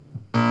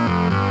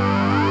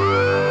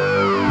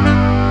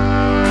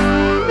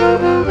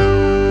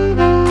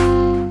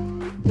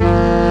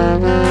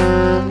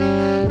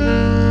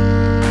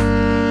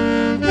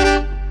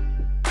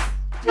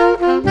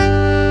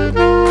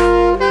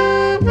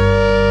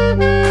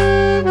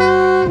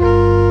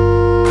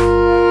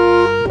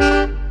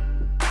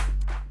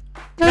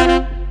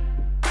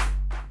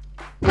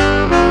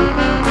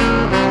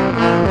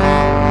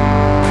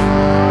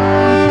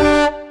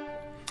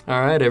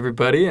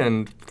everybody,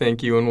 and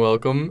thank you and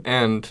welcome.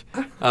 And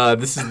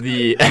this is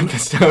the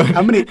episode.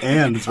 How many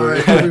ands All were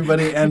right,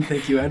 everybody, and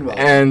thank you and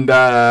welcome.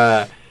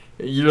 And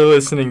you're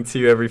listening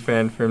to Every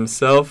Fan for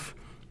Himself,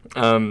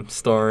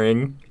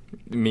 starring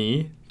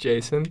me,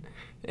 Jason,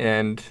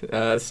 and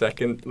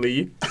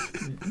secondly,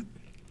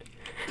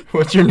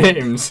 what's your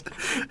names?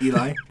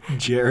 Eli.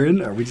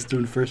 Jaren? Are we just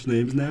doing first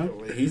names now?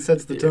 He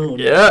sets the tone.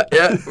 Yeah,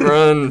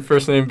 we're on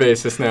first name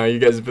basis now. You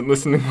guys have been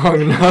listening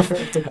long enough.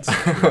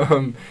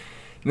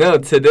 No,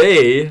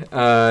 today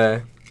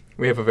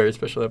we have a very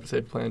special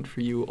episode planned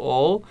for you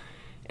all,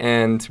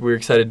 and we're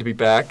excited to be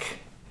back.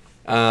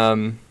 It's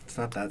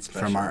not that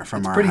special. From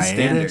it's our pretty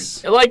hiatus.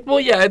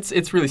 Standard.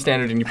 It's really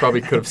standard, and you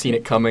probably could have seen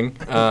it coming.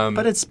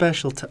 But it's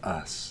special to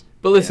us.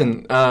 But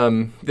listen,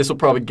 this will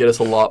probably get us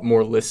a lot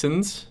more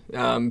listens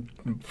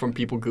from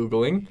people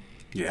Googling.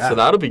 Yeah. So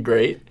that'll be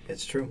great.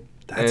 It's true.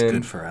 That's and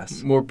good for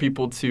us. More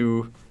people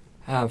to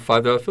have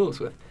 $5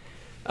 Phillips with.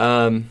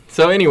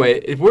 So anyway,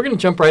 if we're going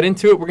to jump right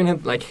into it, we're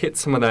going to hit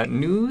some of that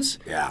news.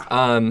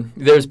 Yeah.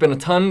 There's been a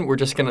ton. We're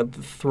just going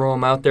to throw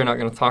them out there, not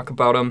going to talk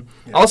about them.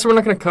 Yeah. Also, we're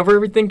not going to cover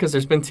everything because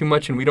there's been too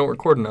much and we don't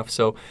record enough.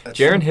 So,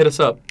 Jaren, hit us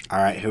up. All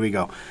right, here we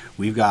go.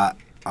 We've got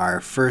our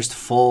first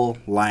full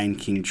Lion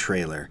King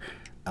trailer.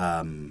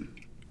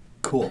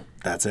 Cool.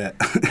 That's it.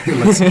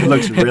 It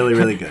looks really,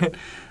 really good.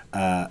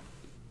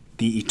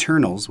 The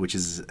Eternals, which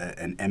is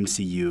an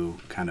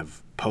MCU kind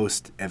of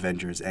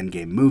post-Avengers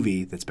Endgame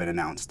movie that's been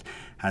announced,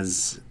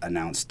 has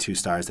announced 2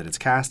 stars that it's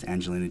cast,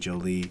 Angelina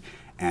Jolie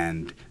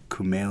and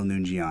Kumail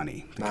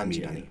Nanjiani.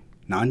 Nanjiani.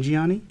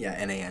 Nanjiani? Yeah,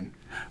 N-A-N.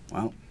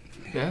 Well,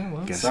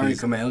 Sorry,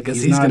 Kumail. Guess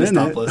he's he's not going to in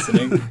stop it.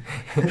 listening.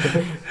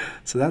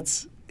 So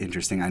that's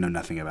interesting. I know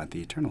nothing about the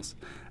Eternals.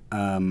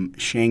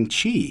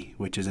 Shang-Chi,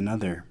 which is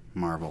another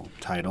Marvel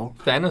title.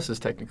 Thanos is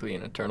technically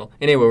an Eternal.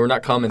 Anyway, we're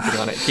not commenting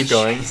on it. Keep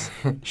going.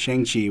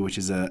 Shang-Chi, which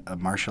is a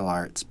martial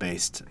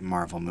arts-based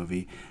Marvel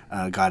movie,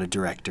 got a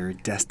director,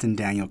 Destin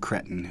Daniel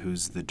Cretton,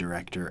 who's the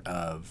director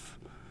of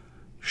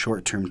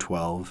Short Term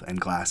 12 and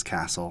Glass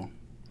Castle.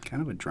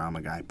 Kind of a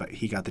drama guy, but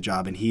he got the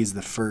job, and he's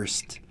the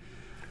first...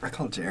 I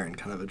call Jaren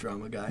kind of a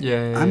drama guy.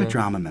 Yeah. I'm a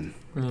drama man.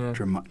 Yeah.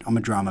 I'm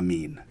a drama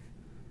mean.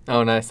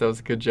 Oh, nice. That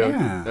was a good joke.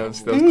 Yeah. That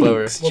was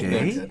clever. Thanks,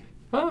 Jay. Good.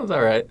 Well, it was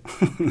all right.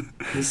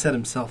 He set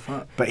himself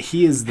up. But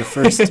he is the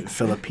first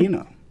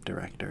Filipino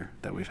director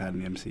that we've had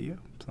in the MCU.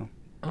 So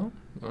Oh,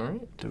 all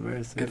right.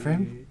 diversity. Good for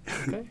him.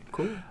 Okay,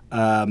 cool.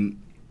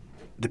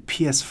 The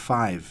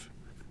PS5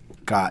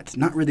 got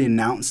not really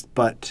announced,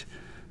 but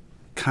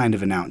kind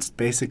of announced.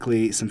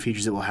 Basically, some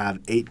features that will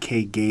have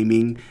 8K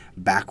gaming,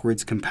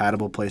 backwards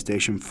compatible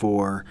PlayStation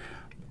 4,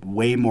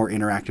 way more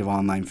interactive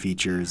online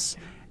features,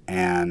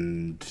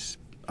 and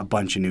a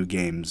bunch of new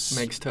games.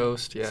 Makes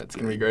toast. Yeah, it's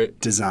going to be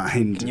great.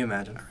 Designed Can you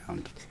imagine?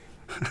 around.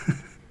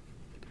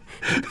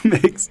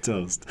 Makes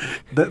toast.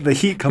 The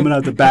heat coming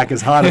out the back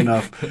is hot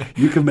enough.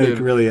 You can make Dude,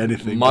 really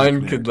anything.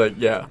 Mine back could,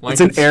 there. mine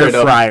It's an could air straight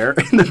up fryer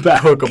in the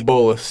back. cook a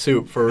bowl of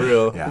soup for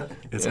real. Yeah,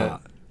 it's Yeah.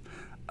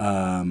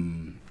 hot.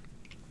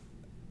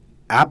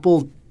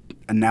 Apple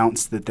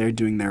announced that they're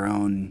doing their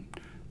own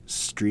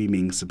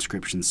streaming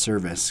subscription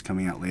service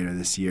coming out later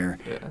this year.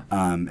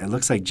 Yeah. It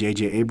looks like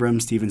J.J.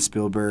 Abrams, Steven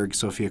Spielberg,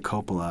 Sofia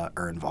Coppola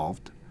are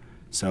involved.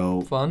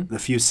 So Fun. the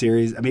few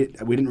series, I mean,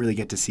 we didn't really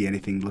get to see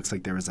anything. It looks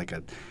like there was like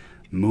a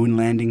moon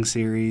landing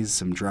series,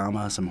 some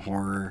drama, some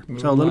horror.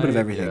 So a little bit of Moonlight,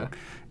 everything. yeah.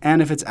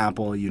 And if it's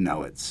Apple, you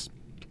know it's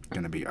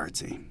going to be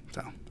artsy.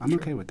 So I'm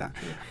okay with that.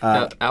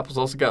 Apple's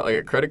also got like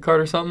a credit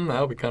card or something.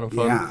 That'll be kind of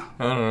fun. Yeah.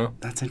 I don't know.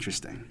 That's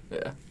interesting.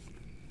 Yeah.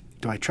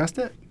 Do I trust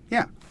it?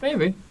 Yeah.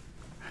 Maybe.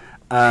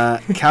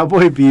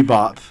 Cowboy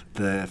Bebop,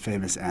 the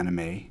famous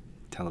anime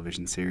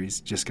television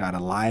series, just got a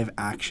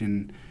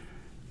live-action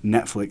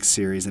Netflix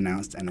series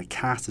announced, and the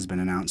cast has been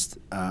announced.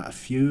 A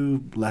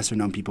few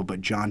lesser-known people,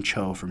 but John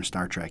Cho from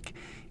Star Trek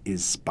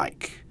is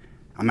Spike.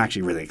 I'm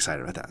actually really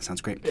excited about that.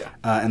 Sounds great. Yeah.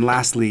 And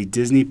lastly,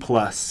 Disney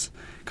Plus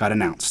got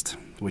announced,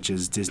 which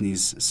is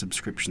Disney's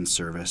subscription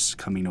service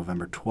coming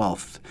November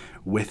 12th.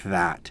 With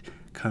that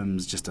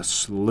comes just a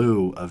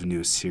slew of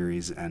new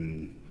series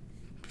and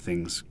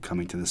things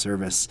coming to the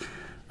service,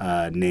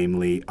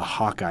 namely a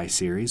Hawkeye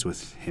series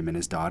with him and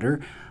his daughter,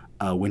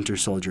 a Winter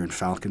Soldier and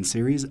Falcon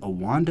series, a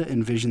Wanda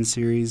and Vision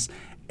series,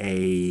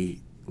 a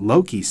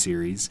Loki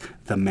series,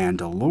 The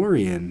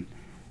Mandalorian,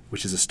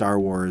 which is a Star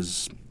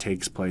Wars,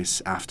 takes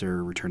place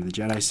after Return of the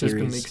Jedi series. There's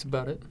been leaks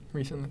about it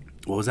recently.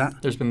 What was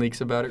that? There's been leaks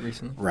about it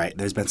recently. Right.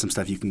 There's been some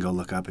stuff you can go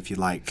look up if you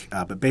like.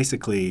 But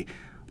basically,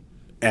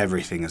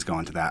 everything is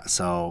going to that.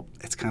 So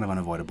it's kind of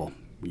unavoidable.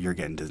 You're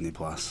getting Disney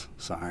Plus.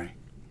 Sorry.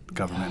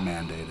 Government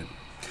mandated.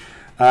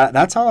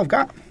 That's all I've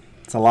got.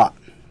 It's a lot.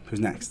 Who's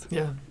next?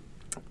 Yeah.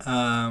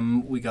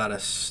 We got a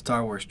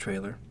Star Wars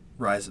trailer,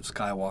 Rise of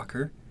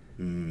Skywalker.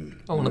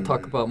 I want to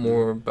talk about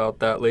more about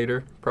that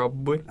later,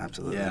 probably.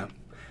 Absolutely. Yeah.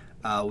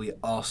 We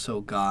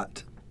also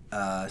got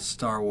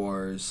Star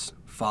Wars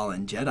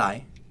Fallen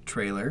Jedi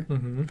trailer,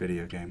 Mm-hmm.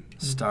 Video game.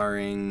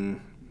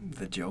 starring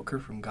the Joker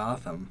from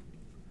Gotham.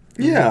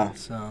 Yeah.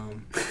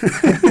 So,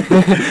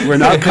 We're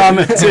not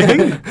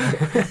commenting.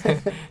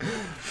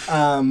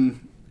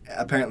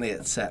 apparently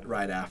it's set not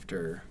right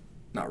after,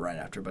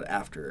 but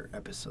after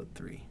episode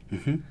 3.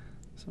 Mm-hmm.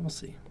 So we'll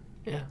see.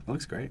 Yeah.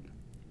 Looks great.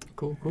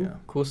 Cool. Yeah.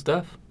 Cool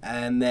stuff.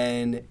 And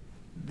then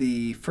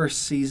the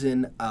first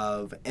season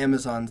of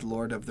Amazon's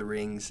Lord of the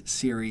Rings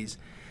series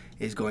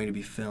is going to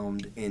be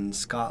filmed in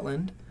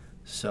Scotland.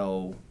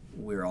 So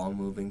we're all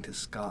moving to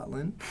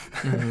Scotland.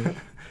 Mhm.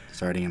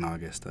 Starting in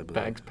August, I believe.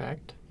 Bags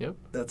packed. Yep.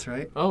 That's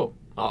right. Oh,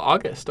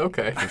 August.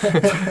 Okay.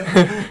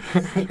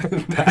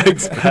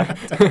 Bags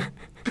packed.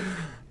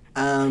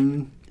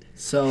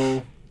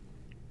 So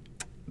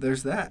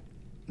there's that.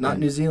 Not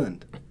New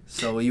Zealand.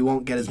 So you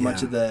won't get as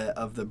much of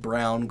the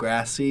brown,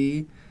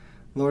 grassy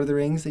Lord of the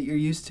Rings that you're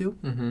used to.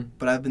 Mm-hmm.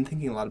 But I've been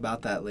thinking a lot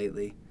about that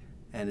lately,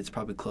 and it's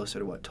probably closer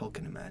to what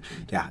Tolkien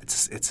imagined. Yeah,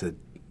 it's a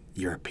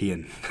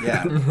European.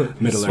 Yeah.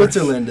 Middle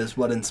Switzerland is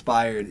what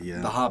inspired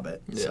Yeah. The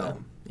Hobbit. Yeah.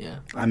 So Yeah.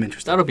 I'm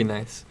interested. That'll be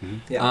nice. Mhm.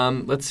 yeah.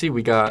 Let's see.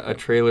 We got a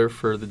trailer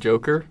for the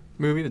Joker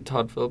movie, the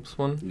Todd Phillips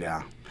one.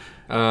 Yeah.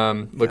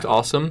 Looked Yeah.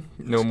 awesome.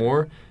 No Looks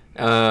more.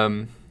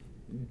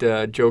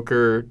 The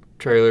Joker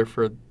trailer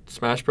for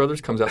Smash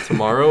Brothers comes out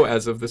tomorrow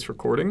as of this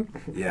recording.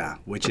 Yeah,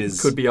 which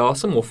is Could be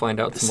awesome. We'll find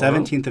out the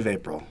tomorrow. 17th of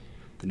April,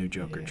 the new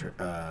Joker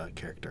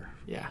character.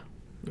 Yeah.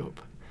 Nope.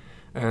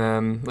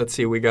 Let's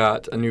see. We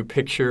got a new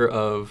picture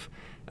of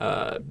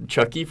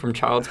Chucky from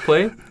Child's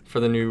Play for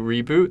the new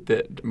reboot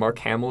that Mark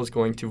Hamill is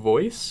going to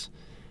voice.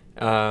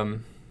 Yeah,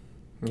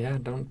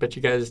 don't bet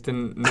you guys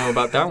didn't know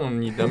about that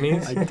one, you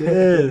dummies. I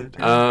did.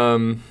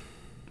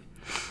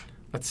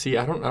 Let's see.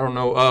 I don't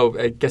know. Oh,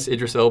 I guess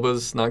Idris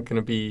Elba's not going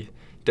to be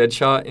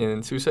Deadshot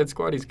in Suicide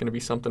Squad. He's going to be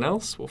something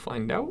else. We'll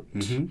find out.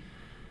 Mm-hmm.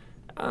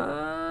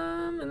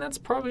 And that's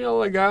probably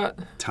all I got.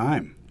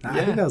 Time. I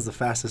Yeah. think that was the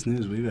fastest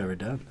news we've ever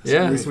done.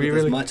 Yeah, At least we with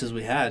really as much as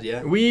we had,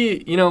 yeah.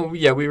 we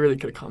really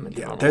could have commented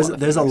Yeah, on. there's a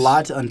things.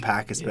 lot to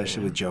unpack,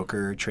 especially Yeah. with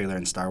Joker trailer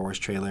and Star Wars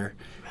trailer.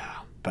 Yeah.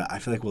 But I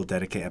feel like we'll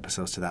dedicate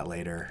episodes to that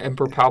later.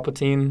 Emperor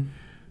Palpatine.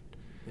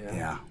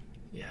 Yeah.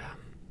 Yeah.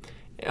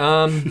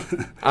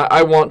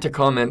 I want to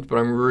comment, but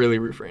I'm really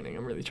refraining.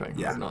 I'm really trying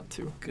Yeah. hard not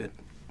to. Good.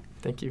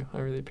 Thank you. I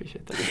really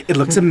appreciate that. It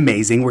looks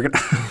amazing. We're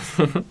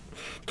gonna.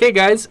 Okay,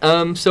 guys.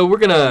 So we're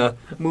gonna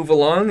move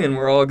along, and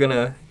we're all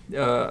gonna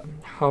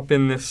hop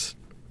in this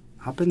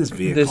Hop in this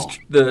vehicle.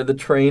 the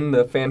train,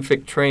 the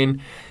fanfic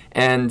train,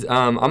 and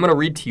I'm gonna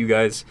read to you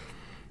guys.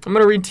 I'm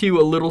gonna read to you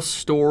a little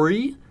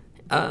story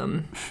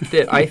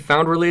that I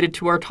found related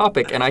to our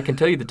topic, and I can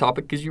tell you the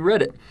topic because you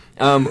read it.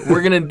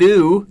 We're gonna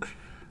do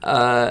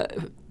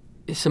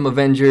some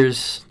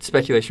Avengers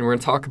speculation. We're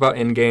gonna talk about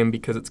Endgame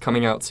because it's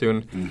coming out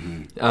soon.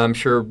 Mm-hmm. I'm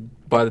sure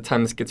by the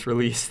time this gets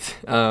released,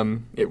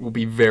 it will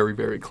be very,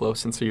 very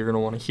close, and so you're gonna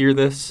want to hear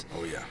this.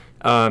 Oh yeah.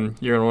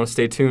 You're gonna want to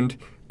stay tuned.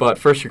 But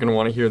first, you're going to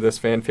want to hear this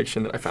fan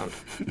fiction that I found.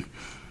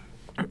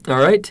 All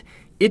right.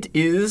 It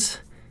is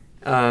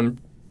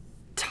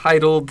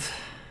titled,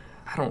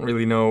 I don't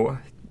really know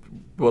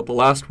what the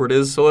last word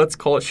is, so let's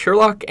call it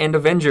Sherlock and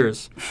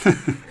Avengers.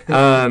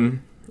 Let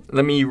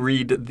me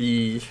read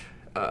the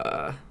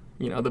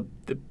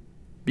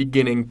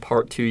beginning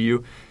part to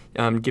you,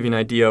 give you an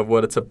idea of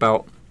what it's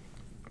about.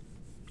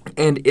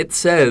 And it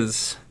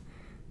says...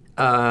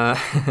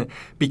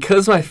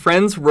 because my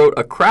friends wrote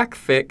a crack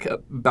fic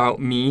about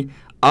me,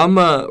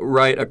 I'ma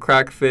write a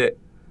crack fic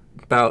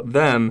about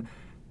them,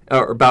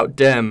 or about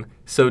dem,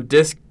 so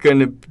this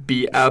gonna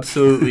be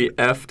absolutely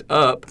effed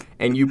up,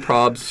 and you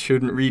probs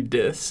shouldn't read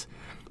this.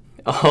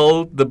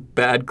 All the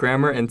bad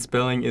grammar and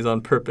spelling is on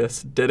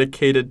purpose,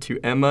 dedicated to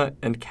Emma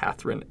and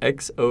Catherine,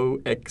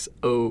 XOXO.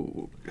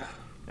 All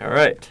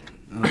right.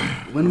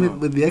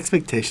 When the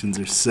expectations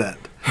are set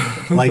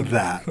like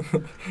that,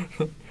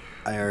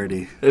 I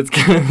already... It's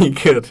gonna be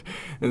good.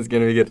 It's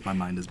gonna be good. My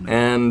mind is made.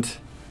 And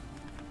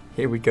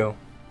here we go.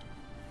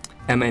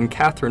 Emma and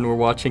Catherine were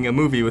watching a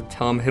movie with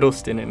Tom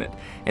Hiddleston in it,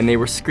 and they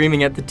were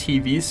screaming at the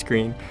TV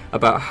screen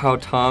about how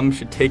Tom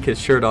should take his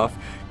shirt off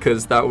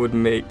because that would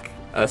make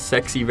a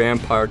sexy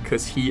vampire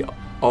because he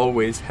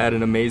always had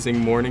an amazing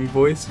morning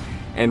voice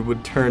and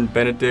would turn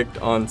Benedict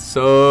on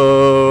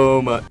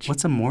so much.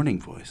 What's a morning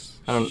voice?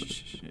 We're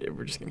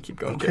just going to keep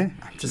going. Okay.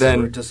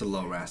 here. Just a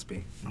low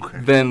raspy. Okay.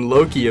 Then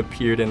Loki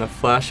appeared in a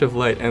flash of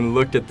light and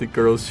looked at the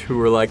girls who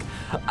were like,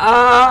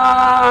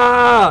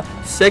 ah,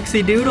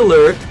 sexy dude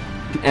alert.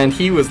 And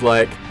he was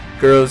like,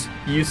 girls,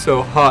 you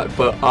so hot,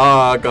 but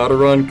gotta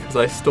run because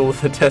I stole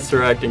the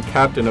Tesseract and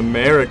Captain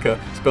America,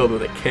 spelled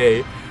with a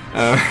K,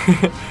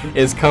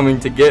 is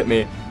coming to get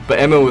me. But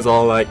Emma was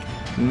all like,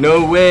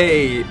 no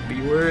way,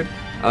 B-word.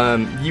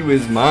 You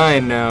is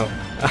mine now.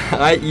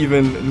 I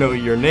even know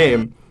your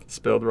name.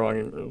 Spelled wrong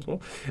as well.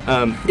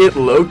 It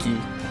Loki.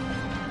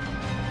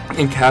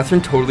 And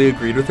Catherine totally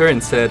agreed with her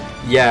and said,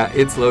 yeah,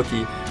 it's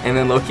Loki. And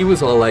then Loki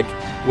was all like,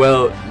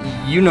 well,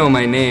 you know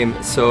my name,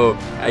 so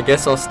I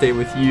guess I'll stay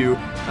with you.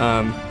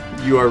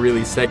 You are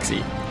really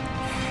sexy.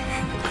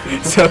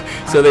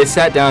 So they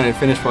sat down and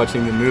finished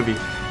watching the movie.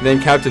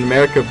 Then Captain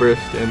America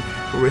burst in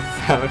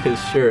without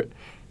his shirt.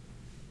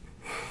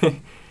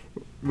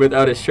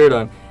 Without his shirt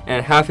on.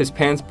 and half his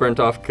pants burnt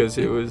off because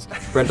it was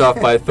burnt off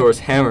by Thor's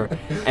hammer,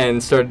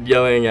 and started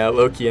yelling at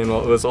Loki and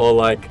was all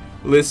like,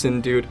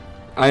 listen, dude,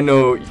 I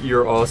know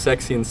you're all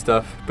sexy and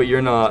stuff, but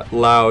you're not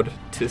loud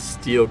to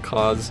steal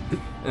cause.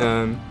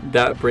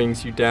 That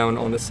brings you down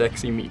on the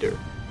sexy meter.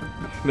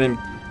 Then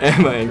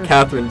Emma and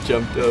Catherine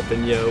jumped up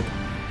and yelled,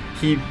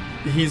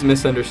 he's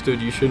misunderstood,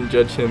 you shouldn't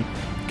judge him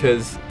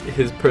because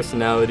his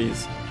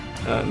personality's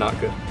not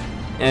good.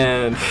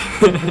 And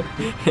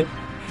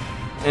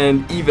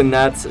and even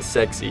that's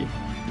sexy.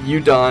 You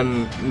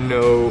don't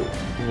know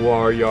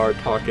what you're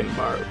talking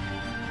about.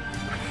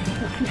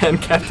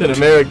 And Captain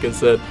America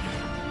said,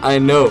 I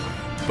know,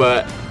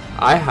 but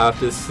I have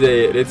to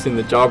say it. It's in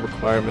the job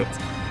requirements.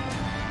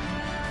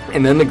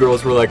 And then the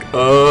girls were like,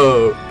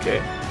 oh, okay.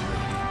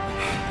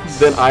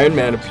 Then Iron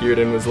Man appeared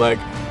and was like,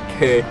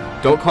 okay,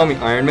 don't call me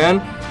Iron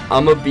Man.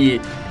 I'm gonna be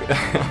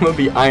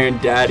Iron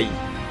Daddy.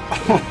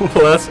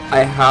 Plus, I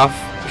half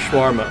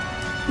shawarma.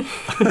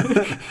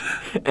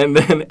 And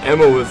then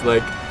Emma was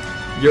like,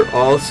 you're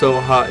all so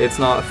hot, it's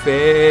not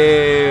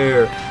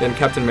fair. Then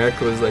Captain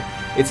America was like,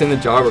 it's in the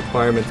job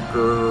requirements,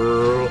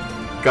 girl.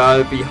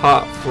 Gotta be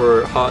hot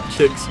for hot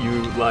chicks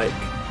you like.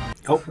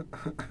 Oh,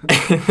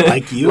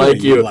 like you?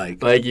 Like you.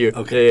 Like you.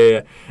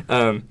 Okay.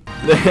 Yeah.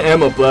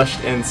 Emma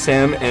blushed, and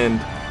Sam and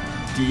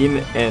Dean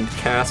and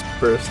Cass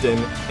burst in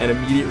and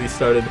immediately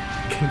started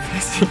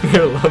confessing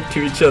their love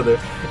to each other.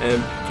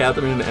 And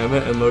Catherine and Emma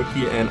and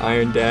Loki and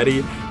Iron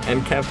Daddy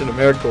and Captain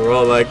America were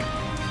all like,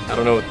 I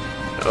don't know what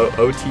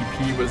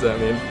OTP was that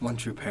mean? One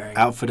true pairing.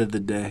 Outfit of the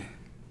day.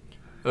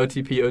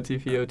 OTP.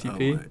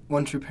 Oh,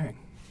 One true pairing.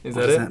 Is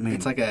what that does it? that mean?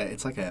 It's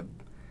like a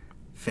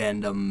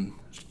fandom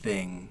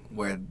thing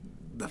where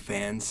the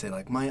fans say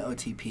like, my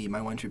OTP,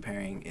 my one true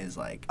pairing is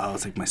like, oh,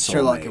 it's like my soulmate.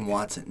 Sherlock and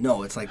Watson.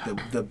 No, it's like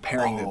the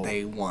pairing that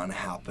they want to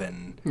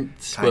happen.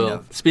 Kind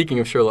of. Speaking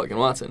of Sherlock and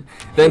Watson,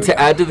 then to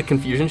add to the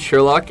confusion,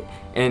 Sherlock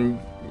and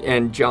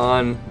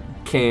John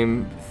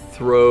came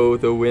through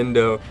the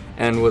window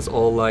and was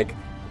all like,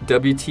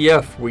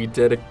 WTF, we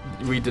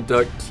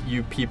deduct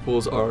you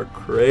peoples are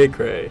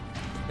cray-cray.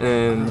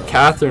 And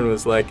Catherine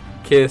was like,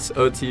 kiss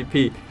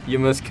OTP, you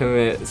must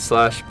commit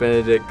 /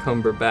 Benedict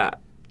Cumberbatch.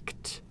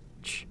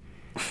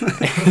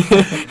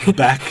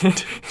 Back.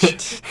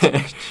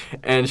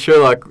 And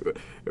Sherlock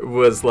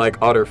was like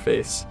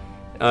Otterface.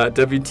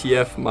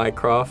 WTF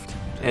Mycroft.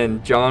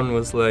 And John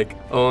was like,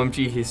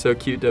 OMG, he's so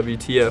cute,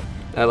 WTF.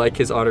 I like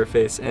his otter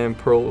face. And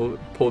Pearl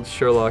pulled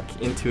Sherlock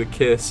into a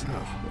kiss.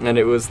 And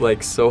it was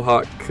like so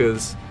hot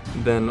because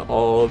then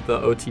all the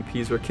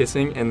OTPs were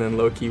kissing. And then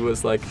Loki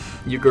was like,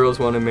 you girls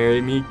want to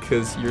marry me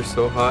because you're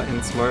so hot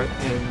and smart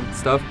and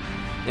stuff.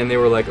 And they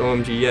were like,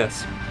 OMG,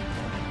 yes.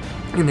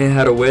 And they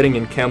had a wedding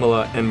in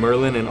Camelot, and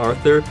Merlin and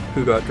Arthur,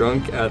 who got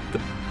drunk at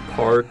the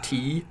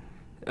party,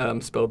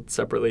 spelled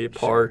separately,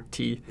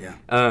 party, Yeah.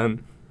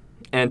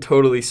 And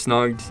totally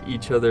snogged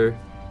each other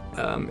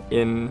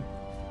in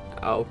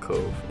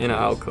an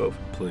alcove.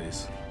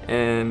 Please.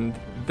 And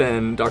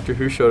then Doctor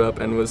Who showed up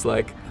and was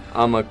like,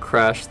 I'ma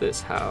crash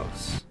this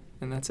house.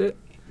 And that's it.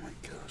 Oh my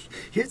gosh.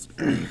 Here's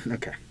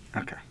okay.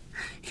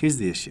 Here's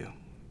the issue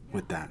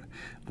with that.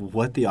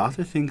 What the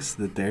author thinks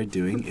that they're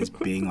doing is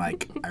being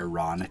like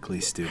ironically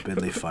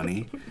stupidly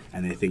funny,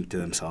 and they think to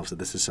themselves that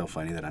this is so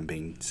funny that I'm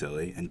being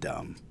silly and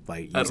dumb,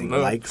 like using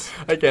likes.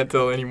 I can't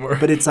tell anymore.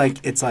 But it's like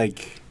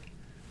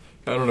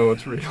I don't know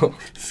what's real.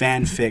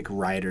 fanfic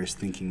writers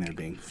thinking they're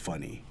being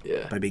funny by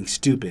Yeah. being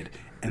stupid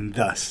and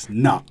thus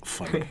not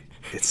funny.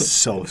 It's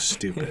so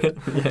stupid.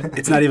 Yeah.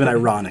 It's not even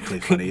ironically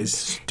funny. It's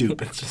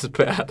stupid. It's just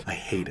bad. I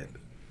hate it.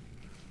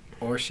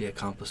 Or she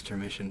accomplished her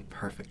mission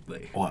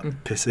perfectly. What?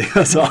 Pissing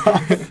us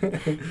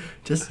off?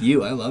 Just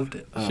you. I loved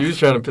it. She was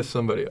trying to piss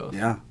somebody off.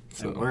 Yeah,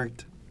 So- it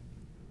worked.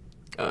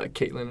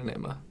 Caitlin and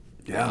Emma.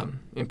 Yeah.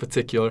 In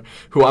particular,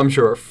 who I'm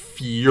sure are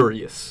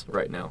furious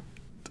right now.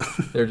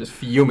 They're just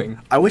fuming.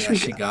 I wish Yeah, we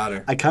she could, got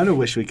her. I kind of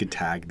wish we could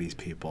tag these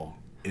people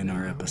in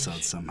our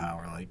episodes somehow,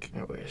 or like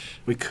I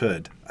wish. we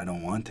could. I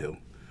don't want to,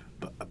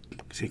 but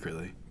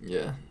secretly.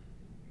 Yeah.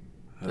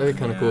 That'd be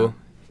kind of Yeah. cool.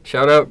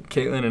 Shout out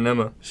Caitlin and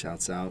Emma.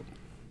 Shouts out.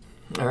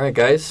 All right,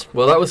 guys.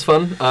 Well, that was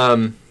fun.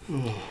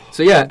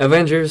 So yeah,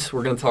 Avengers.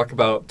 We're gonna talk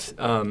about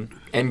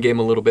Endgame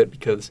a little bit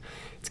because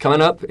it's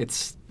coming up.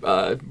 It's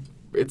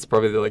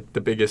probably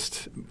the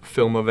biggest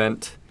film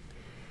event.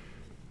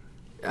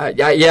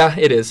 Yeah,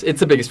 it is. It's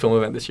the biggest film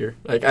event this year.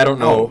 Like I don't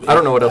know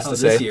what else to this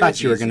say. year. I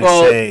thought you were gonna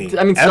Well, say.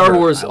 I mean Star ever.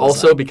 Wars I was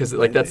also like, because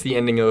really? that's the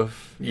ending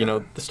of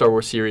the Star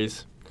Wars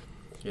series.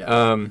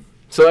 Yeah.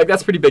 So like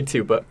that's pretty big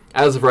too. But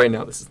as of right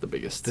now, this is the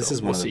biggest. This so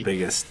is one we'll of the see.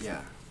 biggest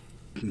Yeah.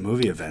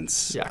 movie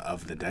events Yeah.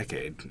 of the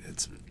decade.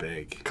 It's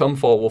big, Come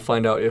fall, we'll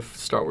find out if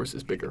Star Wars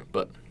is bigger.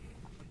 But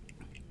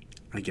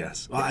I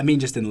guess. Well, I mean,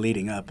 just in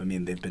leading up, I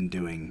mean, they've been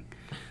doing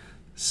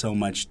so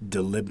much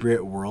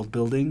deliberate world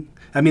building.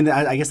 I mean,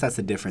 I guess that's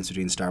the difference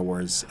between Star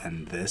Wars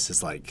and this.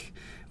 Is like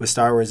with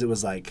Star Wars, it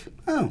was like,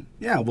 oh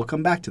yeah, we'll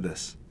come back to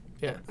this.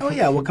 yeah. Oh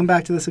yeah, we'll come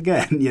back to this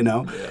again.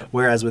 Yeah.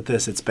 Whereas with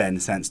this, it's been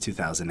since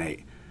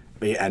 2008,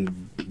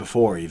 and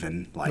before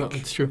even. Like No,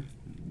 it's true.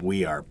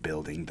 we are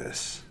building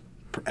this.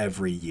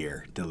 every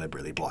year,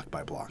 deliberately, block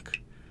by block. A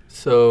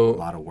So,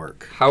 lot of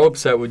work. how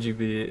upset would you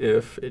be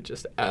if it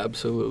just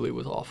absolutely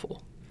was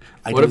awful?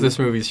 What if this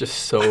movie's just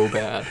so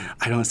bad?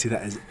 I don't see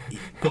that as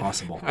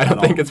possible. I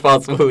don't think it's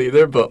possible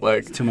either, but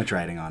like, It's too much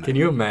writing on it. can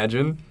you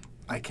imagine?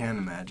 I can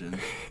imagine.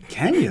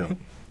 Can you?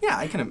 Yeah,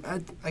 I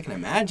can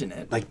imagine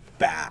it. Like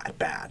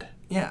bad.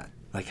 Yeah.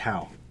 Like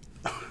how?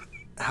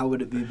 How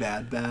would it be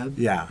bad?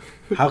 Yeah.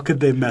 How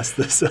could they mess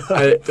this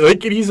up? They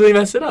could easily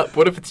mess it up.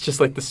 What if it's just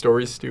like the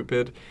story's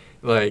stupid?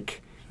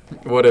 Like,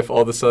 what if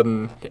all of a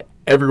sudden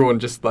everyone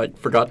just like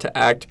forgot to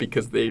act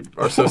because they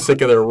are so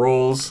sick of their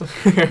roles?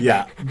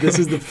 Yeah, this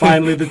is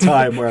finally the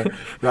time where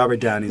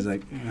Robert Downey's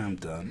like, I'm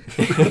done.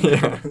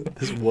 Yeah.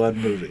 This one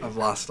movie. I've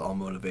lost all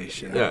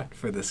motivation Yeah.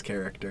 for this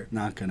character.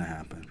 Not gonna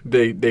happen.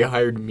 They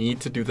hired me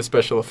to do the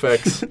special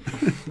effects.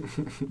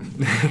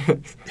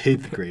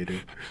 Eighth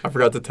grader. I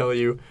forgot to tell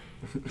you.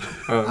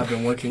 I've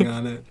been working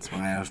on it. That's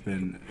why I've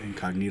been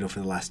incognito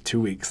for the last 2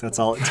 weeks. That's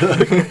all it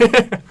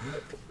took.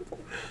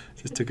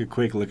 Just took a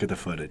quick look at the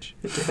footage.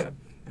 Yeah.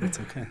 It's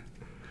okay.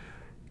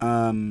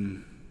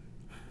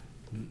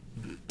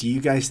 Do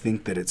you guys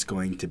think that it's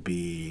going to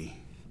be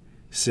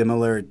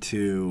similar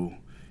to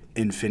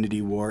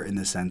Infinity War in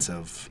the sense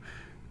of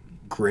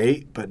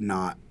great, but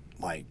not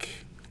like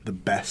the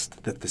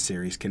best that the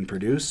series can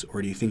produce?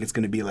 Or do you think it's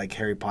going to be like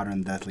Harry Potter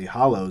and the Deathly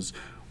Hallows,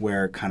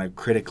 where kind of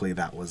critically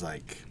that was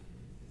like,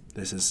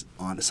 this is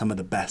on some of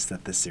the best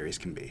that this series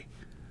can be?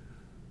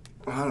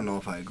 Well, I don't know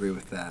if I agree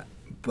with that,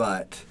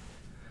 but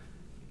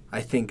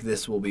I think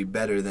this will be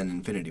better than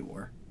Infinity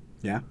War.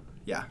 Yeah?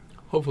 Yeah.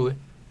 Hopefully.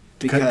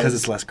 Because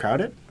it's less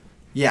crowded?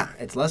 Yeah,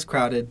 it's less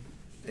crowded.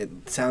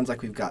 It sounds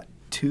like we've got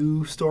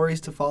 2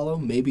 stories to follow,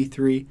 maybe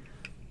 3,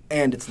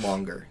 and it's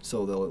longer,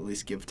 so they'll at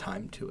least give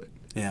time to it.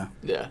 Yeah.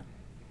 Yeah.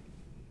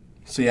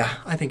 So yeah,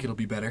 I think it'll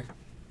be better.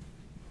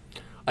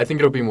 I think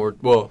it'll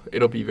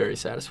be very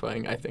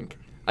satisfying, I think.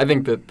 I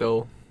think that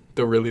they'll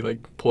really like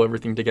pull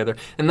everything together.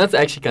 And that's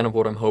actually kind of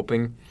what I'm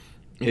hoping,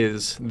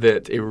 is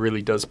that it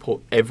really does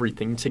pull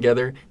everything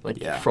together,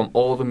 like Yeah. from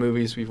all the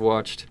movies we've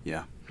watched.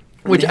 Yeah.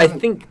 Which They I haven't-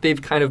 think they've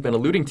kind of been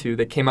alluding to.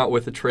 They came out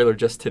with a trailer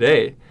just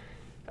today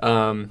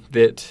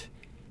that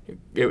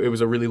it was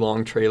a really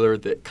long trailer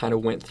that kind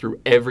of went through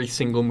every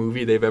single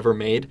movie they've ever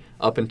made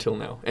up until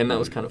now. And that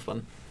was kind of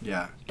fun.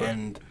 Yeah,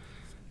 and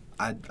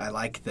I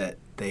like that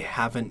they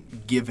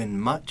haven't given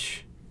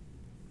much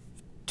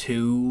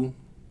to,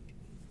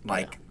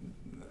 like,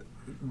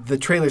 the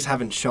trailers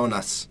haven't shown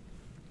us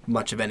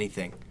much of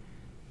anything.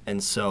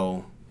 And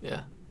so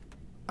Yeah.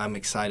 I'm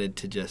excited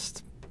to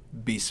just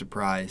be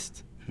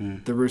surprised. Hmm.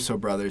 The Russo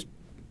brothers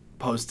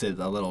posted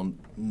a little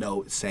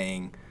note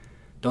saying,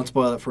 don't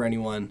spoil it for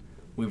anyone.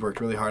 We've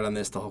worked really hard on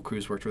this. The whole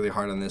crew's worked really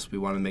hard on this. We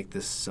want to make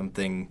this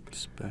something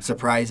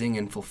surprising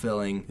and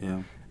fulfilling.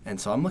 Yeah. And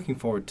so I'm looking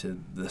forward to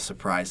the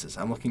surprises.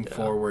 I'm looking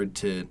forward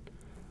to,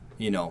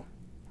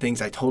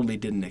 things I totally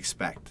didn't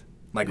expect.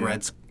 Like Yeah.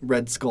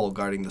 Red Skull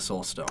guarding the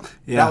Soul Stone.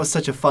 Yeah. That was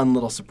such a fun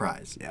little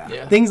surprise. Yeah.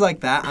 Yeah. Things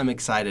like that I'm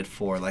excited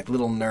for, like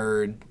little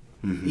nerd,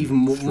 Mhm. even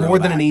more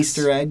than an Throwbacks.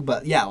 Easter egg,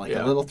 but yeah, like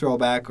Yeah. a little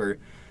throwback or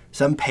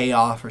some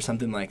payoff or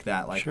something like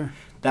that. Like Sure.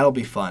 that'll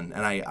be fun,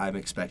 and I'm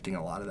expecting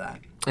a lot of that.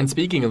 And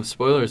speaking of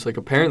spoilers, like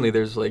apparently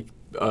there's like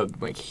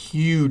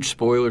huge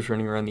spoilers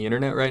running around the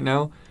internet right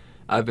now.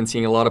 I've been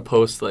seeing a lot of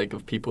posts like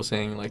of people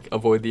saying like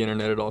avoid the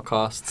internet at all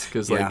costs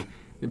because like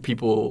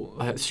people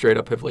straight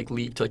up have like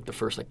leaked like the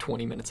first like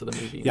 20 minutes of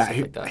the movie and Yeah, stuff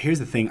like that. here's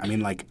the thing. I mean,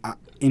 like,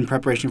 in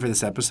preparation for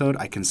this episode,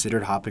 I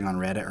considered hopping on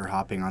Reddit or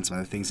hopping on some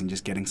other things and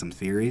just getting some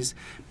theories,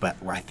 but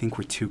I think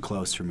we're too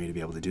close for me to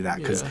be able to do that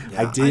because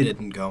Yeah. I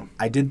didn't go.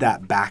 I did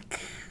that back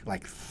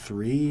like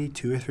 2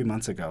 or 3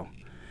 months ago,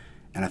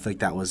 and I feel like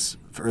that was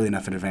early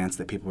enough in advance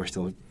that people were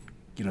still,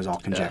 it was all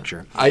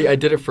conjecture. Yeah. I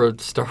did it for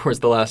Star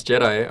Wars The Last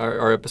Jedi,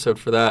 our episode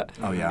for that.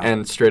 Oh, yeah.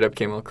 And straight up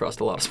came across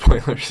a lot of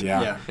spoilers.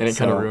 Yeah. And it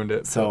kind of ruined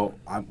it. So,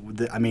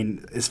 I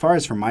mean, as far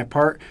as for my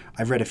part,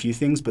 I've read a few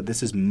things, but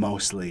this is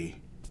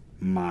mostly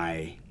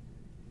my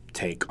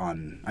take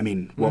on, I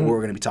mean, what we're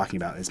going to be talking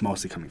about is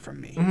mostly coming from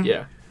me.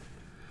 Yeah.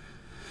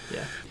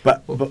 Yeah.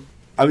 But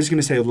I was going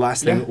to say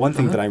last thing, Yeah, one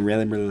thing that I'm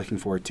really, really looking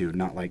forward to,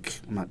 not like,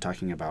 I'm not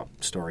talking about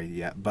story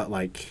yet, but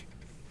like,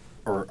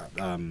 or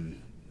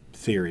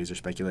theories or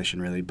speculation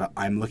really, but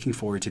I'm looking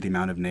forward to the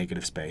amount of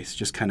negative space,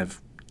 just kind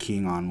of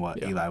keying on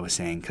what Eli was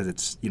saying, because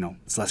it's,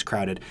 it's less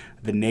crowded.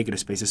 The negative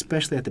space,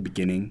 especially at the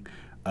beginning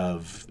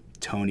of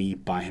Tony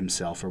by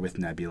himself or with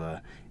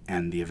Nebula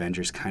and the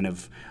Avengers, kind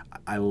of,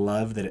 I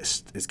love that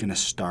it's going to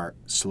start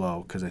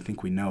slow, because I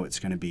think we know it's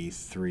going to be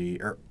 3,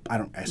 or I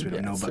don't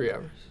know, but 3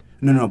 hours.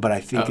 No, but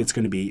I think it's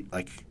going to be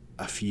like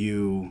a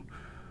few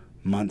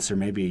months or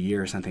maybe a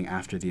year or something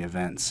after the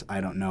events.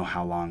 I don't know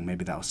how long.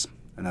 Maybe that was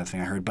another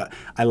thing I heard. But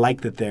I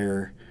like that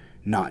they're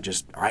not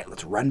just, all right,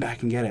 let's run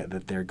back and get it,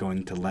 that they're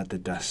going to let the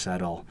dust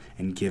settle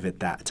and give it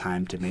that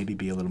time to maybe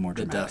be a little more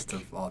The dramatic. dust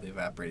of all the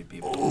evaporated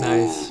people.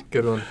 Nice,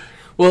 good one.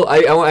 Well, I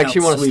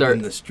actually want to start.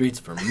 In the streets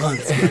for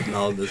months getting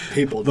all this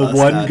people. The dust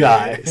one out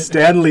guy, here.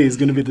 Stanley, is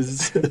going to be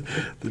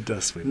the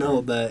dust sweeper.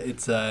 No,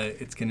 it's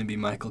going to be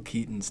Michael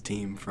Keaton's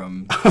team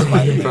from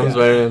Spider-Man, From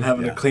Spider-Man.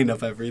 having Yeah. to clean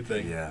up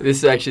everything. Yeah.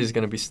 This actually is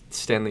going to be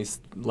Stanley's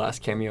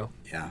last cameo.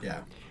 Yeah. Yeah.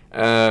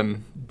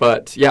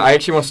 But yeah, I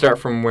actually want to start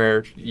from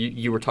where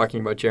you were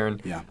talking about, Jaron.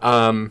 Yeah.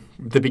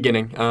 The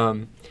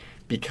beginning,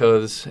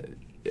 because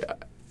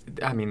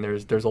I mean,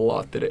 there's a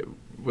lot that it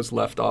was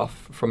left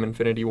off from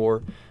Infinity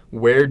War.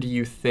 Where do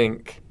you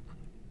think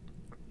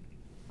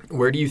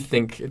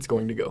it's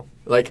going to go?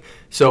 Like,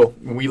 so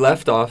we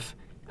left off.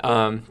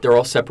 They're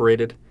all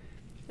separated.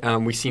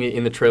 We've seen it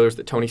in the trailers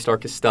that Tony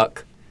Stark is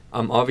stuck.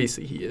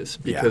 Obviously he is,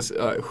 because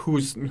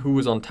who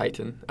was on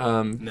Titan?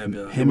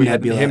 Nebula. Him, we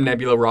had Nebula. him,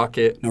 Nebula,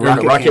 Rocket. No, No,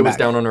 Rocket Rocket came was back.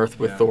 down on Earth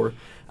with Yeah. Thor.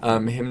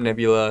 Him,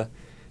 Nebula.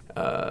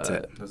 That's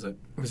it. Was it?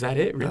 Was that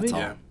it? Really? That's all.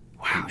 Yeah.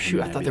 Wow, Him, shoot!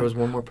 I thought Nebula. there was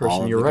one more person.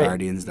 All of You're the right.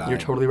 Guardians died. You're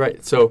totally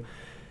right. So,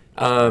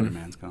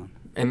 Spider-Man's gone.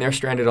 and they're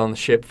stranded on the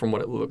ship from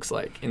what it looks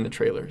like in the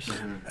trailers.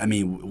 I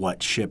mean,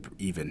 what ship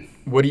even?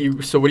 What do you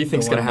think is The going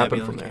to one happen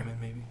Nebula from there? came in,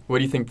 maybe? What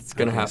do you think is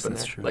going to I guess happen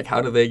that's there? true. Like,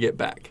 how do they get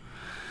back?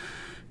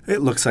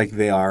 It looks like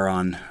they are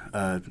on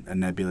a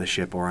Nebula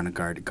ship or on a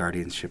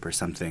Guardian ship or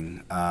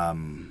something.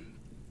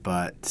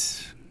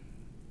 But,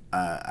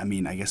 I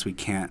mean, I guess we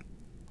can't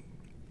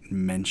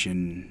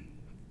mention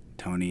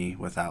Tony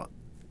without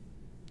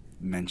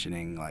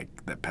mentioning,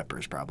 like, that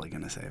Pepper's probably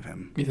going to save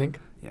him. You think?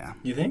 Yeah,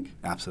 You think?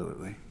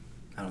 absolutely.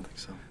 I don't think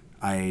so.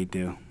 I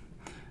do.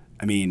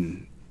 I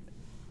mean,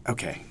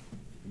 okay.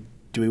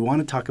 Do we want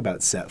to talk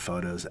about set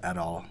photos at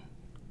all?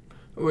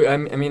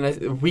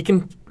 We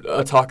can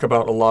talk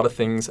about a lot of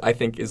things. I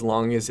think as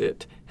long as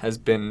it has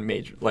been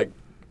major, like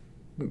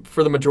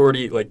for the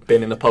majority, like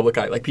been in the public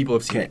eye, like people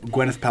have seen Okay, it.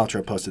 Gwyneth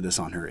Paltrow posted this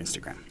on her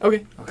Instagram.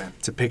 Okay. Okay.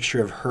 It's a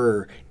picture of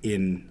her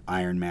in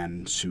Iron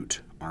Man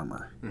suit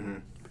armor, Mm-hmm.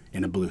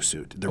 in a blue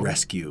suit. The Okay.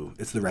 rescue,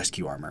 it's the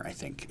rescue armor, I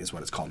think, is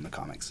what it's called in the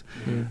comics.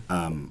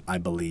 I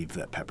believe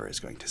that Pepper is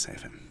going to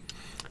save him.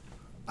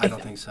 I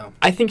don't think so.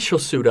 I think she'll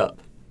suit up.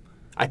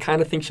 I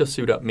kind of think she'll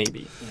suit up,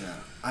 maybe. Yeah.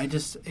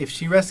 If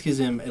she rescues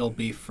him, it'll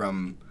be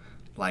from,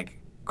 like,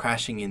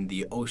 crashing in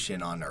the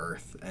ocean on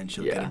Earth, and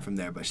she'll get Yeah. him from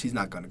there, but she's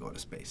not going to go to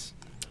space.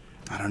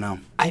 I don't know.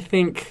 I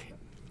think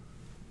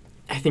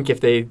if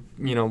they,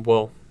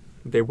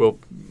 they will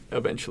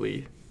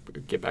eventually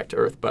get back to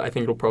Earth, but I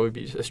think it'll probably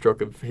be a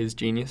stroke of his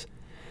genius.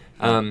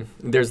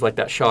 There's like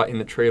that shot in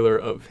the trailer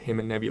of him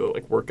and Nebula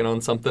like working on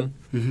something.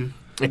 Mm-hmm.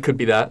 It could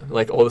be that.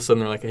 Like all of a sudden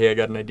they're like, hey, I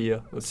got an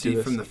idea. Let's do See,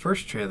 this. from the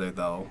first trailer,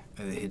 though,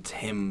 it's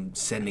him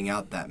sending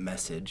out that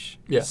message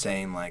Yeah.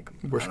 saying, like,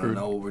 We're I screwed.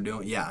 don't know what we're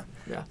doing. Yeah.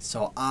 Yeah.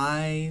 So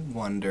I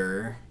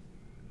wonder,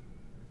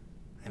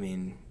 I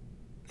mean,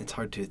 it's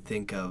hard to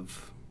think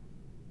of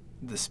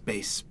the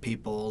space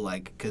people,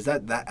 like, because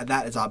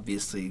that is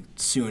obviously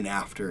soon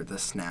after the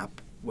snap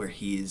where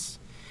he's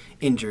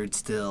injured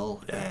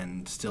still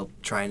and still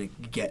trying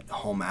to get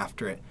home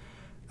after it.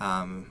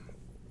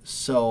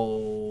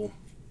 So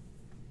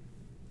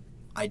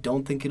I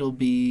don't think it'll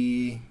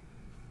be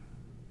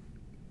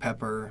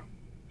Pepper.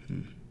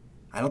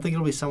 I don't think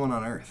it'll be someone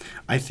on Earth.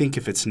 I think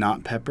if it's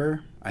not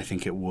Pepper, I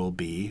think it will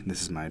be,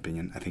 this is my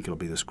opinion, I think it'll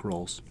be the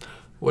Skrulls.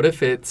 What if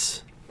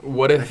that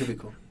could be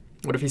cool.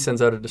 What if he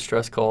sends out a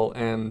distress call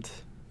and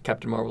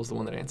Captain Marvel's the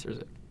one that answers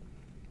it?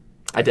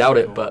 I doubt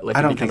it, but like I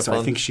it'd don't be think kinda so. I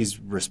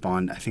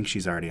fun. think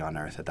she's already on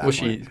Earth at that Well,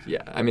 point.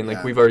 yeah. I mean, like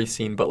Yeah. we've already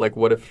seen, but like,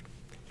 what if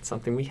it's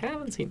something we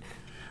haven't seen?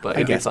 But I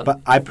it'd be guess, fun.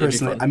 but I It'd be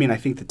personally, fun. I mean, I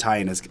think the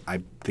tie-in is,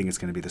 I think it's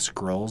going to be the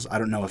Skrulls. I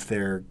don't know if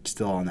they're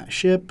still on that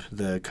ship,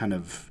 the kind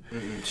of...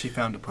 She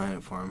found a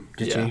planet for him.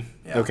 Did Yeah. she?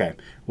 Yeah. Okay.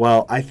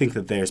 Well, I think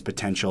that there's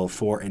potential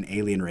for an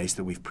alien race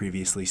that we've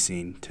previously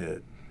seen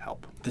to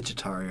help. The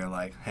Chitauri are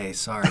like, hey,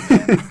 sorry,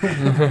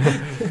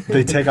 man.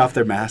 They take off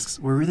their masks.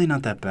 We're really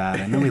not that bad.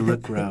 I know we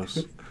look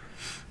gross.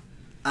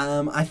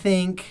 I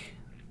think,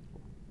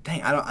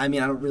 I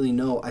don't really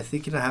know. I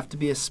think it'll have to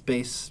be a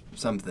space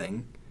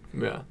something.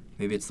 Yeah.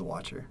 Maybe it's the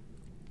Watcher.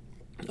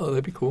 Oh,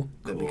 that'd be cool.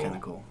 That'd be Cool. kind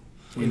of cool.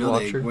 The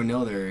Watcher. We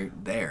know they're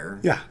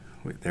there. Yeah.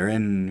 They're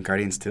in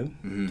Guardians too?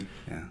 Mm-hmm.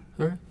 Yeah.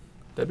 All right.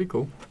 That'd be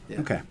cool. Yeah.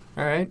 Okay.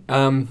 All right.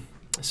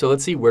 So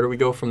let's see. Where do we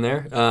go from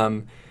there?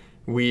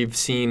 We've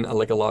seen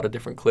like a lot of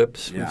different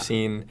clips. Yeah. We've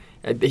seen.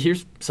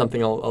 Here's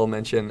something I'll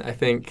mention. I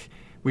think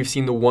we've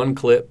seen the one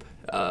clip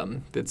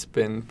that's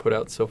been put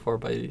out so far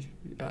by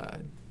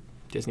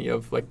Disney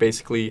of like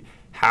basically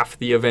half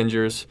the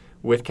Avengers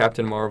with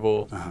Captain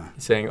Marvel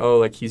saying, "Oh,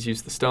 like he's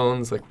used the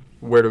stones. Like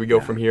where do we go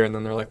Yeah. from here?" And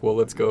then they're like, "Well,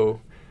 let's go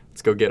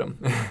get him,"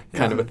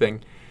 kind of a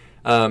thing.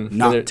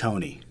 Not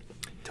Tony.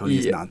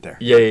 Tony's Yeah. not there.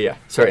 Yeah.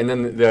 Sorry, and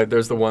then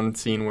there's the one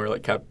scene where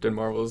like Captain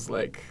Marvel's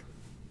like,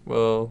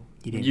 "Well,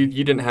 You didn't-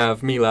 you didn't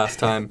have me last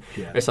time,"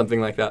 Yeah. or something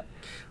like that.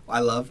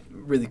 I love,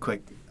 really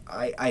quick,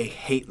 I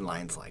hate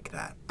lines like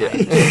that.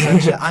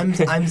 Yeah.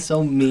 I'm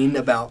so mean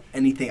about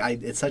anything.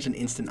 It's such an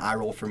instant eye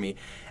roll for me.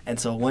 And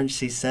so once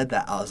she said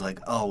that, I was like,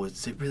 oh,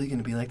 is it really going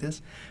to be like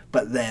this?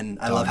 But then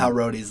I love how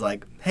Rhodey's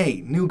like,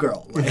 hey, new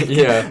girl. Like,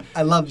 Yeah.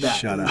 I love that.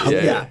 Shut up.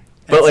 Yeah.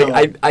 But And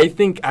like, I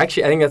think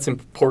that's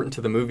important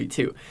to the movie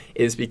too,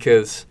 is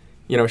because,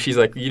 you know, she's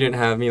like, you didn't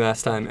have me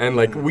last time. And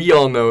like, we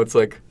all know it's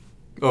like,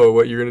 oh,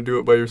 what, you're going to do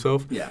it by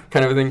yourself? Yeah.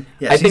 Kind of a thing.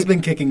 Yeah, she's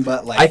been kicking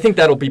butt like I think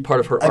that'll be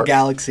part of her a arc.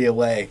 galaxy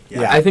away.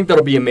 Yeah. I think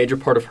that'll be a major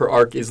part of her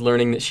arc is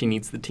learning that she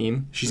needs the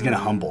team. She's going to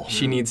humble.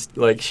 She needs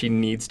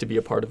to be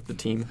a part of the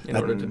team in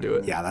order to do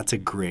it. Yeah, that's a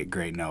great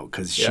note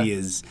because Yeah. she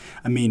is.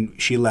 I mean,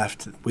 we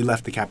left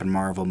the Captain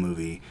Marvel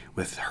movie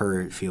with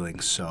her feeling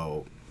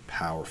so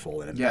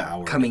powerful and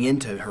empowered. Coming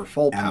into her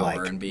full And, power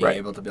like, and being right.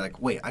 able to be like,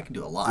 wait, I can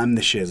do a lot. I'm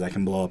the shiz. I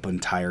can blow up an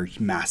entire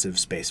massive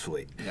space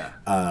fleet. Yeah.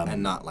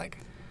 And not like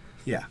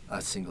Yeah.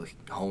 a single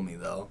homie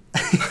though.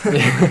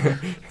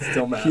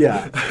 Still mad.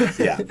 Yeah.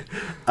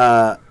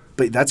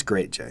 But that's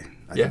great, Jay.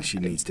 I Yeah. think she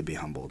needs to be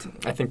humbled.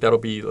 I think that'll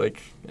be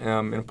like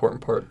an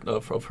important part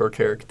of her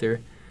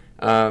character.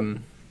 How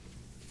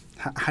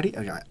do you?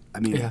 Okay, I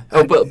mean. Yeah.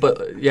 how-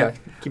 But yeah,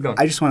 keep going.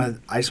 I just want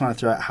to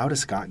throw out, how does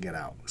Scott get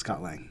out?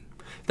 Scott Lang.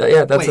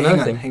 That's Wait,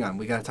 another thing. Hang on.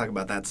 We got to talk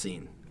about that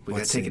scene. We What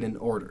got to take it scene? in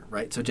order,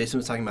 right? So Jason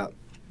was talking about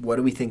what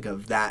do we think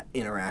of that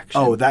interaction?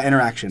 Oh, that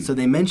interaction. So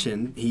they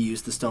mentioned he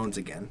used the stones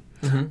again.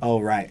 Oh,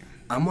 right.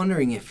 I'm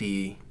wondering if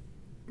he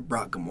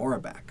brought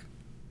Gamora back.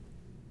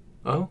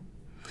 Oh.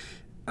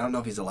 I don't know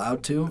if he's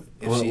allowed to.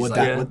 If Would she's would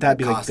that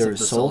be like cost their of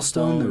the soul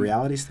stone, the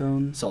reality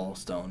stone? Soul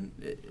stone.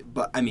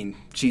 But I mean,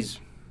 she's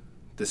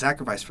the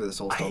sacrifice for the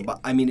soul stone. But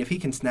I mean, if he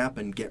can snap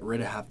and get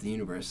rid of half the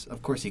universe,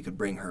 of course he could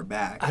bring her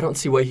back. I don't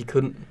see why he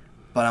couldn't.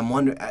 But I'm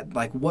wondering,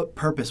 like, what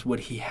purpose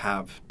would he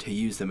have to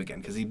use them again?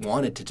 Because he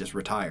wanted to just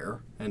retire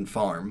and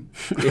farm.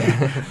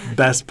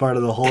 Best part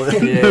of the whole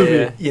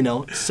Yeah. You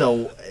know,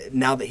 so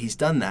now that he's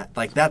done that,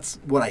 like, that's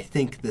what I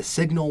think the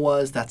signal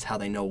was. That's how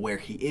they know where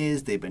he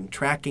is. They've been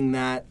tracking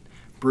that.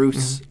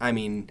 Bruce, I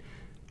mean,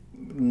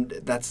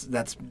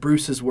 that's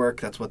Bruce's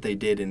work. That's what they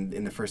did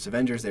in the first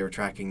Avengers. They were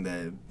tracking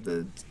the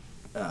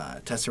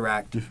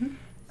Tesseract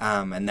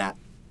and that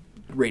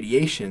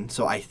radiation.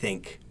 So I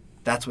think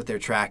that's what they're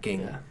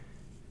tracking. Yeah.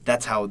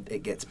 That's how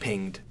it gets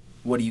pinged.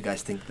 What do you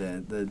guys think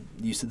the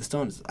use of the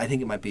stone is? I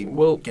think it might be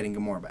getting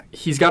Gamora back.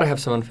 He's got to have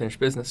some unfinished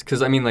business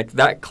because I mean, like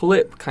that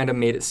clip kind of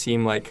made it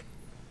seem like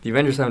the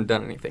Avengers haven't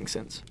done anything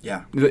since.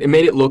 Yeah. It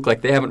made it look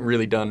like they haven't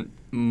really done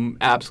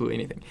absolutely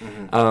anything.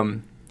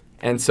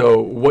 And so,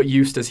 what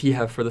use does he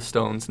have for the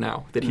stones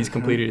now that he's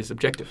completed his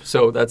objective?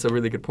 So that's a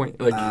really good point.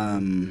 Like,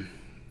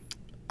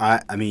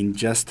 I mean,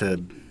 just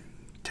to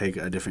take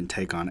a different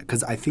take on it,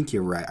 because I think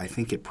you're right. I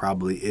think it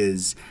probably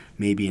is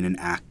maybe in an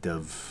act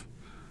of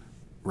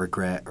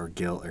regret or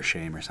guilt or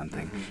shame or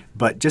something.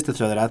 But just to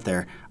throw that out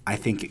there, I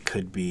think it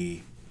could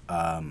be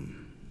a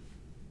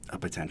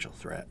potential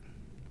threat.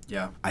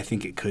 Yeah. I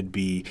think it could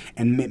be,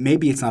 and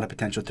maybe it's not a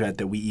potential threat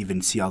that we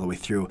even see all the way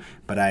through,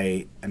 but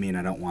I mean,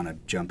 I don't want to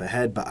jump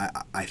ahead, but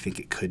I think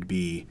it could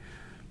be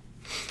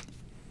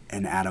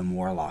an Adam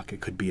Warlock.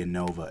 It could be a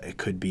Nova. It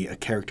could be a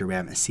character we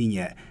haven't seen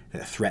yet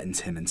that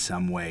threatens him in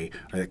some way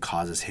or that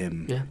causes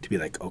him to be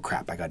like, oh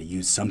crap, I got to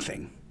use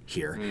something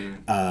here.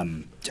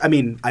 I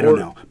mean, I don't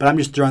know, but I'm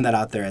just throwing that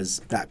out there as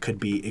it could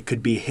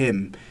be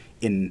him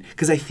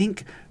because I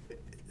think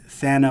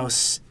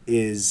Thanos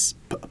is,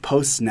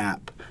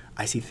 post-snap,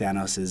 I see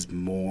Thanos as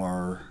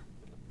more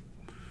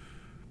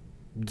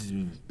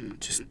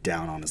just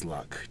down on his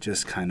luck,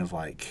 just kind of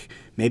like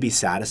maybe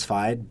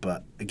satisfied,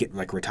 but get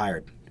like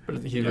retired.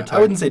 but he's I retired.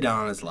 wouldn't say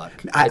down on his luck.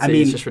 I'd I say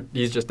mean,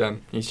 he's just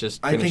done. He's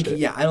just I finished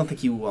think, it. I don't think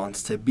he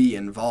wants to be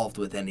involved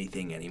with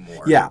anything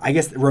anymore. yeah, I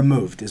guess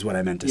removed is what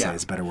I meant to say. Yeah.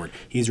 Is a better word.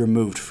 He's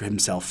removed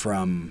himself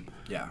from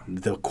Yeah.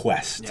 the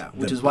quest. Yeah,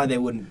 which is why they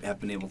wouldn't have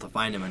been able to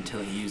find him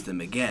until he used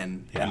them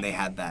again, Yeah. and they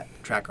had that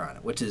tracker on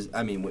it. Which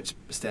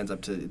stands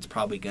up to it's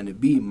probably going to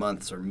be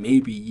months or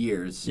maybe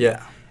years.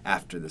 Yeah.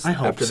 After this. I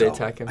hope After so. they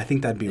attack him. I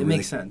think that'd be It really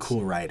makes sense.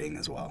 cool writing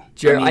as well.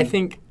 Jared, I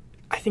mean-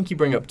 I think you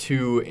bring up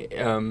two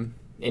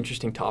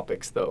interesting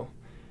topics, though.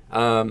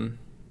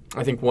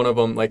 I think one of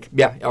them,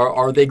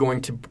 are they going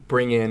to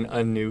bring in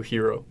a new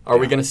hero? Are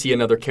we going to see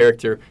another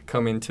character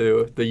come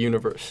into the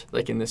universe,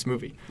 like in this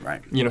movie?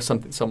 Right. You know,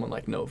 someone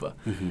like Nova,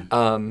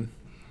 or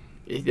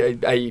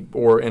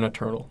an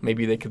Eternal.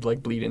 Maybe they could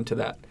like bleed into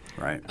that.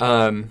 Right.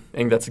 I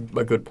think that's a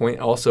good point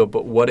also.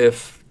 But what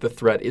if the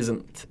threat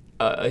isn't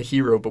a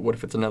hero, but what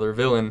if it's another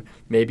villain?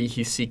 Maybe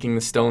he's seeking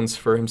the stones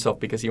for himself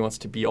because he wants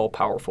to be all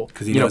powerful.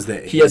 Because he knows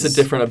that he has a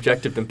different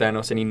objective than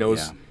Thanos, and he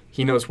knows Yeah.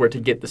 he knows where to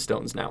get the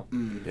stones now.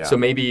 Yeah. So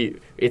maybe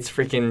it's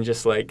freaking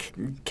just like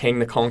Kang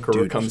the Conqueror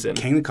Dude, comes in.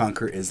 King the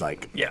Conqueror is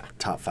like Yeah.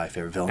 top 5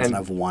 favorite villains, and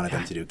I've wanted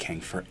them to do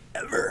King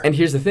forever. And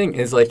here's the thing: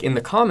 is like in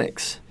the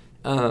comics,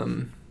 I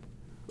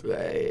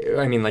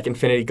mean, like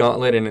Infinity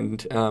Gauntlet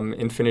and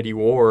Infinity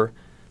War,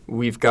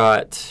 we've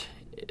got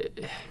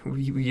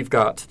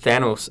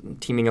Thanos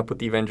teaming up with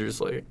the Avengers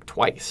like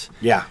twice.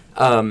 Yeah.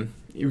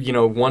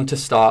 one to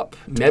stop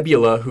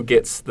Nebula, who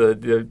gets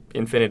the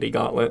Infinity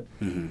Gauntlet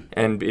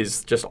and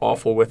is just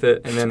awful with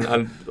it, and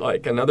then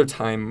like another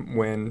time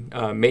when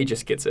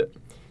Magus gets it,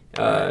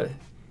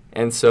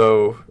 and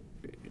so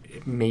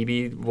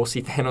maybe we'll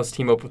see Thanos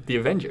team up with the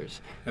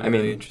Avengers. That'd be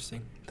really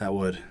interesting. That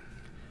would.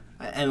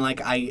 And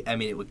like I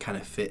mean, it would kind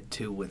of fit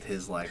too with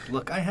his like,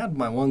 look, I had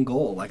my one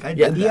goal, like I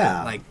did that.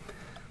 Yeah. Like,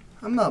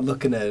 I'm not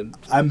looking to.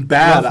 I'm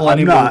bad. ruffle I'm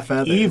any more not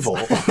feathers. evil.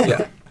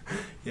 Yeah.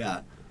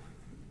 Yeah.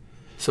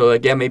 So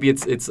like, yeah, maybe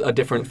it's a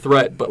different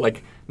threat, but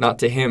like not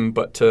to him,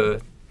 but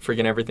to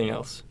friggin' everything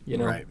else.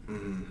 Right.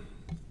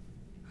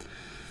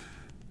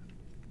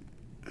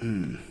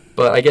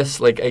 But I guess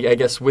like I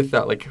guess with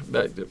that, like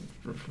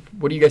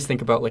what do you guys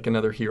think about like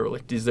another hero?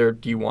 Like, do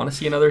you want to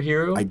see another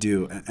hero? I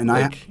do, and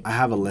Like, I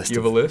have a list. Do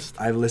you have a list?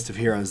 I have a list of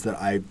heroes that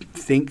I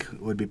think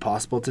would be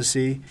possible to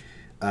see.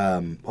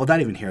 Well, not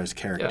even heroes,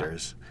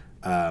 characters.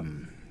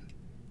 I'm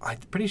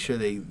pretty sure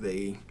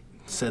they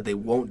said they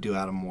won't do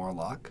Adam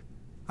Warlock.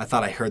 I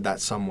thought I heard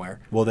that somewhere.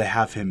 Well, they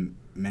have him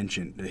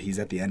mentioned. He's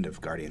at the end of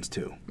Guardians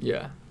 2.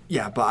 Yeah.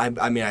 Yeah, but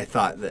I mean, I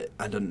thought that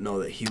I didn't know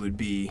that he would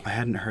be. I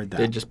hadn't heard that.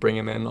 They'd just bring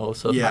him in all of a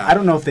sudden. Yeah. I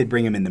don't know if they'd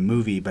bring him in the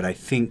movie, but I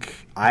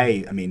think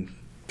I mean,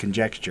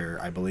 conjecture.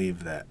 I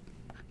believe that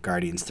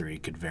Guardians 3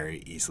 could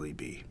very easily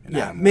be. An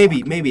Adam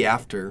Warlock. maybe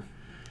after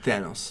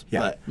Thanos. Yeah.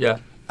 But, Yeah.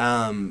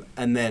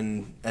 and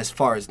then as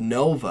far as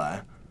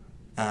Nova,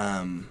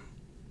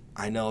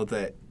 I know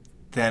that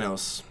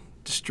Thanos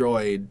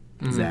destroyed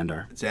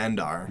Xandar.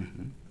 Xandar,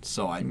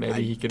 so I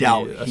Maybe he could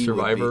doubt be a he would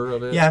survivor be.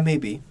 of it. Yeah,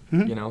 maybe.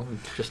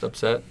 Just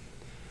upset.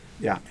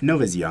 Yeah,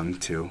 Nova's young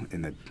too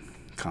in the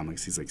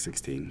comics. He's like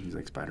 16. He's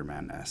like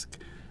Spider-Man-esque.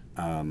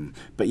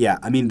 But yeah,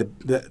 I mean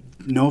the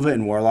Nova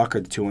and Warlock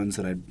are the two ones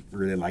that I'd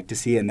really like to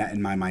see, and that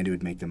in my mind it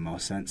would make the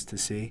most sense to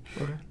see.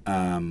 Okay.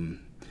 I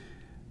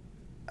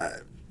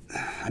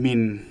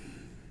mean,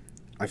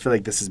 I feel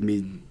like this is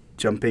me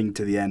jumping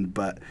to the end,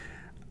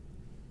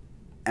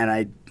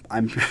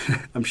 I'm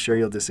I'm sure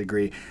you'll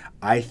disagree.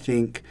 I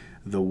think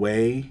the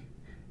way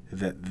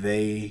that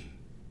they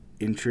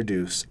I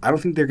don't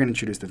think they're going to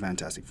introduce the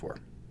Fantastic Four.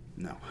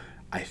 No.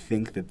 I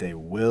think that they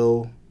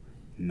will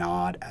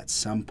nod at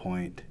some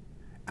point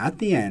at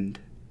the end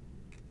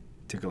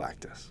to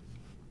Galactus.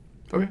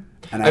 Okay.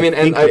 And I mean,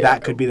 think and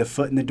that could be the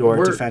foot in the door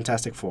to we're-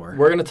 Fantastic Four.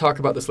 We're gonna talk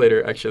about this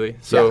later, actually.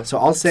 So yeah, so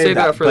I'll say save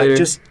that for but later.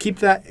 just keep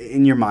that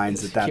in your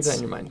minds. Keep That's that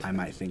in your mind. I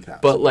might think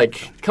that. But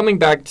like coming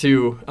back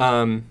to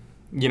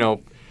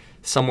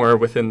somewhere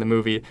within the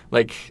movie,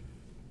 like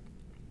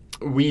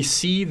we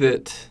see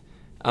that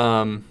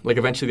like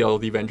eventually all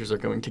of the Avengers are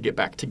going to get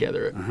back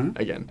together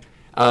again.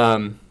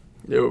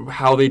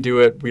 How they do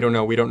it, we don't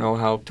know. We don't know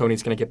how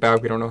Tony's going to get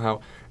back. We don't know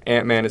how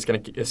Ant-Man is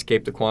going to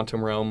escape the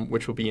quantum realm,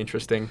 which will be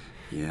interesting.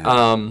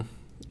 Yeah.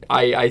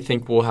 I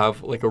think we'll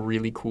have like a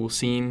really cool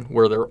scene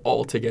where they're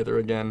all together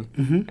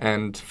again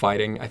and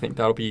fighting. I think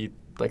that'll be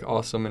like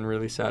awesome and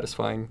really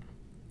satisfying.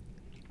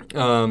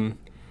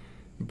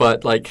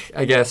 But like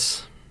I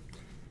guess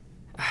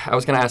I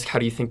was gonna ask how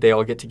do you think they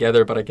all get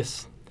together, but I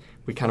guess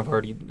we kind of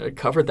already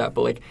covered that.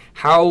 But like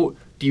how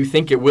do you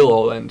think it will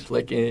all end?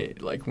 Like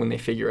like when they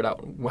figure it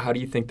out, how do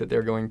you think that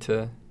they're going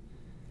to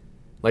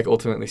like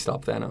ultimately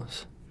stop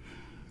Thanos?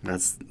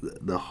 That's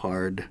the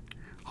hard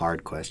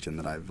question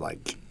that I've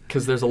like.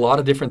 Because there's a lot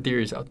of different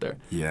theories out there.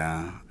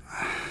 Yeah.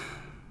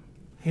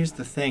 Here's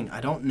the thing. I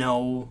don't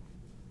know.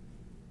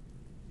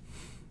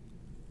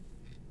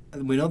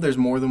 We know there's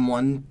more than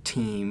one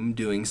team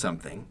doing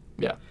something.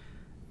 Yeah.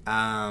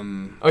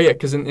 Um, Oh yeah,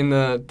 because in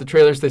the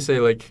trailers they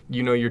say like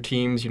your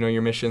teams,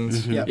 your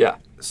missions. Yep. Yeah.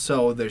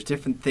 So there's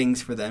different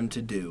things for them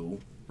to do,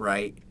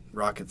 right?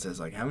 Rocket says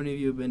like, how many of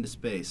you have been to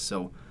space?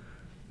 So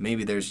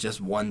maybe there's just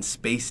one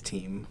space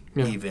team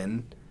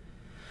even.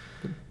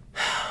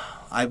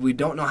 We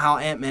don't know how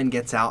Ant-Man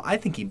gets out. I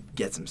think he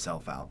gets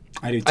himself out.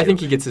 I do too. I think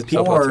he gets his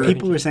people out.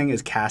 People were saying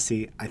is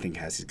Cassie. I think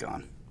Cassie's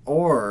gone.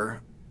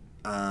 Or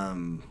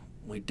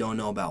we don't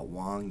know about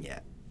Wong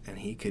yet. And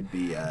he could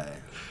be a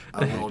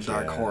little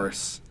dark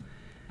horse.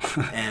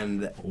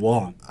 And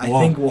Wong. I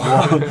think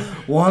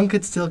Wong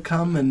could still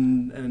come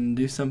and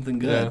do something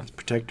good. Yeah.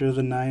 Protector of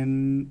the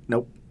Nine.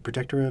 Nope.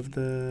 Protector of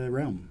the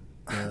Realm.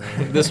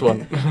 This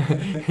one.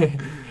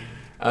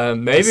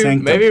 Maybe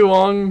Sanctum.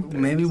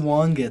 Wong. Maybe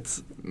Wong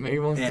gets Maybe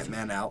Wong.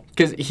 Ant-Man out.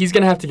 Because he's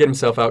gonna have to get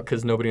himself out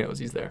because nobody knows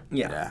he's there.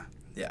 Yeah.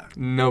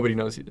 Nobody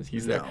knows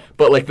he's there. No.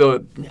 But like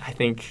I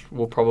think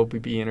we'll probably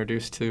be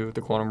introduced to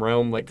the quantum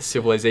realm, like the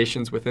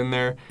civilizations within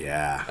there.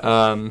 Yeah.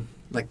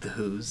 Like the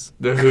Who's.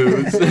 The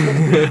Who's.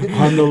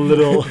 On the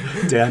little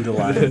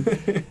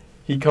dandelion.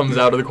 He comes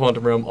out of the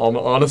quantum realm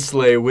on a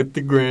sleigh with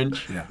the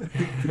Grinch. Yeah.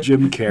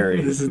 Jim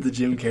Carrey. This is the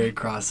Jim Carrey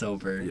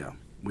crossover. Yeah.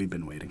 We've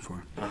been waiting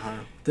for.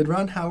 Did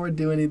Ron Howard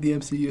do any of the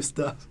MCU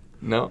stuff?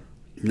 No.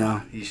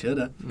 No. He should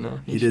have. No.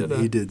 He did.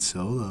 He did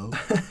Solo.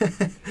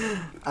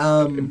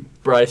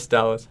 Bryce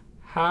Dallas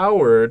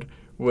Howard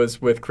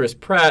was with Chris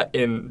Pratt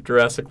in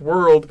Jurassic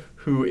World,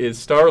 who is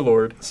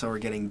Star-Lord. So we're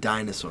getting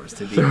dinosaurs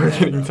to be So we're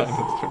getting Thanos.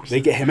 dinosaurs.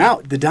 They get him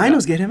out. The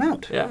dinos get him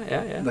out.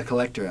 Yeah. The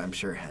Collector, I'm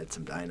sure, had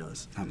some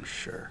dinos. I'm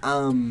sure.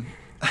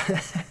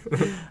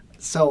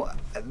 So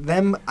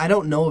them, I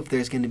don't know if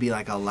there's going to be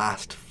like a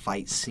last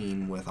fight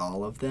scene with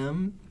all of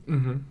them.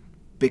 Mm-hmm.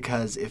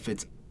 Because if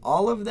it's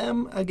all of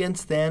them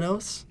against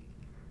Thanos,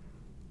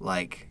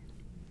 like,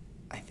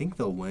 I think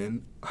they'll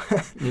win.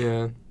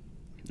 Yeah.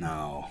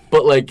 No.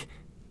 But, like,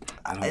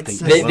 I don't It's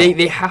think just-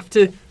 they have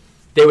to...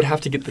 They would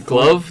have to get the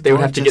glove. They would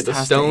Thor have to get just the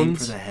has to aim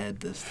stones. for the head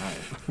this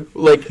time.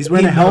 Like he's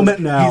wearing a He helmet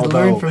knows- now. He's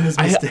learned though. from his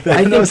I- mistakes. I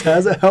think- Thanos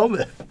has a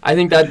helmet. I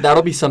think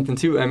that'll be something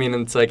too. I mean,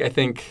 it's like I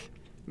think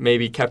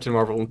maybe Captain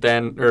Marvel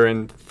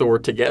and Thor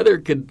together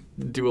could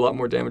do a lot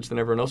more damage than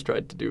everyone else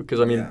tried to do.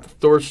 Because I mean, Yeah.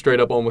 Thor straight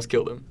up almost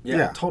killed him.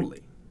 Yeah.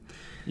 Totally.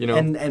 You know.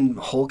 And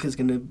Hulk is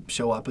going to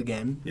show up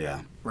again,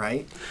 Yeah.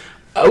 right?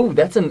 Oh,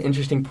 that's an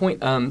interesting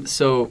point.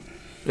 So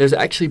there's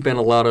actually been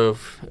a lot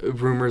of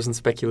rumors and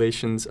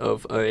speculations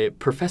of a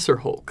Professor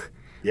Hulk.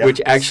 Yeah,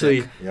 which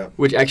actually sick. Yep.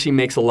 which actually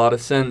makes a lot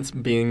of sense,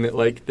 being that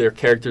like their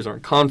characters are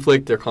in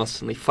conflict, they're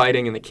constantly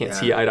fighting, and they can't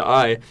see eye to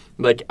eye.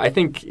 Like I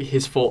think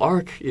his full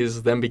arc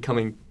is them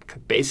becoming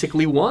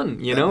basically one.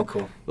 You That'd know, be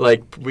cool.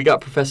 like we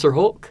got Professor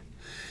Hulk.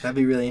 That'd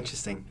be really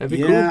interesting. That'd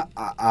be Yeah,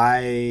 cool.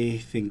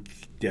 I think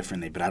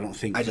differently, but I don't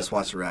think I just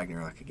watched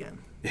Ragnarok again.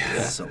 Yeah.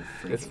 It's so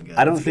freaking good.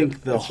 I don't That's think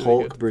good. the That's really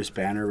Hulk good. Bruce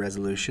Banner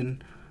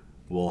resolution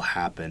will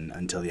happen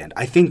until the end.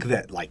 I think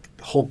that like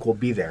Hulk will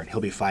be there and he'll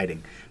be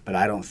fighting, but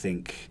I don't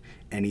think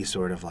any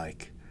sort of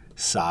like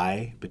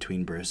sigh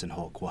between Bruce and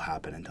Hulk will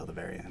happen until the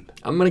very end.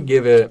 I'm gonna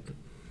give it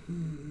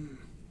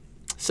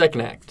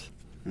second act.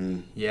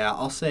 Yeah,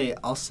 I'll say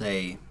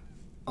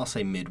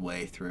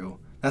midway through.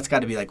 That's got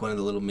to be like one of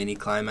the little mini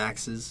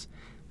climaxes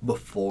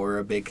before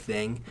a big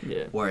thing,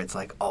 Yeah. where it's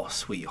like, oh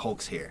sweet,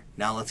 Hulk's here.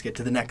 Now let's get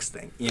to the next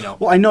thing. You know.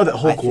 Well, I know that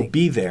Hulk I will think-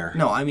 be there.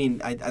 No, I mean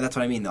that's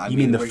what I mean though. You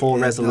mean the we're- full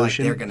it's not like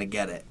resolution? they're gonna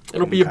get it.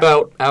 It'll be Okay.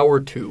 about hour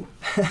 2.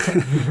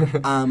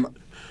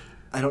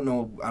 I don't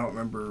know. I don't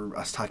remember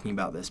us talking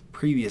about this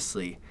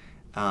previously.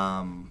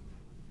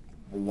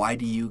 Why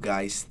do you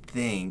guys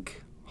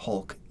think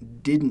Hulk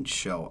didn't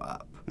show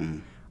up?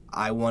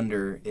 I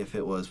wonder if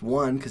it was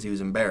one, because he was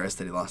embarrassed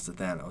that he lost to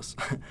Thanos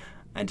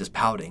and just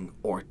pouting,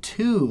 or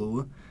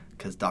two,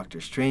 because Doctor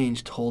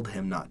Strange told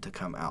him not to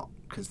come out,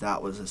 because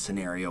that was a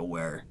scenario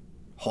where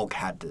Hulk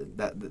had to.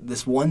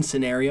 This one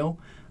scenario,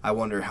 I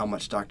wonder how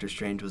much Doctor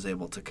Strange was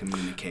able to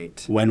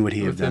communicate. When would he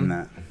have With done him?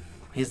 that?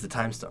 He has the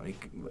time stone.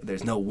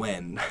 There's no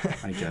when.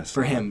 I guess.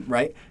 for him,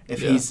 right?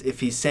 If Yeah.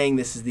 he's saying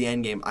this is the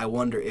end game, I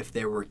wonder if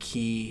there were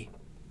key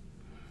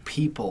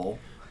people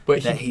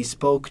But that he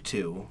spoke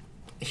to.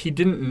 He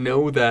didn't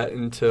know that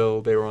until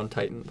they were on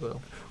Titan,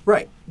 though.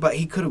 Right, but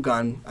he could have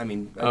gone. I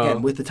mean, Oh.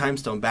 again, with the time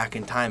stone back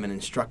in time and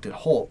instructed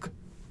Hulk,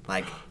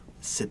 like,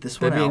 sit this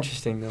one That'd be out.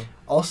 interesting, though.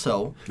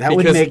 Also, That would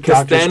because make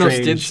because Doctor Thanos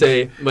Strange. did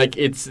say like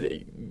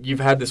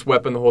you've had this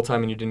weapon the whole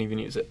time and you didn't even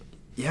use it.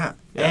 yeah,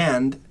 Yeah.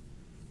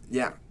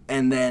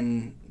 and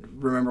then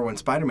remember when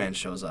Spider-Man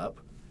shows up,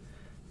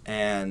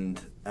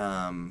 and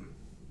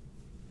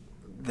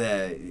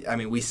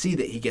we see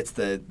that he gets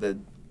the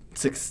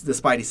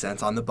Spidey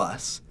sense on the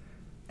bus,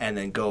 and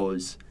then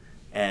goes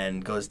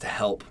to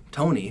help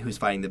Tony, who's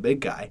fighting the big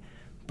guy,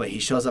 but he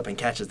shows up and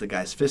catches the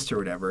guy's fist or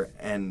whatever,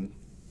 and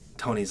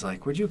Tony's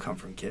like, "Where'd you come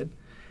from, kid?"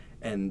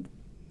 And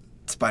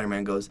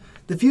Spider-Man goes,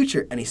 "The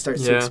future," and he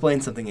starts to Yeah.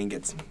 explain something and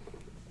gets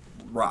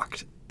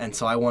rocked. And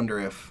so I wonder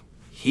if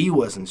he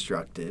was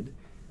instructed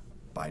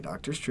by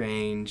Doctor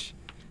Strange,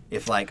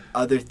 if like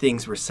other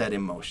things were set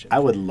in motion. I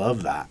would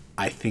love that.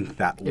 I think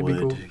that It'd be would.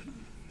 cool.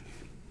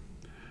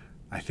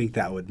 I think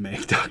that would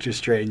make Doctor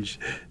Strange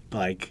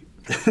like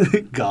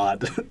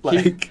God.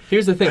 Like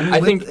Here's the thing. I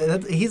think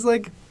he's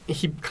like,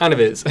 he kind of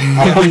is.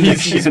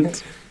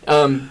 omniscient.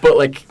 But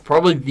like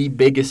probably the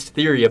biggest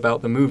theory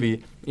about the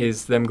movie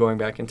is them going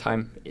back in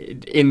time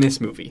in this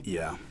movie.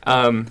 Yeah.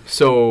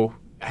 So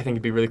I think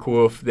it'd be really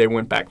cool if they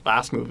went back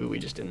last movie we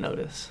just didn't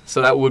notice.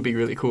 So that would be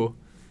really cool.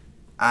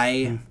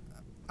 I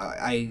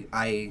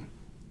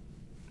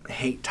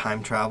hate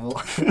time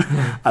travel.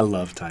 I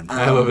love time.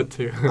 I love it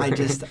too.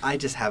 I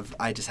just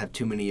have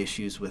too many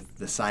issues with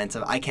the science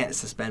of it. I can't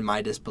suspend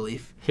my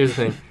disbelief Here's the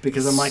thing.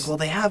 because I'm like, well,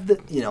 they have the,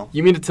 you know.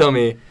 You mean to tell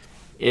me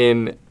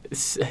in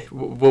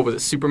what was it,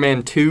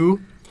 Superman 2,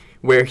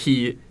 where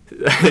he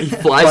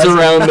flies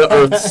around the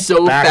Earth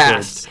so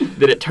Backwards. fast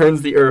that it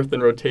turns the Earth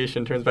in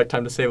rotation, turns back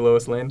time to save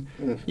Lois Lane?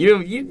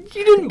 You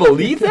didn't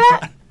believe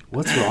that?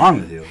 What's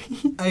wrong with you?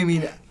 I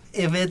mean,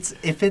 if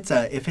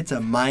it's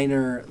a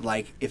minor,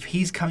 like if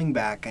he's coming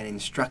back and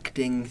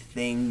instructing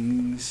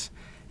things,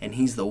 and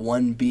he's the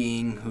one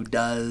being who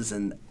does,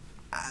 and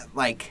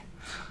like,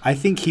 I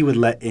think he would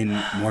let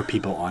in more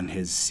people on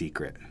his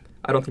secret.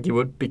 I don't think he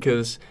would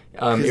because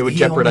because it would he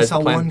jeopardize only the saw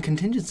plan. one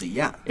contingency.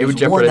 Yeah, It would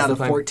There's one jeopardize out the of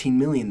plan. 14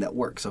 million that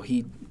worked. So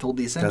he told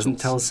the essentials.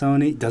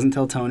 Doesn't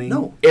tell Tony.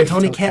 No, If-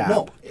 Tony Tell can't Cap.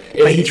 know.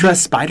 But he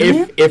trusts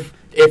Spider-Man? If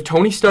If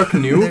Tony Stark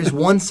knew, There's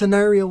one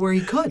scenario where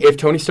he could. if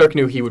Tony Stark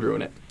knew, he would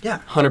ruin it. Yeah.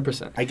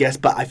 100%. I guess,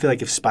 but I feel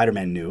like if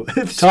Spider-Man knew,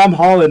 if Tom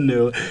Holland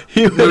knew,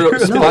 he would. No,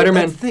 that's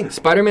Spider-Man. the thing.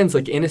 Spider-Man's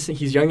like innocent.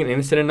 He's young and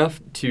innocent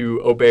enough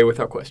to obey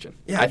without question.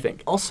 Yeah. I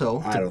think.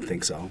 Also, I don't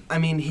think so. I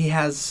mean, he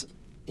has,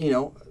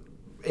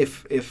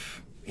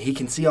 if he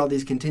can see all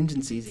these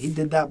contingencies, he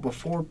did that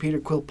before Peter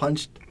Quill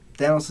punched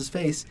Thanos'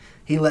 face.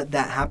 He let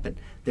that happen.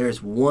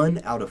 There's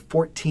 1 out of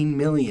 14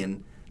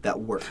 million that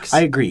works.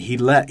 I agree. He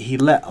let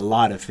a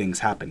lot of things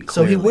happen.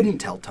 So he clearly.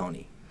 wouldn't tell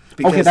Tony.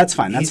 Okay, that's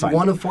fine. That's he's fine.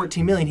 1 of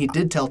 14 million. He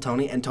did tell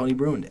Tony, and Tony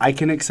ruined it. I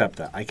can accept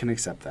that.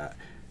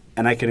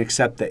 And I can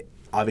accept that.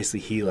 Obviously,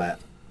 he let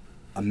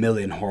a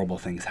million horrible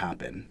things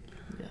happen.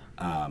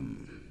 Yeah.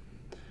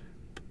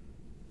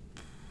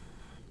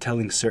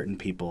 Telling certain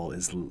people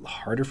is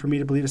harder for me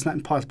to believe. It's not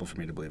impossible for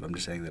me to believe. I'm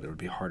just saying that it would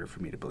be harder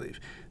for me to believe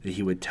that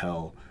he would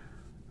tell,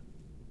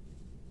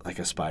 like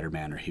a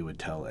Spider-Man, or he would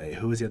tell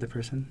who was the other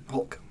person?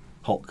 Hulk.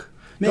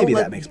 Maybe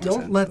that makes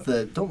more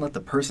sense. Don't let the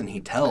person he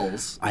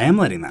tells. I am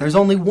letting that. There's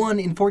only 1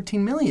 in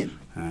 14 million.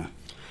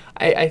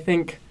 I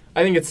think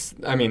it's.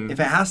 I mean, If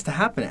it has to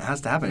happen, it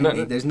has to happen.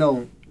 No, There's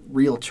no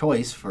real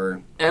choice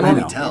for And who I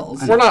he know.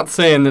 tells. we're not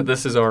saying that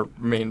this is our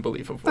main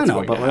belief of I what's know,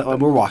 going but to happen.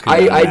 we're walking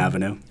down an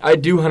avenue. I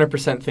do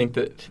 100% think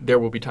that there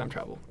will be time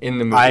travel in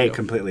the movie. I though.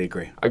 completely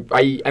agree.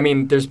 I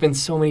mean, there's been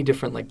so many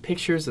different like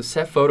pictures of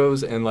set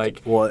photos and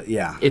like Well,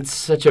 yeah. it's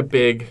such a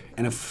big.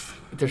 And if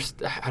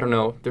I don't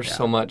know. There's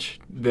so much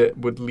that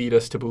would lead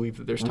us to believe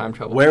that there's time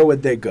travel. where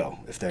would they go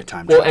if they're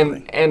time Well,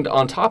 traveling? and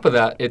on top of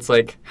that, it's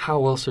like,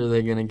 how else are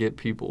they gonna get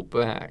people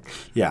back?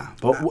 Yeah,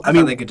 but I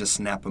mean, they could just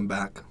snap him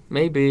back.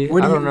 Maybe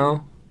Where I do don't you-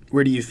 know.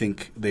 where do you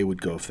think they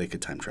would go if they could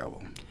time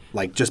travel?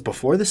 Like just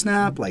before the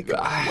snap, like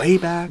way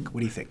back? What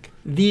do you think?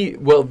 The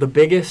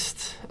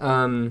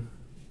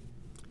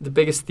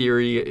biggest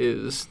theory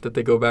is that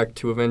they go back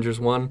to Avengers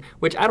 1,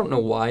 which I don't know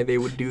why they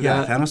would do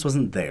Yeah, that. Thanos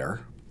wasn't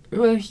there.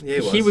 Well, Yeah,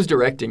 he was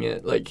directing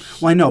it, like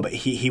Well, I know, but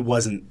he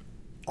wasn't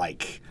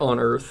like on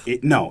Earth.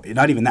 no,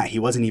 not even that. He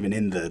wasn't even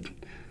in the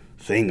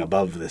thing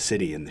above the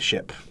city in the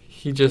ship.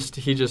 He just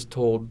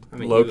told I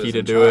mean, he Loki was to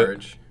in do it.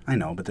 charge. I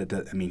know, but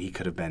I mean, he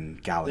could have been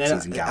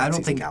galaxies and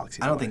galaxies and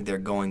galaxies. I don't away. think they're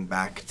going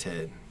back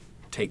to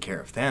take care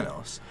of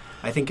Thanos.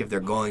 I think if they're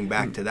going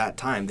back to that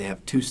time, they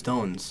have 2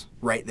 stones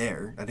right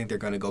there. I think they're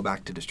going to go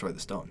back to destroy the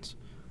stones.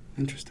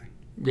 Interesting.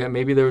 Yeah,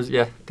 maybe there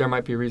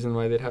might be a reason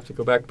why they'd have to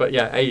go back. But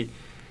yeah,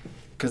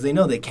 Because they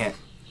know they can't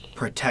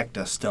protect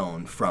a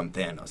stone from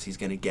Thanos. He's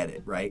going to get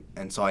it, right?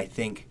 And so I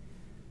think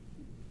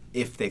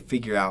if they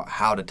figure out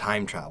how to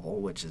time travel,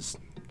 which is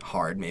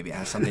hard, maybe it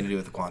has something to do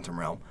with the quantum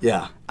realm.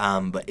 Yeah.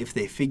 But if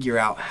they figure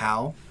out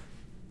how,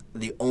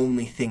 the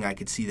only thing I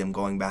could see them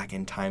going back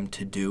in time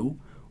to do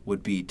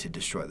would be to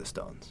destroy the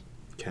stones.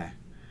 Okay.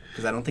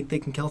 Because I don't think they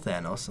can kill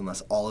Thanos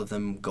unless all of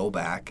them go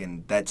back,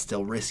 and that's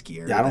still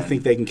riskier. Yeah, I don't than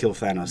think they can kill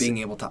Thanos. being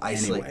able to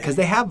isolate. anyway. Because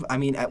they have, I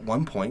mean, at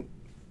one point,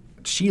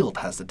 S.H.I.E.L.D.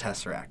 has the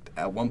Tesseract.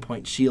 At one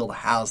point, S.H.I.E.L.D.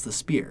 has the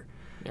spear.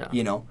 yeah.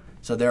 You know?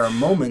 So there are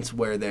moments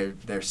where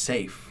they're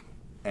safe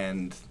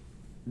and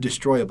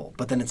destroyable.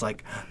 But then it's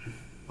like,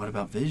 what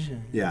about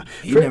Vision? Yeah.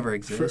 He never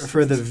exists.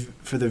 For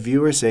the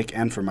viewer's sake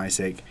and for my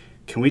sake,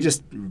 can we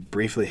just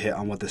briefly hit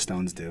on what the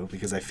stones do?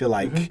 Because I feel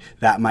like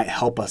that might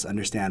help us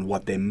understand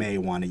what they may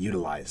want to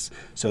utilize.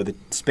 So the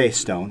space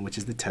stone, which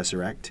is the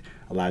Tesseract,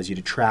 allows you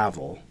to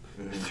travel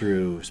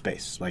through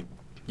space. Like,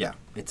 Yeah.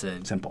 It's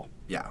a... simple.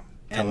 Yeah.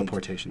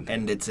 Teleportation.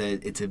 And it's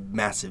a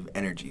massive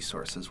energy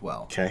source as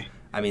well. Okay.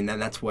 I mean, then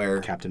that's where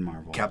Captain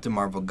Marvel. Captain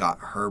Marvel got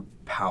her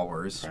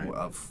powers Right.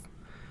 of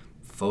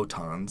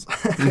photons.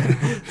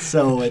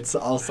 So it's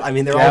also, I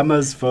mean, they're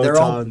Gammas, all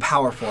photons.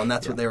 powerful, and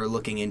that's what they were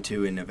looking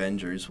into in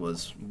Avengers,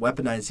 was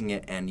weaponizing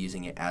it and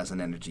using it as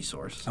an energy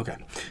source. Okay.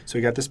 So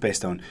we got the space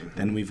stone.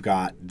 Then we've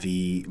got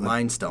the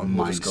Mind Stone.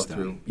 We'll Mind just go Stone.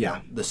 through.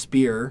 Yeah. The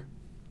spear,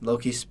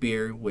 Loki's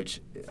spear,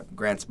 which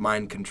grants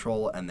mind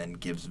control and then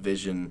gives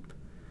Vision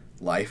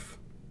life,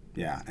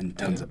 Yeah, and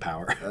tons of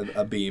power.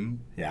 a beam.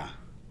 Yeah.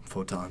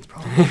 Photons,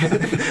 probably.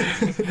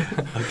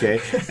 Okay.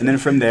 And then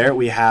from there,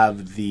 we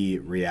have the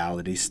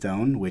Reality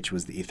Stone, which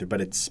was the ether, but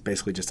it's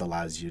basically just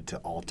allows you to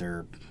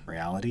alter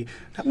reality.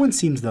 That one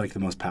seems like the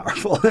most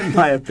powerful, in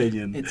my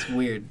opinion. It's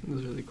weird. It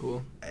was really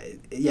cool.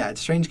 Yeah, it's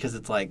strange because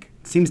it's like,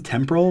 It seems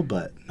temporal,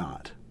 but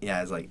not.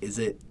 yeah, it's like, is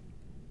it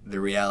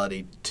the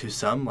reality to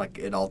some? Like,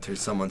 it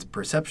alters someone's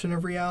perception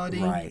of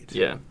reality? Right.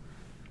 Yeah.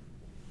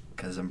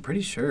 Because I'm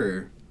pretty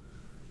sure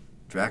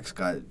Drax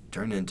got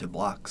turned into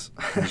blocks.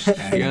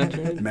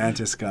 And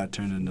Mantis got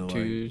turned into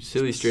To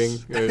silly string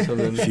or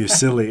something.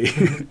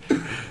 Fusilli.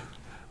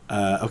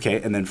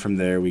 Okay, and then from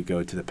there we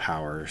go to the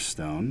Power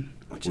Stone,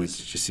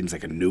 which just seems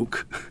like a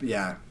nuke.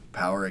 Yeah,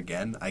 power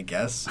again, I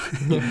guess.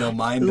 Even though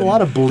mind There's a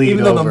lot of bleed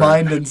Even though over. the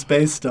Mind and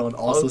Space Stone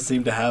also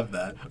seem to have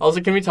that.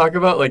 Also, can we talk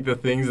about like the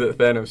things that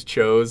Thanos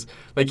chose?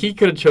 Like he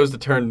could have chose to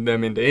turn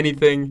them into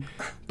anything,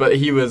 but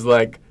he was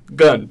like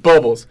gun,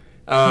 bubbles.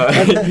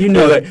 You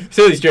know like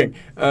silly string,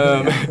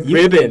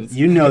 ribbons.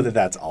 You know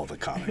that's all the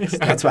comics.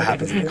 That's what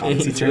happens in the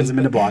comics. He turns them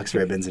into blocks,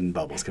 ribbons, and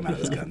bubbles come out of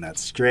his gun.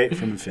 That's straight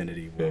from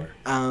Infinity War.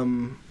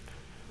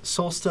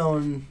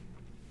 Soulstone,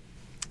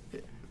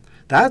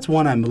 That's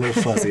one I'm a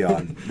little fuzzy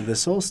on. The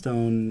Soul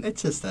Stone,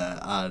 it's just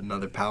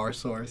another power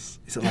source.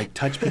 is it like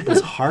touch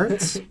people's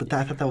hearts? But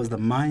I thought that was the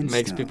Mind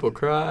Makes Stone. people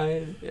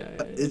cry. Yeah.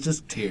 It's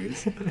just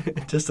tears.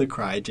 Just a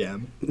cry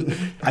gem.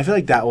 I feel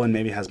like that one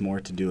maybe has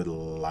more to do with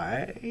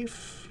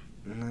life.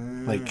 I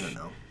Like- don't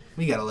know.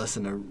 We gotta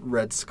listen to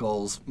Red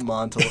Skull's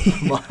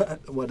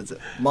what is it?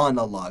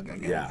 Monologue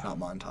again, Yeah. not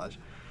montage.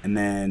 And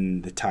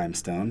then the Time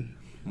Stone.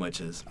 Which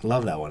is I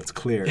love that one. It's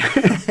clear.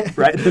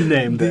 Right in the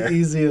name the there.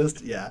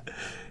 easiest. Yeah.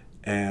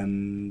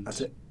 And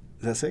That's it.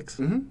 Is that 6?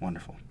 Mhm.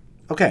 Wonderful.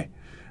 Okay.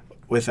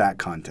 With that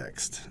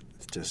context,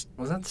 it's just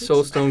Was that 6?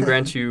 Soulstone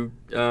grants you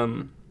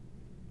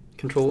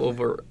control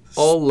over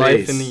all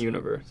life in the Space.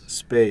 universe.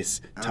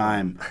 space,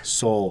 time,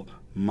 soul,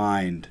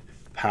 mind,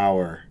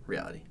 power,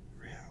 Reality.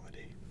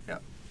 reality. Yeah.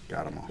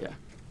 Got them all. Yeah.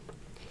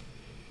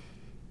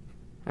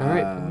 All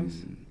right. boys.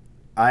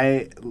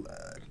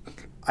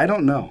 I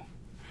don't know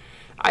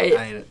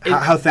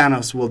how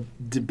Thanos will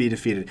be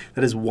defeated.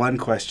 That is one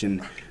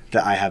question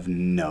that I have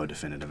no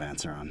definitive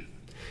answer on.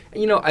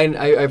 You know,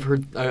 I've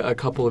heard a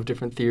couple of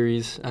different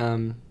theories.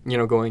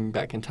 Going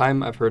back in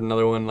time, I've heard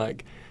another one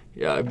like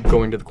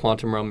going to the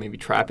quantum realm, maybe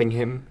trapping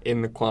him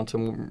in the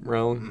quantum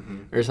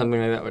realm or something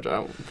like that, which I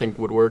don't think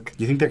would work.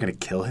 You think they're going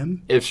to kill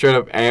him? If straight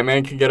up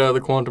Ant-Man can get out of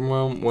the quantum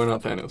realm, why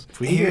not Thanos? If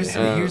we get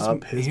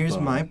Here's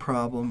bum. my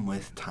problem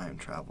with time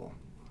travel.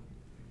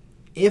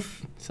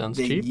 If Sounds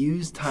they cheap.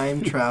 use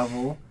time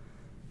travel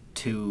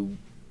to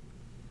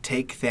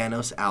take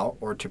Thanos out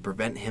or to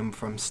prevent him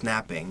from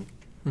snapping,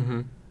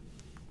 Mm-hmm.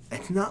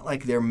 it's not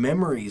like their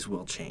memories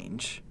will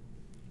change.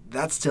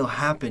 That still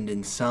happened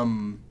in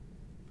some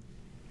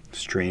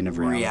strain of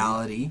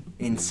reality,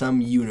 in some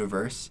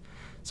universe.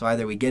 So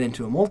either we get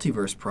into a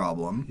multiverse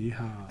problem,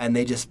 Yeah. and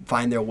they just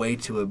find their way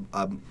to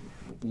a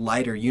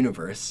lighter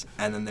universe,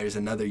 and then there's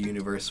another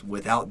universe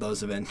without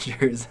those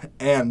Avengers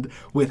and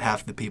with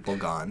half the people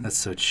gone. That's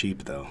so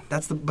cheap, though.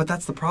 That's the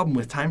problem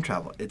with time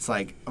travel. It's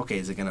like, okay,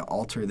 is it going to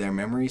alter their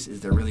memories?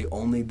 Is there really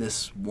only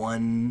this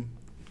one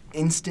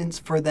instance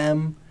for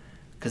them?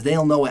 Because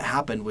they'll know what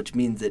happened, which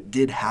means it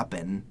did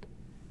happen.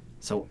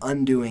 So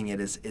undoing it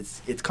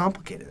it's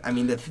complicated. I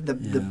mean,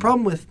 the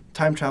problem with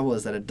time travel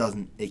is that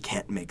it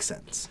can't make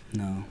sense.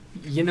 No.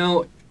 You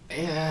know,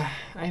 I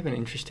have an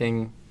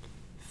interesting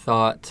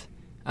thought.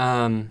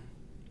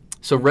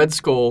 So Red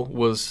Skull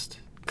was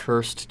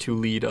cursed to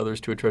lead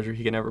others to a treasure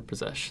he can never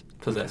possess.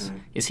 Mhm.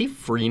 Is he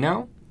free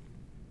now?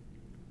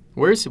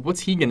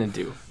 What's he gonna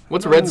do?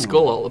 What's Red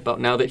Skull all about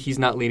now that he's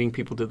not leading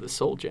people to the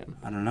Soul Gem?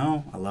 I don't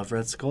know. I love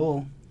Red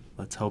Skull.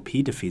 Let's hope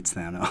he defeats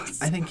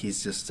Thanos. I think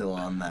he's just still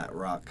on that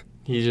rock.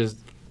 He just,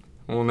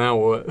 well, now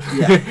what?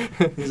 Yeah.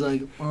 He's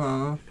like,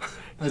 oh,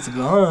 it's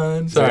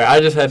gone. Sorry, I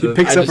just had to. He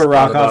picks I up just a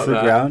rock thought off the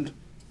about that. ground.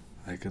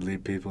 I could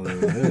lead people to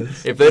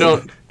this. If they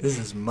don't, This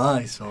is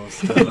my soul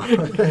stone.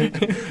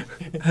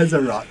 Has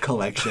a rock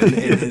collection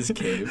in his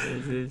cave.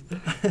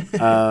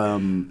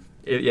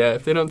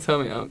 if they don't tell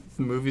me, the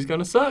movie's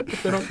gonna suck.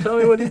 If they don't tell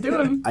me what he's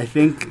doing. I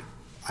think,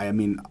 I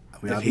mean,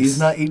 we If obviously- he's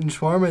not eating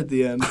shawarma at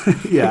the end.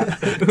 yeah,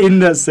 in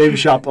the same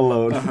shop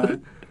alone.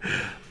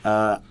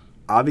 Uh-huh.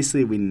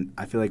 Obviously,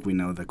 I feel like we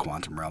know the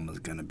quantum realm is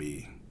going to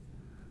be,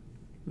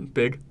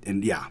 Big.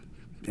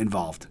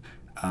 involved.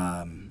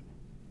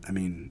 I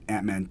mean,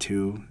 Ant-Man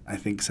 2, I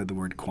think, said the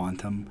word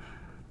quantum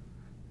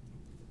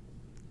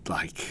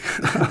like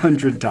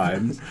 100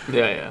 times.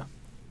 Yeah.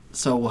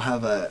 So we'll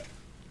have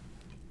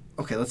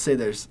okay, let's say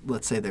there's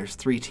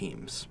 3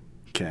 teams.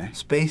 Okay.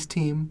 Space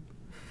team,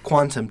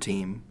 quantum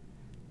team,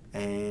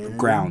 and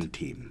Ground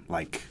team,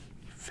 like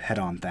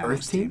head-on Thanos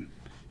Earth team?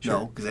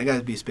 No, because they got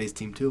to be space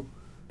team too.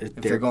 If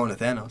they're going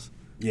to Thanos.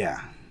 Yeah.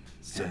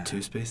 So Yeah.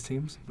 2 space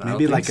teams? I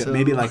Maybe don't like think a, so.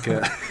 maybe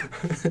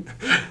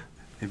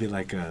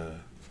like a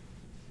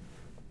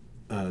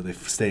they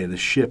stay in the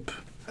ship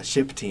a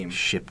ship team.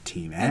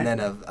 team, And then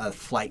a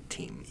flight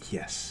team.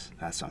 yes,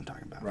 that's what I'm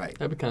talking about. Right.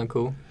 That'd be kind of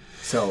cool.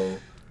 So,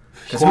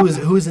 because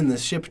who's in the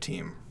ship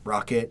team?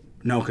 Rocket.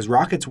 No, because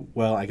Rocket's,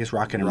 well, I guess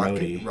Rocket and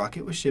Rhodey.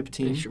 Rocket was ship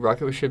team.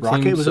 Rocket was ship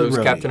Rocket team. was So a was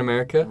Rhodey. Captain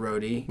America.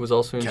 Rhodey Was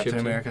also in Captain ship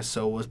America.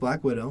 So was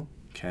Black Widow,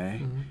 Okay.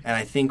 team. and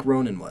I think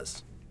Ronan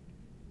was.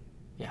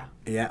 Yeah.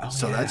 Yeah. Oh,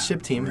 So yeah. that's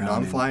ship team, Ronan.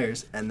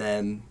 non-flyers, and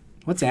then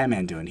What's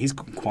Ant-Man doing? He's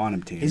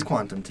quantum team. he's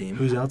quantum team.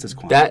 Who else is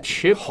quantum? That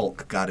ship,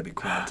 Hulk got to be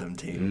quantum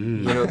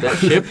team. that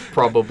ship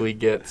probably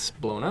gets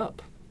blown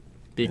up.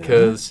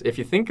 Because if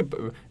you think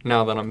about,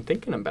 now that I'm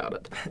thinking about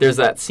it, there's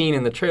that scene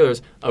in the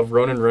trailers of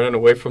Ronan running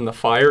away from the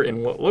fire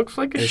in what looks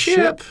like a A ship.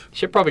 ship.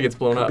 Ship probably gets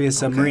blown Could up. be a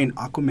submarine.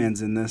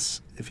 Aquaman's in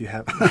this. If you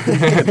have.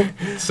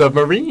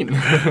 Submarine.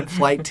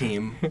 Flight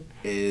team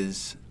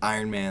is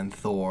Iron Man,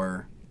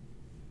 Thor,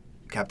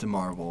 Captain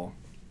Marvel.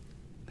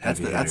 That's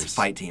Heavy that's hitters.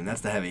 fight team.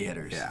 That's the heavy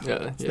hitters. Yeah. Yeah,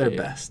 It's yeah, their yeah.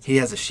 best. He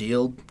has a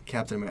shield.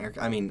 Captain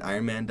America. I mean,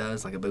 Iron Man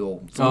does like a big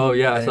old. Oh,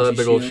 yeah, I saw that energy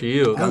big old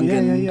shield. Oh, yeah,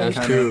 yeah,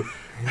 That's kinda- true.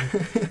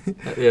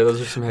 Yeah,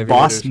 those are some heavy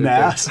Boss hitters right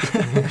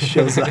Mass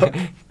shows up.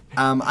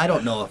 I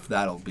don't know if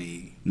that'll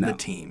be No, the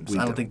teams. we I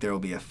don't don't. think there will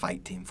be a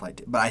flight team.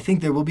 But I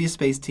think there will be a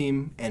space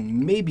team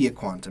and maybe a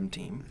quantum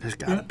team. There's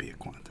got to be a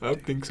quantum. I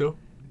think so.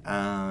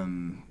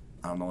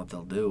 I don't know what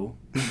they'll do.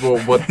 Well,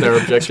 what their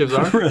objectives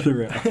are? Run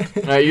around.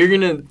 All right, you're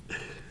gonna.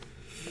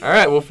 All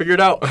right, we'll figure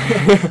it out.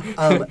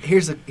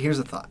 Here's a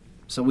thought.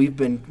 So we've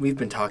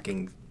been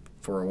talking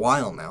for a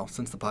while now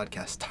since the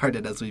podcast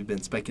started, as we've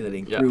been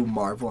speculating through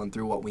Marvel and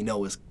through what we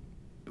know is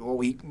what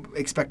we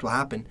expect will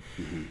happen.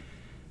 Mm-hmm.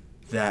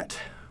 That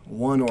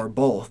one or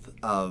both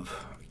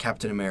of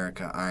Captain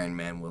America, Iron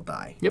Man will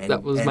die. Yep,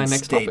 that was my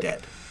next stay topic.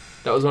 dead.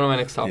 That was one of my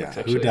next topics. Yeah,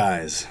 Actually, who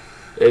dies?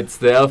 It's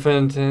the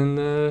elephant in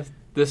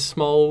this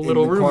small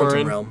little in the room we're quantum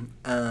in.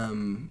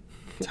 realm.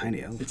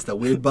 Tiny elephant. It's the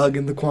weird bug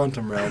in the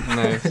quantum realm.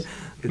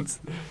 Nice.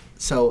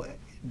 So,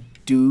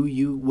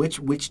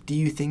 which do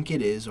you think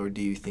it is, or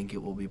do you think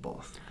it will be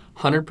both?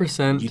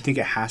 100%. You think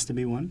it has to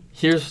be one?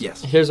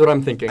 Yes. Here's what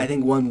I'm thinking. I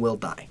think one will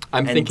die.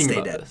 I'm and thinking stay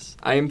about dead. this.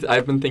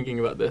 I've been thinking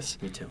about this.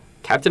 Me too.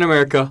 Captain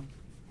America,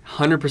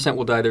 100%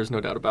 will die. There's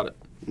no doubt about it.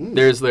 Mm.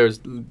 There's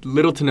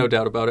little to no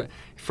doubt about it.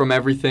 From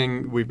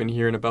everything we've been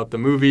hearing about the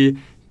movie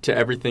to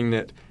everything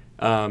that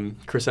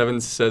Chris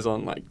Evans says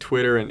on like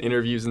Twitter and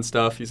interviews and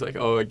stuff, he's like,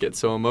 "Oh, I get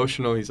so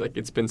emotional." He's like,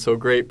 "It's been so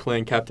great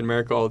playing Captain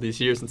America all these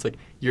years." And it's like,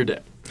 you're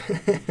dead.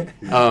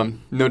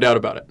 No doubt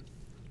about it.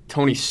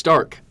 Tony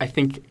Stark, I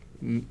think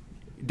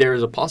there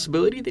is a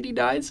possibility that he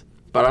dies,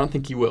 but I don't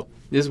think he will.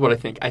 This is what I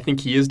think. I think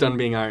he is done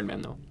being Iron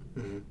Man, though.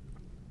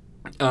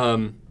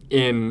 Mm-hmm.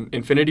 In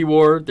Infinity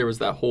War, there was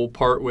that whole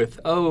part with,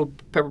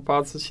 Pepper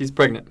Potts, she's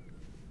pregnant.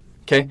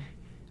 Okay?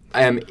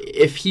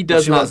 If he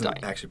does she not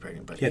wasn't die. actually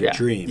pregnant, but He had a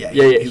dream. Yeah,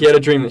 he had a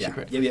dream that she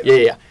pregnant.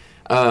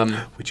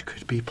 Yeah. Which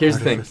could be part Here's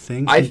of the thing. the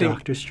thing I from think-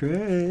 Doctor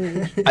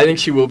Strange. I think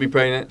she will be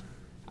pregnant.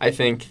 I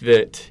think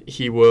that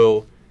he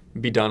will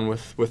be done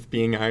with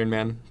being Iron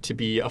Man to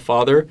be a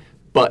father,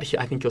 but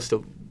I think he'll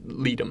still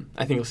lead him.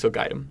 I think he'll still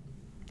guide him.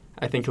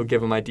 I think he'll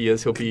give him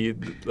ideas. He'll be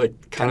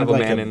like kind of a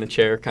like man in the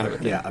chair, kind of a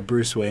thing. Yeah, a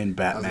Bruce Wayne, I was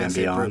Batman gonna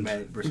say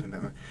Beyond. Bruce Wayne,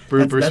 Batman.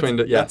 Bruce Wayne,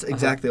 yeah. That's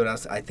exactly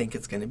what I think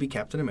it's going to be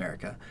Captain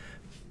America.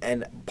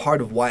 And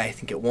part of why I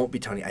think it won't be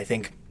Tony, I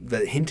think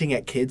the hinting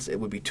at kids, it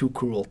would be too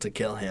cruel to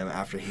kill him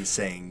after he's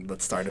saying,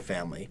 let's start a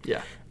family.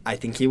 Yeah. I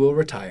think he will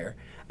retire.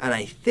 And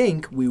I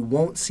think we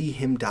won't see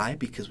him die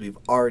because we've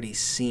already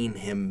seen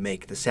him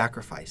make the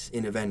sacrifice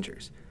in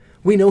Avengers.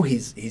 We know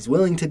he's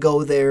willing to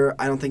go there.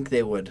 I don't think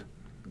they would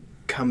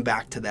come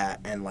back to that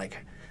and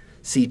like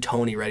see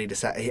Tony ready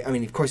to I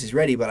mean, of course he's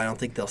ready, but I don't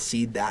think they'll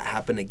see that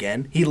happen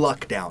again. He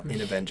lucked out in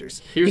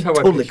Avengers. Here's he how I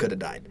totally picture- could have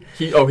died.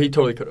 He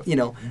totally could have. You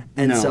know,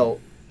 and No. so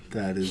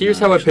That is Here's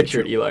not how I actually picture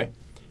it, true. Eli.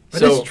 but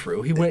So, that's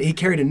true. He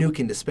carried a nuke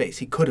into space.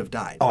 He could have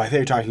died. Oh, I thought you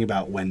were talking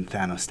about when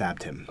Thanos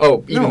stabbed him.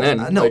 even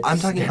then. No, like, I'm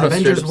talking Thanos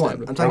Avengers straight up 1.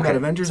 stabbed him. I'm talking about Okay,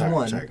 Avengers sorry,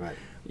 1. Sorry, go ahead.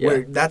 Where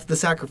Yeah. that's the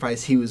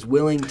sacrifice he was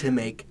willing to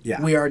make.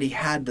 Yeah. We already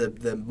had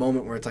the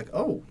moment where it's like,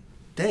 oh,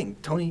 dang,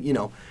 Tony, you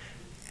know.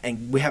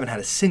 And we haven't had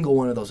a single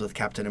one of those with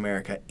Captain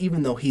America,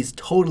 even though he's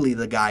totally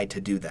the guy to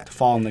do that.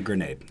 Fall on the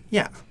grenade.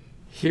 Yeah.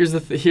 Here's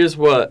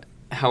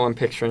how I'm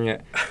picturing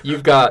it.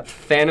 You've got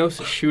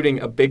Thanos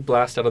shooting a big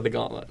blast out of the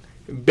gauntlet,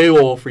 big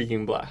ol'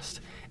 freaking blast,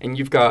 and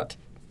you've got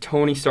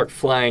Tony Stark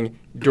flying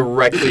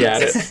directly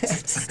at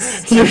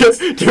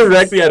it,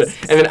 directly at it,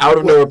 and then out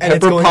of nowhere, And it's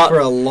Pepper going Pot for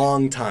a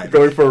long time.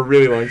 going for a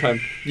really long time.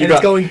 And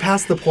it's going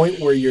past the point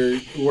where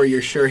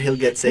you're sure he'll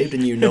get saved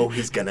and you know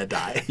he's gonna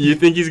die. You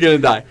think he's gonna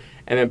die,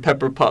 and then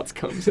Pepper Potts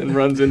comes and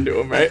runs into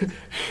him, right,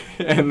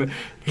 and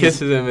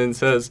kisses him and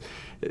says,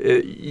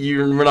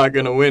 "We're not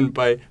gonna win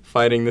by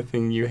fighting the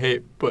thing you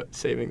hate, but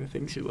saving the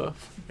things you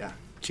love." Yeah.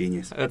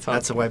 Genius. That's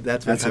when Pepper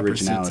suits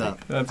originality.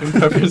 up. That's when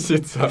Pepper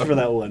suits up. For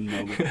that one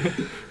moment.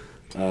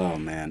 Oh,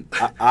 man.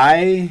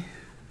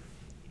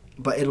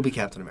 But it'll be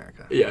Captain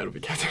America. Yeah, it'll be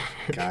Captain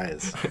America.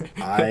 Guys,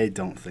 I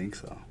don't think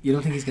so. You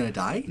don't think he's gonna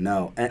die?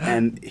 No.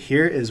 And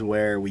here is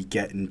where we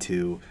get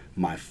into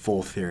my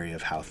full theory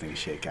of how things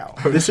shake out.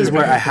 Oh, This is sure.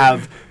 where I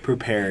have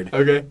prepared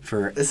Okay.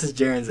 for... This is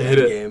Jaren's Hit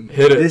Endgame. it.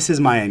 Hit it. This is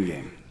my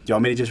endgame. Do you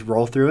want me to just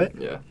roll through it?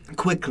 Yeah.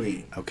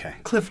 Quickly. Okay.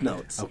 Cliff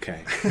notes. Okay.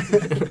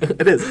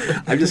 It is.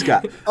 I've just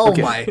got... Oh,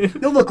 okay. my.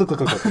 No, look.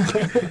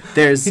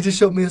 There's... He just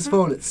showed me his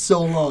phone. It's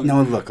so long.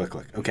 No, look.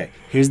 Okay,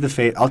 here's the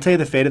fate. I'll tell you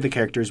the fate of the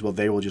characters. Well,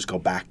 they will just go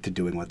back to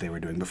doing what they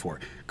were doing before.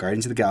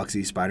 Guardians of the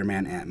Galaxy,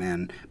 Spider-Man,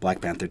 Ant-Man, Black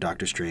Panther,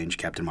 Doctor Strange,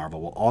 Captain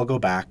Marvel will all go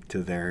back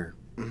to their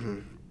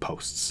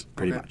posts,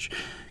 pretty much.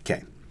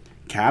 Okay.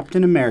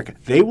 Captain America,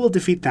 they will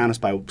defeat Thanos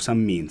by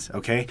some means,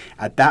 okay?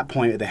 At that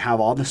point, they have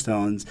all the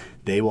stones.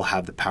 They will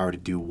have the power to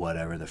do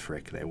whatever the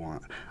frick they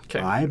want. Okay.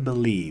 I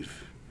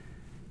believe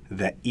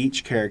that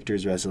each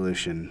character's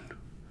resolution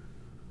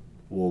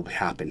will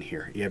happen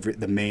here.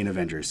 The main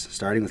Avengers,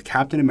 starting with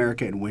Captain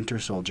America and Winter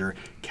Soldier.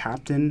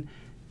 Captain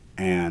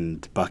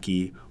and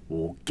Bucky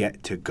will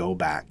get to go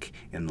back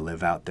and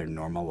live out their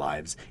normal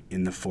lives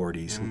in the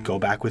 40s. Go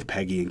back with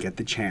Peggy and get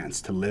the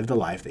chance to live the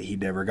life that he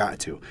never got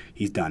to.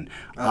 He's done.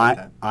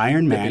 Okay.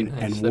 Iron That'd Man be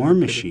nice. and That'd War be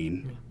pretty.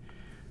 Machine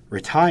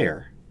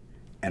retire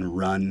and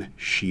run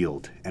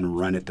S.H.I.E.L.D. and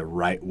run it the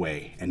right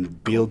way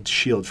and build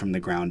S.H.I.E.L.D. from the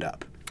ground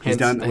up. He's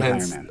done with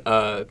hence, Iron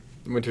Man.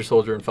 Winter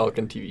Soldier and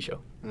Falcon TV show.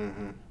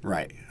 Mm-hmm.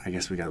 Right. I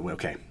guess we got to...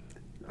 Okay.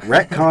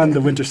 Retcon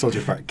the Winter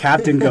Soldier part.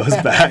 Captain goes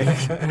back.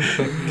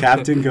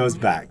 Captain goes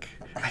back.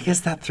 I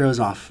guess that throws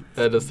off...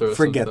 That does throw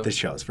Forget some the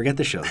stuff. shows. Forget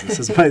the shows. This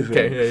is my thing.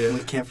 Okay, yeah.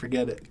 We can't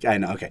forget it. I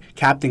know. Okay.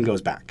 Captain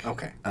goes back.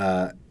 Okay.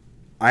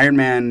 Iron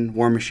Man,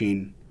 War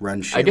Machine,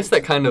 run shield. I guess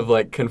that kind of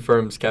like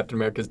confirms Captain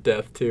America's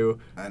death too,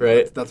 I know,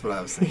 right? That's what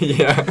I was thinking.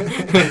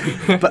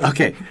 Yeah. But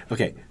okay.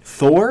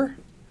 Thor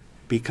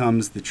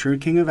becomes the true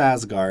king of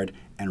Asgard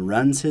and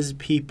runs his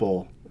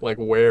people Like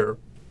where?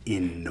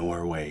 in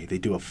Norway. They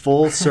do a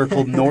full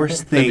circle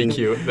Norse thing. That'd be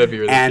cute. That'd be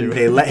really and cute.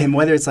 they let him,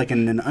 whether it's like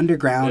in an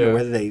underground Yeah. or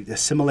whether they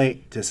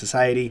assimilate to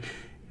society,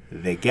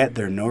 they get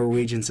their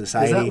Norwegian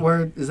society.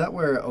 Is that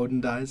where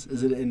Odin dies?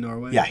 Is it in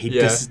Norway? Yeah, he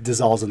Yeah.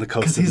 dissolves on the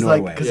coast of Because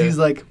Norway. he's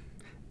like,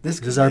 this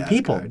Because could our be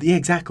people. Asgard. Yeah,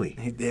 exactly.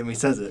 He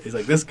says it. He's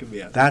like, this could be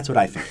Asgard. That's what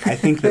I think. I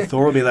think that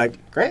Thor will be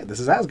like, great, this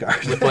is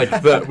Asgard. with like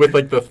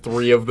the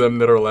three of them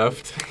that are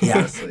left. yeah,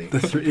 Honestly.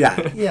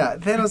 yeah, Yeah,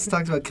 Thanos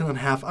talks about killing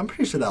half. I'm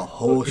pretty sure that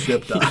whole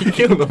ship You died.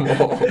 kill them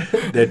all.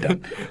 they're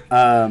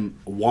done.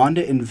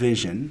 Wanda and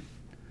Vision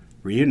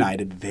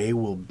reunited. They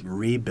will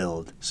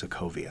rebuild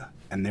Sokovia,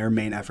 and their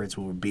main efforts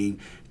will be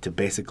to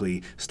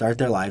basically start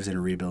their lives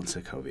and rebuild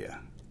Sokovia,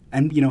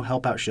 and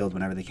help out Shield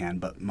whenever they can.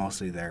 But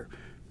mostly they're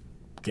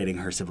getting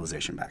her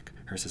civilization back,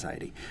 her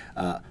society.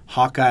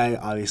 Hawkeye,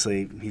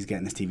 obviously, he's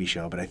getting this TV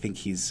show, but I think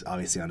he's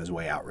obviously on his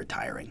way out,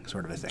 retiring,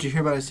 sort of a thing. Did you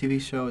hear about his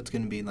TV show? It's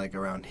going to be like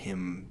around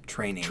him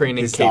training.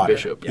 His Kate daughter.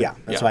 Bishop. Yeah,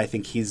 that's why I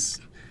think he's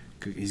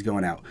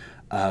going out.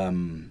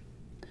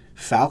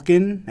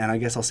 Falcon, and I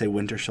guess I'll say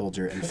Winter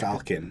Soldier and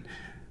Falcon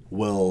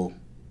will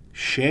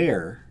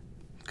share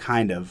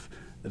kind of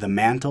the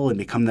mantle and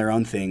become their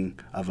own thing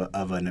of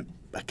a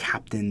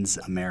Captain's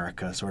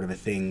America sort of a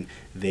thing.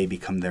 They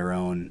become their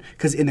own,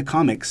 because in the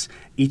comics,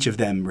 each of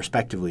them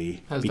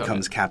respectively Has done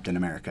becomes it. Captain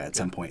America at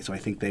some point. So I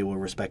think they will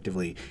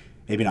respectively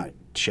maybe not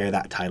share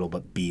that title,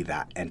 but be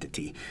that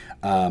entity.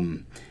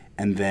 And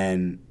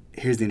then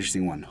here's the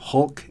interesting one: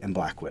 Hulk and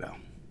Black Widow.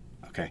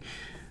 Okay,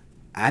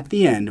 at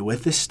the end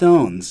with the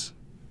stones,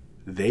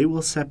 they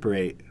will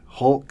separate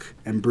Hulk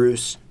and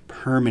Bruce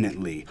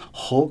permanently.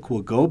 Hulk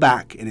will go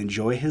back and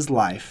enjoy his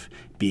life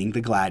being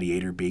the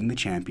gladiator, being the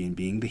champion,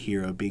 being the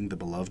hero, being the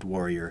beloved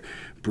warrior.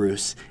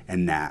 Bruce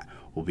and Nat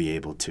will be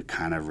able to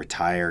kind of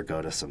retire,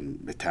 go to some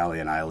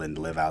Italian island,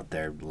 live out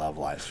their love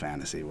lives,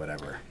 fantasy,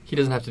 whatever. He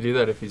doesn't have to do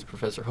that if he's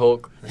Professor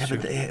Hulk. Yeah,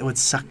 but it would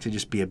suck to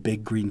just be a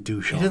big green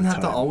douche He all doesn't the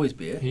have to time. always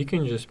be it. He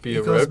can just be He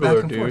a goes back regular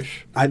and forth.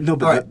 douche. I know,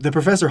 but All right. the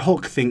Professor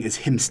Hulk thing is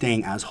him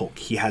staying as Hulk.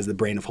 He has the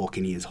brain of Hulk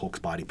and he is Hulk's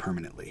body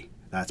permanently.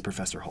 That's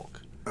Professor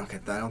Hulk. Okay,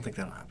 I don't think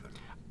that'll happen.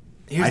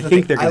 I Here's the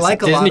think thing. they're I gonna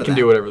like a say- lot Disney of can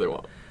that. do whatever they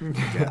want.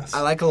 Yes.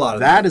 I like a lot of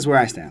That is where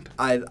I stand.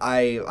 I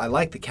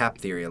like the Cap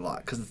theory a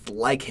lot because it's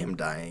like him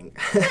dying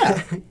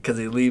because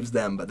he leaves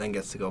them but then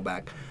gets to go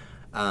back.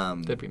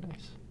 That'd be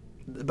nice.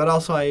 But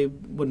also I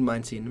wouldn't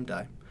mind seeing him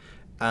die.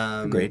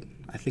 Agreed.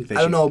 I think they I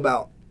should. don't know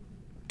about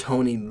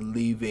Tony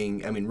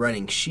leaving. I mean,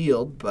 running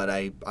Shield, but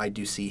I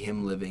do see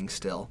him living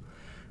still.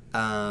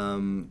 I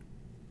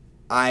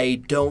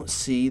don't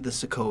see the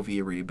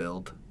Sokovia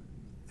rebuild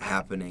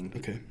happening.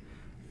 Okay.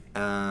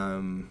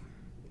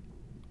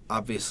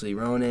 Obviously,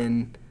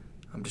 Ronan.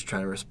 I'm just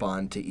trying to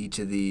respond to each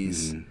of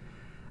these.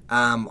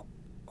 Mm-hmm.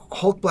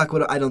 Hulk, Black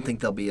Widow. I don't think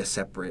they'll be a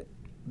separate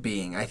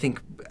being. I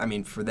think. I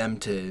mean, for them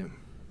to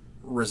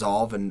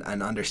resolve and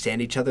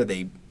understand each other,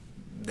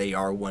 they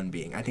are one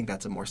being. I think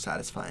that's a more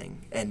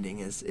satisfying ending.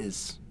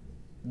 Is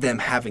them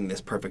having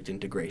this perfect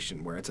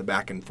integration where it's a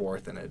back and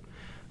forth and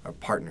a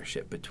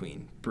partnership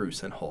between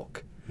Bruce and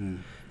Hulk. Mm.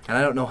 And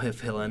I don't know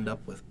if he'll end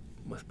up with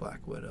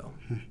Black Widow.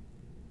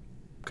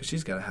 Because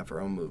she's got to have her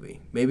own movie.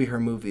 Maybe her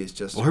movie is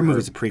just... Well, her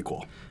movie's a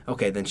prequel.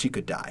 Okay, then she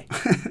could die.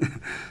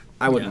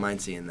 I wouldn't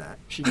mind seeing that.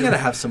 She You got to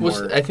have some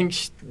Well, more... I think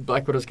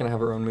Black Widow's gonna have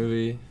her own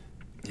movie.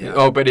 Yeah.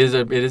 Oh, but is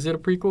it a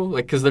prequel?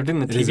 Like, because they're doing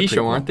the It is a TV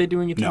show, prequel. aren't they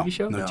doing a No, TV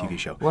show? no No. TV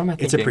show. What am I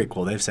It's a thinking?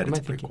 prequel. They've said What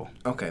it's a am I prequel.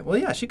 Okay, well,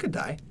 yeah, she could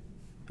die.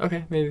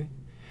 Okay, maybe.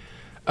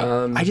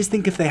 I just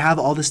think if they have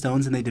all the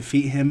stones and they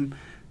defeat him,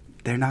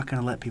 they're not going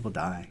to let people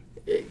die.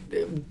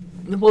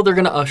 Well, they're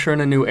gonna usher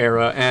in a new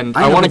era, and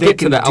I know, want to but they get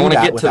to can that. I do want to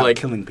that get to without like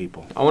killing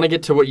people. I want to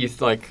get to what you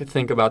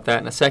think about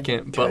that in a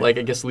second. But Okay. like,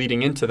 I guess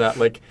leading into that,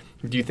 like,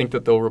 do you think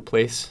that they'll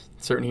replace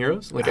certain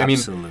heroes? Like,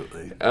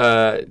 Absolutely.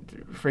 I mean,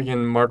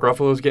 freaking Mark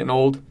Ruffalo's getting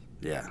old.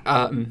 Yeah.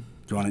 Um,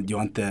 Do you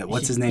want the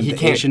what's his he name? The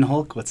can't- Asian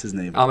Hulk? What's his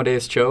name?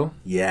 Amadeus Cho.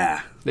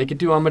 Yeah. They could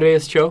do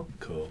Amadeus Cho.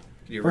 Cool.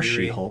 You Or Riri?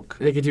 She-Hulk.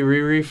 They could do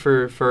Riri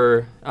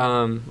for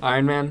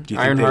Iron Man. Do you think they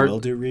Ironheart. will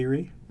do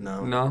Riri?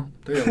 No. No.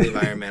 They're going to leave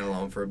Iron Man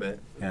alone for a bit.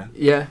 Yeah.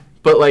 Yeah,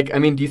 but like, I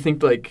mean, do you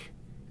think like,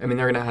 I mean,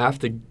 they're gonna have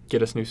to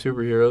get us new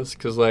superheroes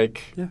because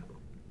like, Yeah.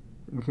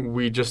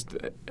 we just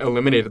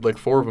eliminated like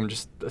 4 of them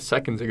just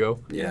seconds ago.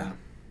 Yeah.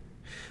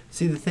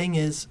 See, the thing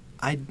is,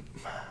 I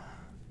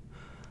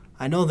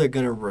know they're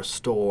going to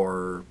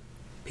restore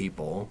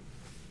people,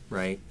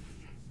 right?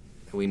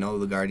 We know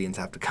the Guardians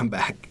have to come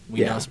back.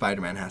 We Yeah. know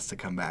Spider-Man has to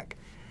come back.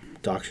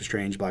 Doctor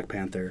Strange, Black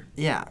Panther.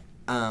 Yeah.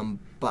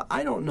 But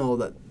I don't know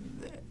that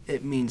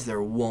it means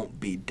there won't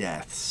be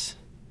deaths.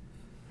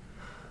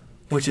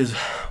 Which is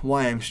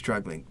why I'm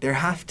struggling.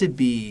 I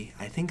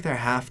think there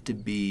have to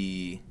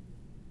be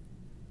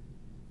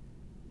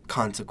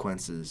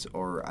consequences,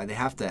 or they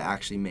have to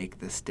actually make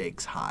the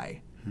stakes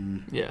high.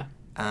 Yeah.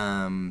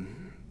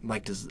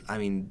 Does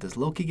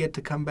Loki get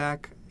to come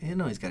back? You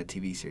know, he's got a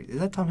TV series. Is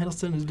that Tom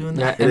Hiddleston who's doing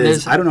Yeah, that? and It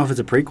is. I don't know if it's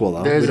a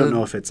prequel, though. We don't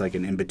know if it's like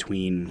an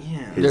in-between.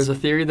 Yeah. There's a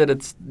theory that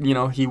it's,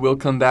 he will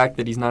come back,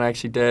 that he's not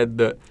actually dead,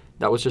 that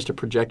was just a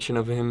projection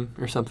of him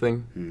or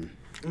something.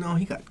 No,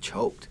 he got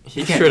choked.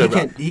 He should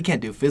have. He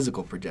can't do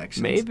physical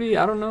projections. Maybe,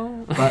 I don't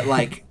know. But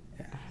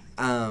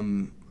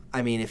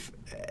if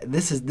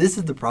this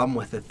is the problem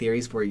with the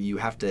theories where you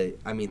have to.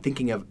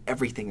 Thinking of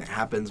everything that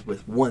happens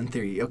with one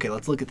theory. Okay,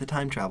 let's look at the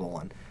time travel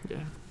one. Yeah.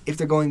 If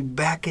they're going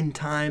back in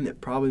time, that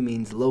probably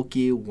means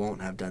Loki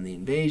won't have done the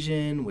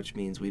invasion, which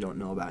means we don't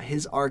know about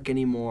his arc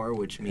anymore,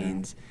 which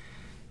means,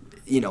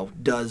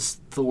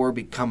 does Thor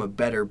become a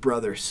better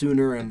brother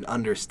sooner and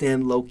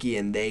understand Loki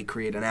and they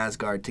create an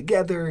Asgard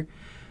together?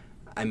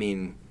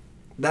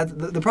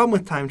 The problem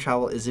with time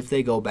travel is if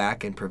they go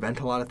back and prevent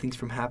a lot of things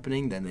from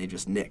happening, then they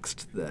just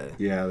nixed the...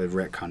 Yeah, they've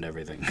retconned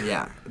everything.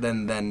 Yeah,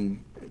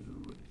 then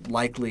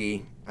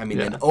likely...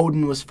 Then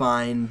Odin was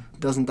fine,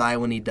 doesn't die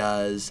when he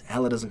does,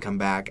 Hela doesn't come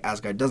back,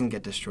 Asgard doesn't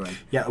get destroyed.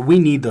 Yeah, we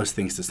need those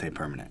things to stay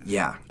permanent.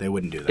 Yeah. They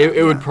wouldn't do that.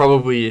 It would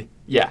probably,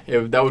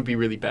 that would be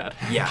really bad,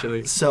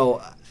 actually.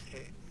 So,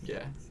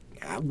 yeah.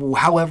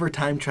 However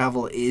time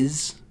travel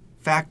is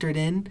factored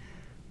in,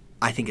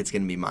 I think it's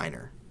going to be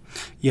minor.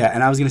 Yeah,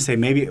 and I was going to say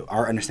maybe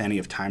our understanding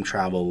of time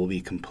travel will be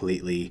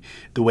completely...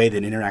 The way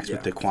that it interacts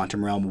with the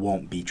quantum realm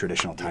won't be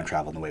traditional time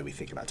travel in the way we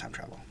think about time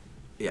travel.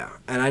 Yeah,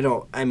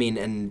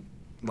 and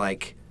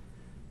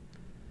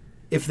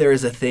if there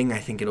is a thing, I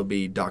think it'll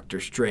be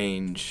Doctor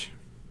Strange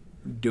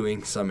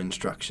doing some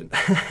instruction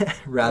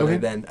rather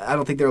than... I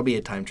don't think there will be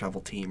a time travel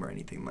team or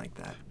anything like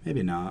that.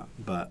 Maybe not,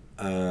 but...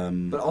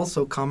 But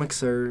also,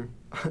 comics are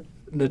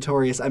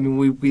notorious.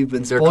 We've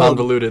been spoiled. They're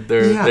convoluted.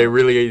 They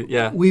really,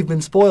 We've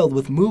been spoiled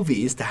with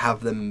movies to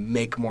have them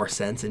make more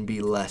sense and be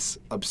less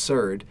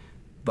absurd.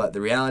 But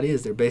the reality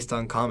is they're based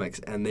on comics,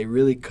 and they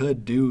really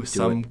could do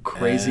some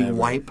crazy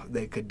wipe.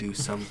 They could do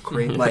some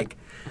crazy... I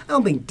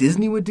don't think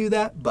Disney would do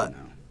that, but...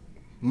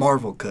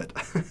 Marvel could.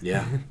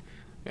 Yeah.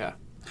 Yeah.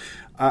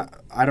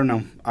 I don't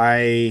know.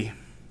 I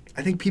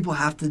think people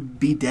have to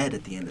be dead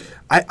at the end of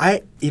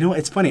it.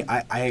 It's funny.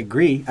 I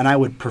agree, and I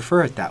would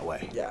prefer it that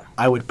way. Yeah.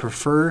 I would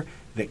prefer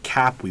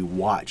that we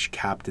watch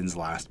Captain's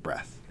last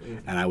breath,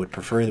 and I would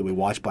prefer that we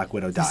watch Black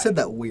Widow die. You said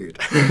that weird.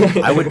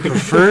 I would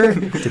prefer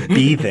to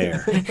be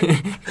there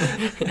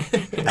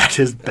at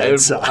his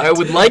bedside. I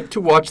would like to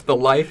watch the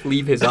life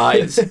leave his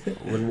eyes.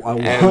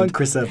 I want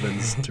Chris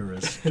Evans to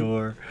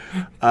restore...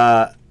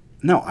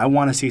 No, I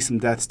want to see some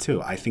deaths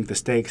too. I think the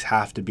stakes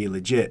have to be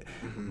legit,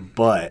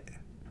 but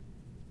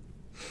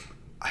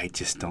I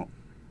just don't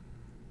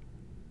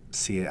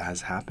see it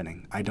as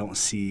happening. I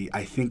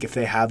think if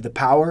they have the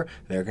power,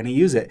 they're going to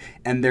use it.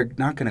 And they're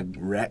not going to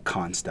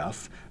retcon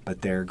stuff,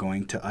 but they're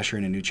going to usher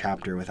in a new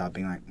chapter without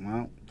being like,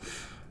 well,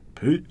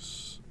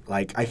 peace.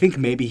 I think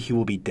maybe he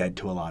will be dead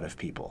to a lot of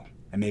people.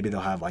 And maybe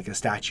they'll have a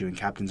statue in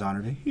Captain's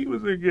honor. He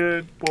was a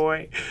good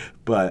boy.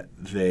 But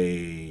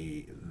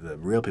the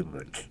real people,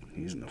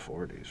 he's in the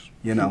 40s,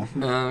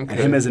 Okay. And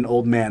him as an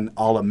old man,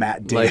 a la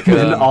Matt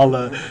Damon, a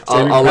la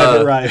Saving a la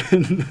Private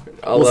Ryan.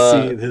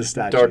 We'll see his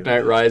statue. Dark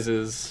Knight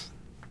Rises.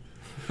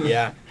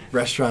 Yeah.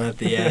 Restaurant at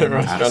the end.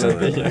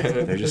 Absolutely.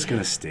 They're just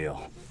going to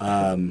steal. What?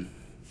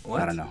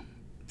 I don't know.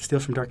 Steal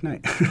from Dark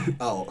Knight.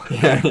 Oh.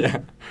 Yeah.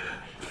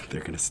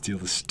 They're going to steal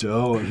the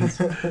stones.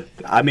 That's a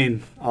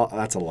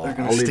lot. They're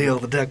going to steal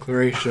the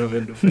Declaration of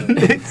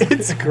Independence.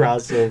 It's a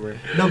crossover.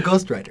 No,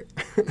 Ghost Rider.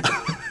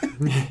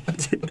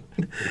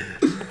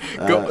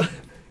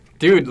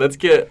 Dude, let's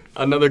get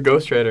another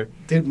Ghost Rider.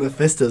 Dude,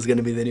 Mephisto's going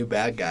to be the new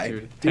bad guy.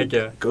 Dude, heck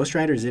yeah. Ghost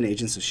Rider is in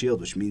Agents of S.H.I.E.L.D.,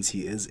 which means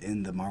he is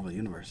in the Marvel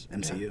Universe,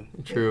 MCU. Yeah,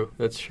 true,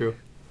 that's true.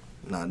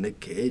 Not Nick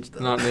Cage,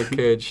 though. Not Nick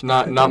Cage.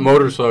 Not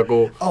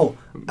Motorcycle. Oh,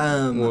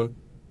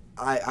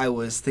 I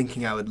was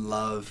thinking I would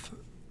love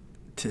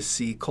to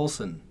see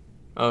Coulson.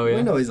 Oh, yeah?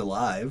 We know he's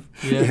alive.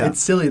 Yeah. It's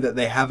silly that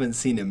they haven't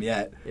seen him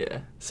yet.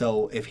 Yeah.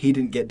 So if he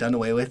didn't get done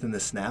away with in the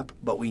snap,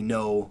 but we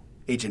know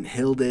Agent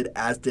Hill did,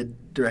 as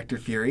did Director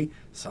Fury,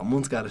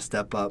 someone's got to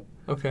step up.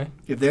 Okay.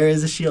 If there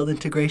is a S.H.I.E.L.D.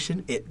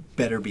 integration, it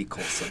better be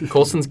Coulson.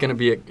 Coulson's going to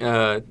be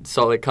at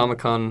Salt Lake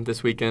Comic-Con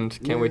this weekend.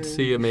 Can't wait to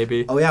see you,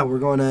 maybe. Oh, yeah, we're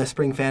going to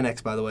Spring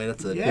FanX, by the way.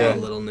 That's a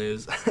little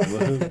news.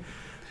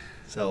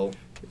 So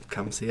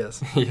come see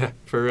us. Yeah,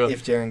 for real.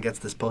 If Jaren gets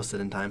this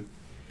posted in time.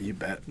 You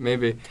bet.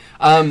 Maybe.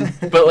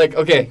 But,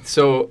 okay,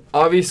 so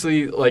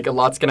obviously, a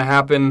lot's going to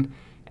happen.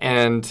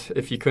 And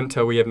if you couldn't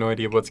tell, we have no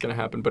idea what's going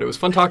to happen. But it was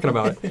fun talking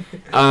about it.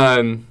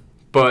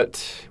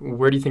 But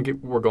where do you think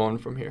we're going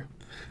from here?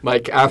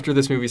 After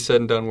this movie's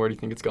said and done, where do you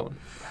think it's going?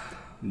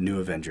 New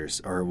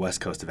Avengers or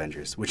West Coast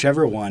Avengers.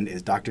 Whichever one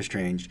is Doctor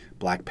Strange,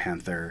 Black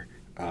Panther,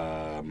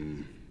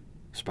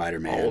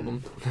 Spider-Man. All of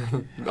them.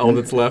 All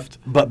that's left.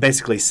 But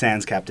basically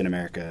sans Captain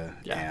America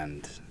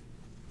and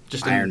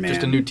Just Iron Man.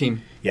 Just a new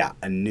team. Yeah,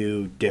 a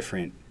new,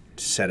 different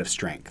set of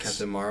strengths.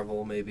 Captain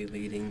Marvel maybe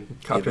leading.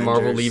 the Captain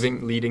Marvel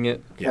Avengers, leading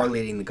it. Yeah. or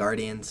leading the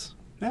Guardians.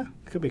 Yeah,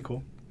 could be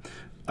cool.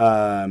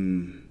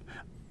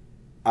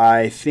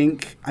 I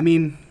think. I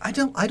mean. I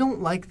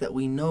don't like that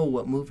we know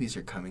what movies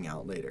are coming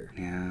out later.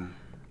 Yeah.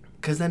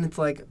 Because then it's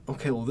like,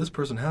 okay, well, this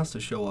person has to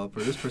show up,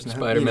 or this person has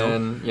to,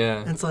 Spider-Man, yeah.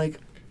 And it's like,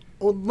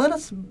 well, let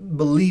us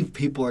believe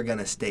people are going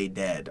to stay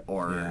dead.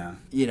 Or,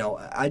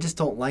 I just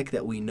don't like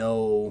that we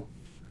know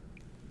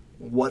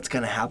what's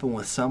going to happen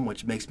with some,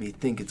 which makes me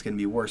think it's going to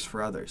be worse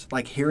for others.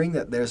 Like, hearing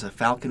that there's a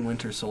Falcon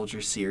Winter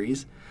Soldier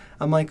series,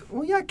 I'm like,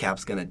 well, yeah,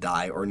 Cap's going to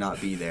die or not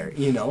be there,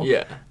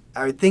 Yeah.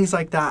 Or things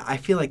like that. I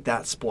feel like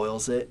that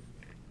spoils it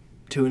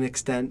to an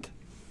extent.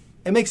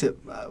 It makes it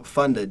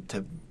fun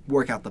to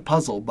work out the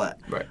puzzle, but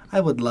Right. I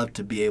would love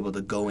to be able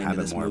to go into Have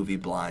it this more- movie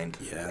blind.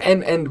 Yeah.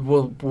 And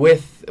well,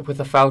 with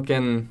the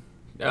Falcon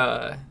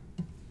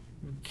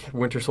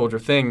Winter Soldier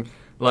thing,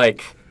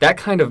 like that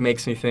kind of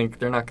makes me think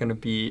they're not going to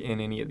be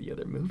in any of the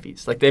other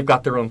movies. Like they've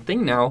got their own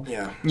thing now.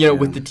 Yeah.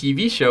 With the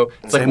TV show.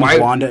 It's Same like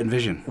with Wanda and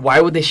Vision.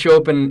 why would they show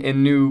up in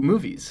new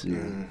movies?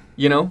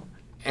 Yeah.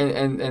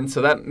 And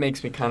so that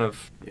makes me kind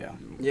of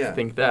Yeah.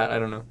 think that. I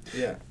don't know.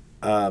 Yeah.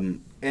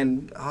 Um,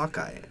 And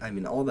Hawkeye. I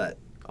mean, all that.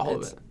 All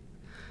of it's it.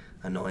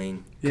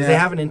 Annoying. Because Yeah. they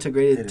haven't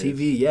integrated It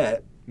TV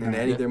yet in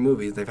any Yeah. of their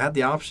movies. They've had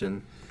the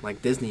option.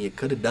 Like Disney, it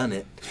could have done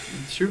it.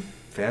 It's true.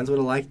 Fans would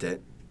have liked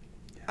it.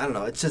 I don't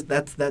know. It's just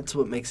that's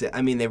what makes it.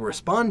 I mean, they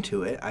respond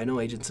to it. I know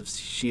Agents of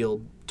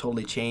S.H.I.E.L.D.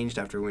 totally changed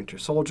after Winter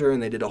Soldier,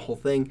 and they did a whole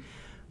thing.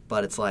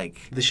 But it's like,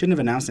 they shouldn't have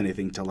announced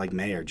anything till like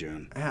May or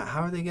June. yeah,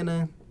 how are they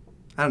gonna?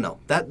 I don't know.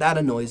 That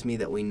annoys me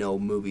that we know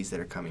movies that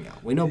are coming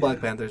out. We know Black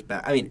Panther's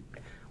back. I mean,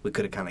 we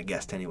could have kind of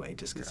guessed anyway,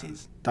 just because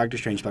he's Doctor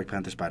Strange, Black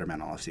Panther,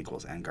 Spider-Man, all have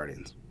sequels, and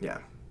Guardians. yeah.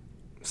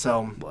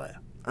 So But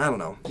I don't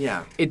know.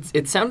 Yeah.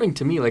 It's sounding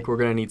to me like we're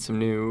gonna need some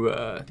new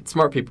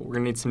smart people. We're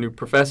gonna need some new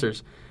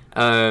professors.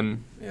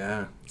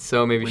 Yeah.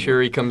 So maybe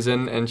Shuri comes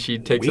in and she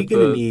takes we're up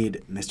gonna the.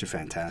 need Mr.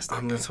 Fantastic.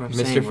 That's what I'm Mr.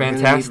 saying. We're gonna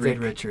need Fantastic. Reed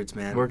Richards,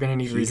 man. We're gonna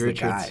need He's Reed the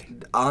Richards. guy.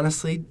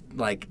 Honestly,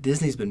 like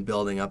Disney's been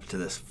building up to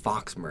this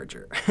Fox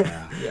merger.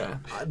 Yeah. Yeah.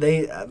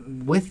 They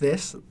with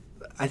this,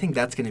 I think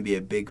that's going to be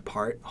a big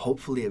part,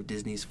 hopefully, of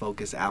Disney's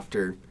focus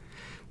after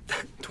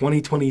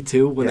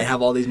 2022 when they Yeah.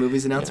 have all these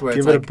movies announced. Where Give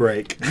it's it like a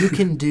break. you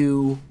can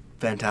do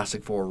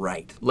Fantastic Four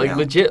right. Like now.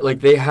 legit,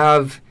 like they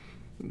have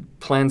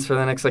plans for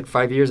the next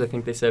 5 years. I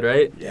think they said,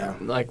 right? Yeah.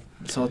 Like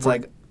So it's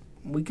like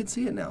we could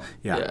see it now.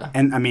 Yeah. Yeah.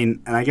 And I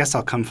mean, and I guess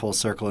I'll come full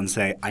circle and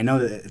say, I know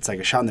that it's like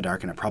a shot in the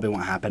dark and it probably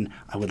won't happen.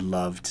 I would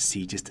love to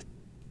see just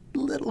a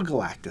little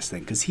Galactus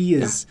thing because he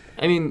is,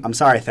 I mean, I'm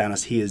sorry,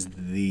 Thanos, he is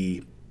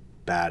the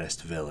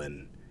baddest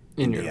villain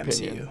In in, your the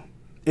opinion. MCU.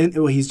 And,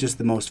 well, he's just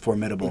the most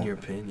formidable. In your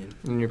opinion.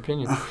 in your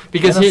opinion,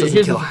 because Thanos doesn't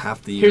here's kill the,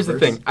 half the here's the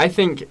universe. thing. I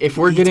think if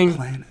we're Eats getting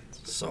planets.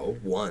 So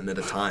one at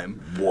a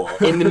time.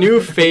 in the new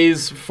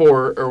Phase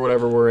 4 or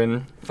whatever we're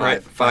in,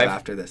 right? Five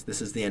after this.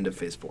 This is the end of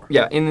Phase 4.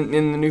 Yeah, in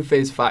the new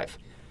Phase 5,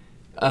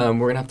 we're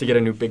gonna have to get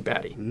a new big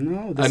baddie.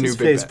 No, A this new is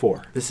big Phase bad.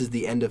 4. This is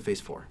the end of Phase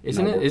 4.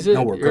 Isn't No, it? we're- Is it?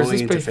 no, we're or is going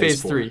this into Phase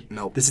Phase 3?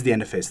 Nope. This is the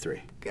end of Phase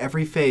 3.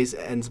 Every phase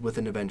ends with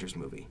an Avengers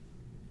movie.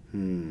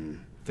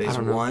 Phase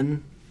don't know.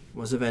 1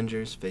 was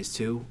Avengers. Phase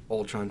 2,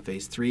 Ultron.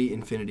 Phase 3,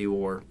 Infinity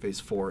War. Phase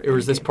 4, Or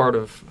is this Endgame. part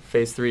of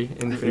Phase 3, I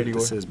think Infinity War?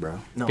 this is, bro.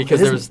 No,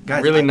 Because it there's isn't.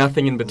 Guys, really I-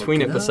 nothing in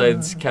between look it it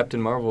besides up.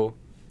 Captain Marvel.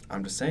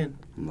 I'm just saying.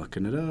 I'm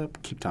looking it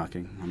up. Keep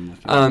talking. I'm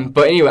looking it up.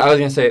 But anyway, I was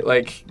gonna say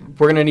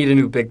we're gonna need a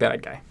new big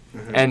bad guy,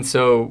 Mm-hmm. and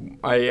so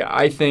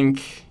I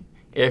think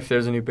if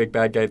there's a new big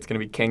bad guy, it's gonna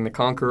be Kang the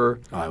Conqueror,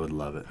 Oh, I would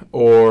love it.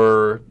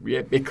 or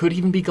it could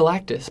even be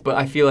Galactus. But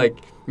I feel like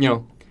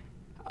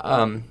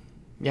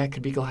it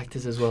could be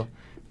Galactus as well.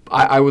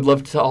 I would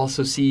love to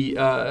also see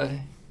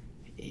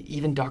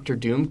even Doctor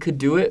Doom could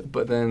do it,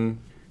 but then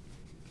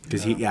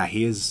Because he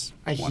is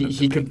one of the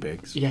he big could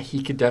bigs.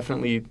 he could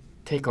definitely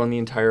take on the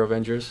entire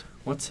Avengers.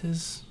 What's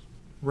his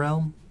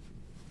realm?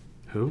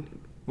 Who?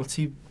 What's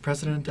he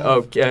president Oh,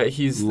 of? yeah,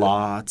 he's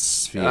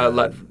Lots.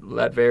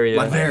 Latveria.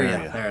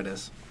 Latveria. There it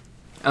is.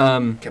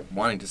 Um, Kept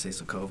wanting to say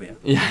Sokovia.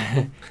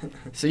 yeah.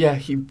 So yeah,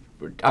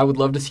 I would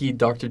love to see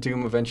Doctor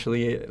Doom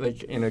eventually,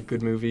 in a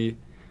good movie,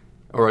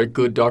 or a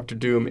good Doctor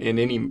Doom in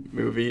any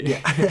movie.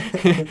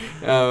 Yeah.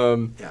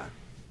 Yeah.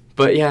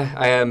 But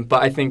yeah,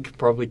 but I think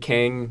probably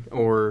Kang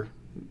or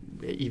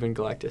even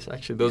Galactus.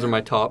 Actually, those are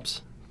my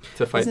tops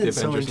to fight Isn't the it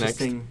so Avengers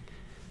next. interesting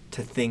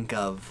to think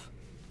of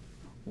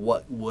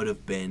what would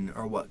have been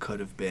or what could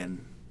have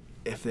been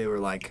if they were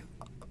like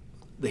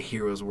the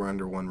heroes were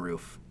under one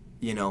roof,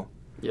 Yeah.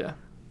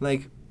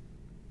 Like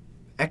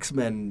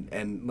X-Men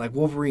and like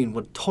Wolverine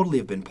would totally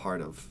have been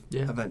part of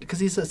because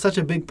he's such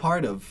a big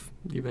part of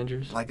The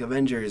Avengers. like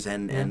Avengers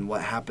and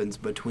what happens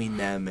between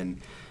them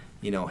and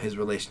his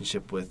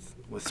relationship with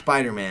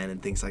Spider-Man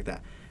and things like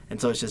that. And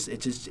so it's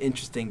just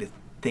interesting to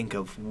think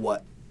of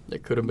what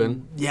It could have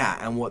been.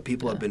 and what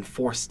people have been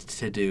forced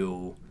to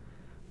do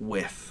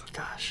with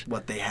Gosh.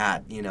 what they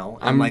had, I'm-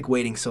 I'm like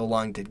waiting so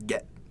long to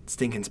get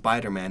stinking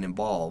Spider-Man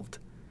involved.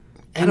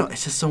 I don't know,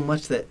 it's just so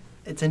much that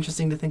It's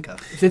interesting to think of.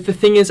 The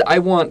thing is,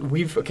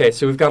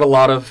 so we've got a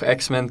lot of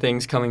X-Men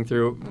things coming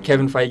through.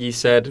 Kevin Feige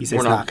said He said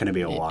it's not going to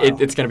be a while.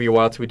 It's going to be a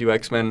while till we do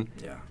X-Men.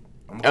 Yeah.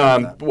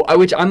 I'm okay with that.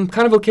 Which I'm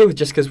kind of okay with,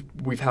 just because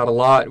we've had a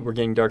lot. We're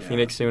getting Dark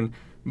Phoenix soon,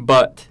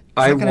 but Is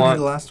I that gonna want be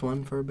the last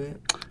one for a bit?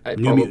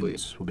 New probably.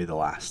 Mutants will be the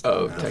last.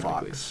 Oh, of the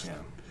technically. Fox. Yeah.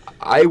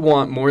 I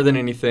want more than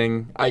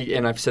anything.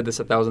 And I've said this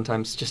 1,000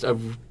 times. Just a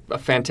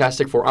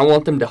Fantastic Four. I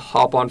want them to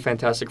hop on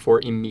Fantastic Four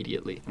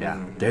immediately.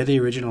 Yeah, they're the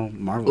original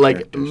Marvel Like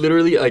characters.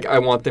 literally, like I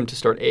want them to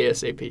start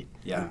ASAP.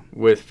 Yeah.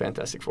 With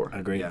Fantastic Four.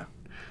 Agreed. Yeah.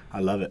 I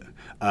love it.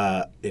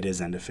 It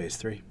is end of Phase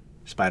 3.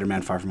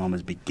 Spider-Man Far From Home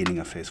is beginning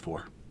of Phase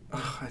 4.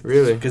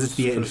 Really? Because it's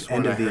the Could've sworn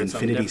end I of the heard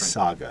something Infinity different.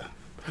 Saga,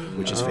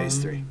 which is Phase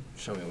 3.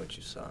 Show me what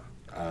you saw.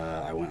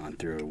 I went on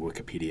through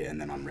Wikipedia and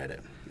then on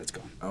Reddit. It's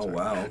gone. Oh, Sorry.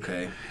 wow.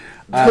 Okay.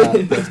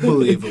 That's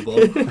believable.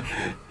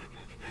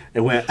 It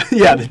went,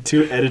 the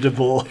two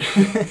editable.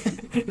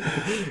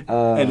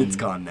 And it's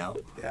gone now.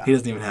 Yeah. He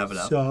doesn't even have it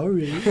up.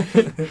 Sorry.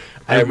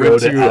 I I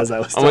wrote it as I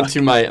was went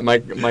to talking.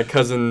 my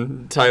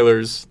cousin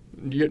Tyler's.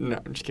 No,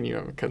 I'm just kidding. You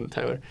know my cousin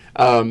Tyler.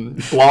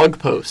 Blog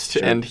post,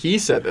 Sure. and he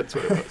said that's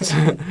what it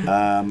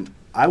was.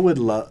 I would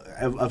love,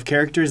 of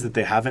characters that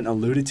they haven't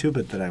alluded to,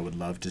 but that I would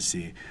love to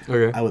see.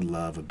 Okay. I would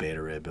love a Beta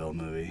Ray Bill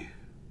movie.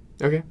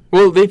 Okay.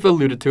 Well, they've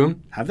alluded to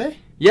him. Have they?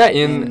 Yeah,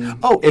 in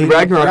in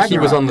Ragnarok, he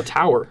was Ragnarok. on the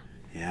tower.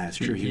 Yeah, it's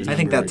true. He was I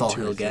think number that's all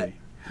 2 or he'll get.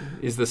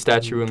 3. Is the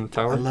statue in the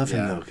tower? I love him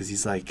Yeah. though, because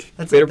he's like,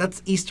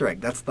 That's Easter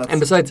egg. That's And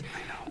besides,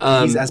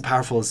 he's as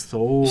powerful as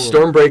Thor.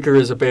 Stormbreaker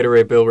is a Beta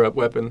Ray Bill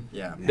weapon.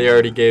 Yeah. They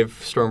already gave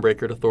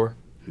Stormbreaker to Thor.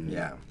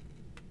 Yeah.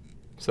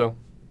 So,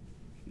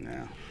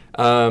 Yeah.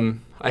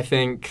 I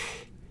think.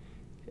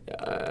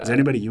 Is there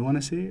anybody you want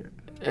to see?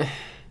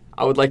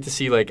 I would like to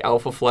see like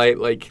Alpha Flight,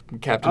 like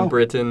Captain Oh.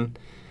 Britain.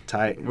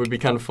 Tight. Would be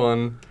kind of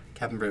fun.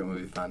 Captain Britain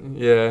would be fun.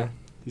 Yeah,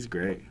 He's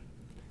great.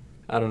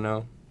 I don't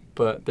know,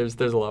 but there's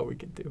a lot we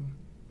could do.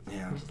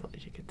 Yeah. There's a lot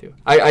you could do.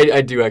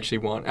 I do actually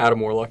want Adam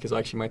Warlock is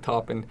actually my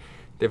top, and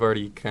they've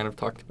already kind of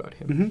talked about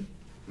him.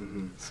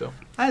 Mm-hmm. So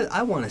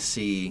I want to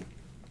see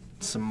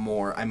some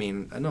more. I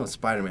mean, I know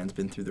Spider-Man's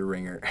been through the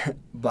ringer,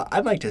 but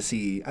I'd like to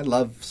see. I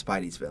love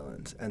Spidey's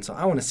villains, and so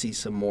I want to see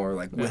some more.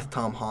 Like with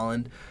Tom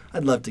Holland,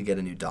 I'd love to get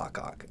a new Doc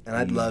Ock, and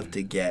I'd love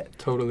to get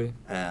totally.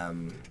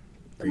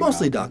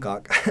 mostly Doc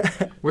Ock.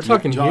 We're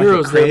talking John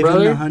heroes there, Craven, the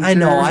brother. Hunter. I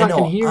know. We're I'm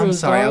talking heroes,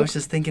 sorry. I dog. was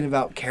just thinking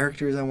about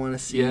characters I want to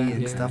see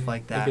and stuff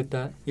like that. I get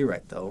that. You're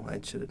right, though. I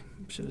should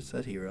have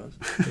said heroes.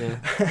 Yeah.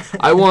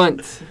 I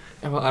want.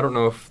 Well, I don't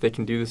know if they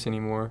can do this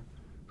anymore.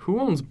 Who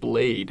owns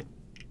Blade?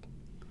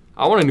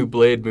 I want a new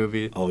Blade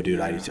movie. Oh, dude,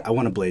 I do too. I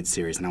want a Blade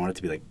series, and I want it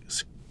to be like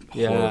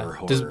horror.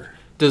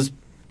 Does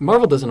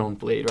Marvel doesn't own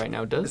Blade right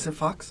now? Does Is it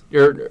Fox?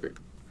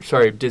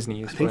 sorry,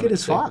 Disney. I think it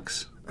is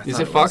Fox. Is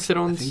thought it it Fox was. that I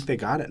owns? think they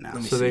got it now.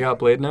 Let me So they see. got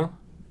Blade now,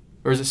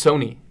 or is it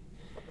Sony?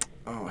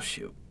 Oh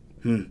shoot.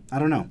 I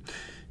don't know.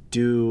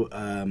 Do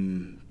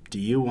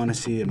you want to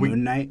see a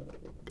Moon Knight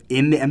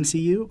in the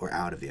MCU or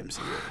out of the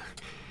MCU?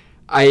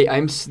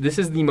 This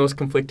is the most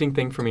conflicting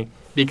thing for me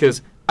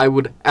because I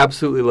would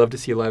absolutely love to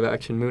see a live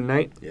action Moon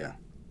Knight. Yeah.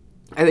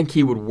 I think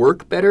he would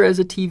work better as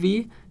a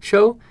TV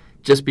show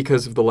just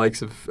because of the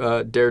likes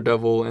of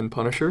Daredevil and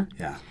Punisher.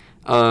 Yeah.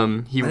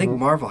 I think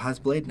Marvel has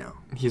Blade now.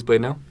 He's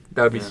Blade now.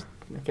 That would be okay.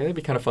 That'd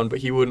be kind of fun, but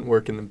he wouldn't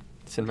work in the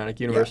cinematic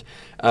universe.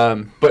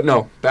 But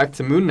no, back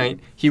to Moon Knight.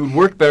 He would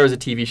work better as a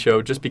TV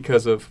show just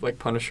because of like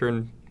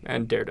Punisher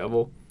and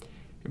Daredevil.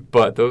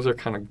 But those are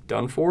kind of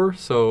done for.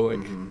 So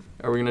like,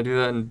 are we gonna do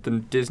that in the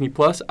Disney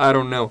Plus? I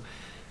don't know.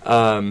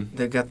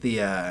 They've got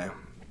the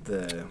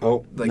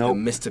the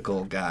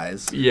mystical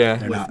guys. Yeah.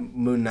 They're with not.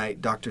 Moon Knight,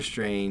 Doctor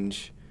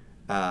Strange,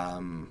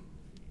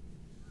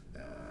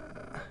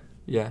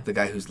 Yeah. the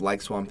guy who's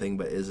like Swamp Thing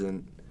but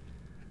isn't.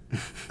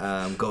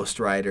 Ghost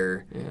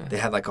Rider. Yeah. They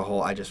had like a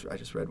whole. I just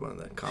read one of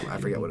the comics. I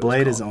forget what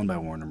Blade it was is called. owned by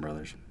Warner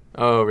Brothers.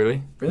 Oh,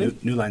 really? Really?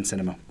 New Line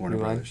Cinema, Warner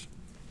New Line? Brothers.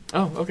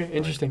 Oh, okay.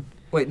 Interesting.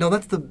 Wait, no,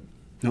 that's the.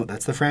 No,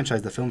 that's the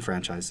franchise, the film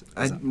franchise.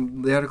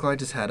 The article I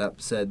just had up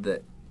said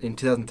that in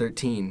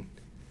 2013,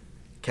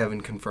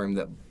 Kevin confirmed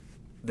that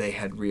they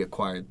had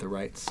reacquired the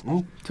rights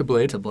Oh, To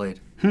Blade. to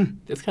Blade.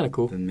 That's kind of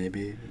cool. then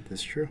maybe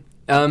that's true.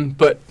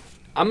 But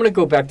I'm going to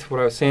go back to what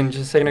I was saying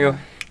just a second ago.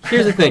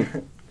 Here's the thing.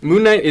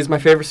 Moon Knight is my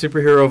favorite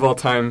superhero of all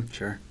time.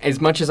 Sure. As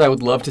much as I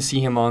would love to see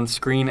him on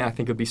screen, I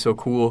think it would be so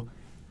cool,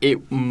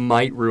 it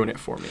might ruin it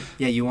for me.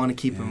 Yeah, you want to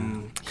keep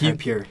him kind of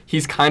pure.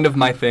 He's kind of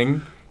my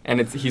thing,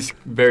 and he's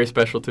very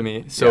special to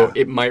me, so Yeah.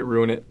 it might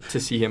ruin it to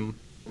see him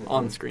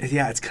on screen.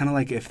 Yeah, it's kind of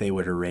like if they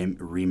were to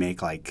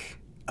remake like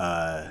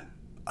a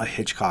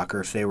Hitchcock,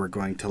 or if they were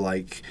going to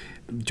like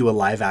do a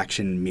live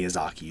action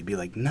Miyazaki, you'd be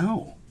like,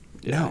 no.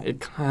 It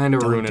kind of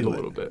Don't ruined it do a it.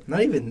 little bit.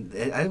 Not even.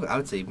 I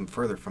would say even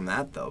further from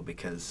that though,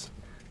 because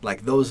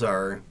like those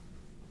are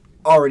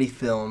already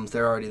films.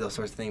 They're already those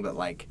sorts of things. But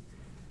like,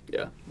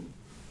 Yeah.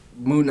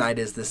 Moon Knight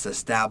is this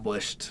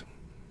established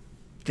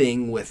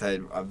thing with a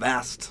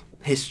vast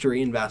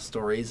history and vast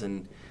stories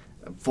and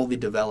a fully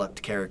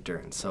developed character.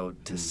 And so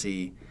to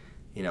see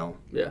you know.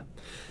 Yeah.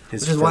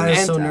 His Which is why I was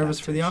first so nervous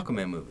for the adaptation.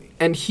 Aquaman movie.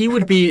 And he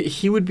would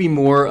be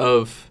more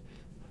of,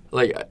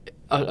 like,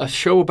 a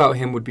show about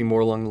him would be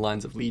more along the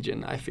lines of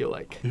Legion, I feel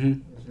like.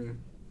 Mhm.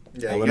 Yeah,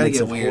 you gotta Elements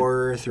get of weird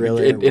horror,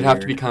 thriller. It'd have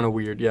to be weird, kind of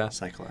weird, yeah.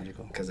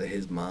 psychological. because of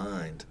his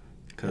mind.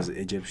 Because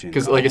Egyptian.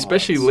 Because, like,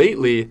 especially gods.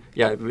 lately,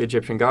 yeah, the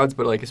Egyptian gods,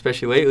 but, like,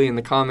 especially lately in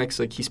the comics,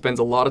 like, he spends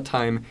a lot of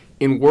time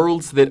in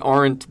worlds that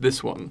aren't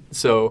this one.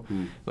 So,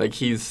 like,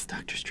 he's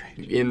Doctor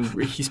Strange.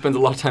 he spends a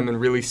lot of time in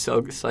really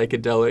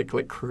psychedelic,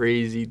 like,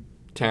 crazy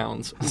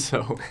towns.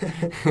 So,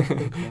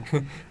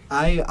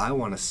 I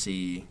want to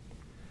see.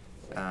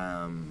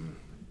 Nope,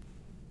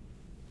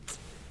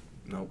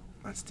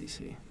 that's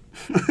DC.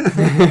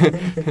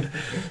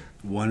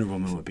 Wonder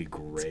Woman would be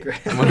great.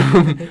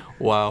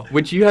 wow.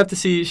 Which you have to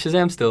see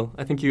Shazam still.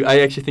 I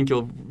actually think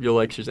you'll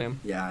like Shazam.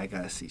 Yeah, I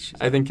gotta see Shazam.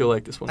 I think you'll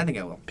like this one. I think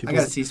I will. People I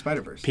gotta s- see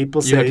Spider-Verse.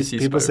 People You have say to see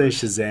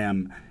Spider-Verse.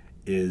 Shazam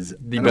is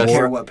The I best. don't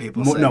care what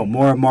people say. No,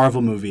 more a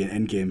Marvel movie,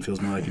 and Endgame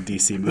feels more like a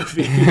DC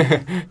movie.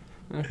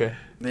 Okay.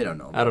 They don't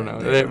know. I don't know.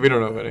 They We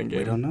don't know about Endgame.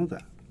 We don't know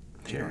that.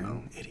 They don't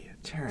know. Idiot.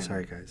 Jaren.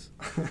 Sorry, guys.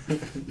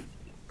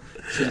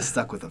 Should have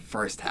stuck with the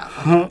first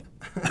half.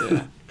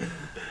 Yeah.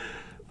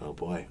 Oh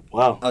boy.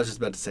 Wow. I was just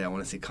about to say I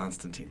want to see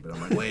Constantine, but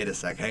I'm like, wait a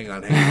sec, hang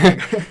on.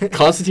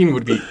 Constantine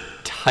would be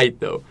tight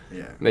though.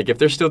 Yeah. Like if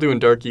they're still doing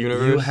Dark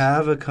Universe. You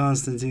have a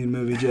Constantine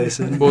movie,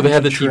 Jason. well, they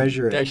have the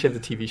treasure They it. actually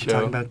have the TV show.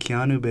 Talking about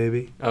Keanu,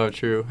 baby. Oh,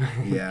 true.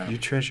 Yeah. You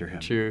treasure him.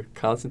 True.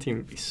 Constantine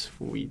would be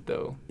sweet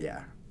though.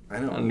 Yeah. I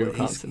know. A new He's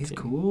Constantine.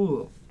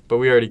 cool. But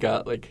we already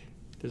got like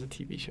there's a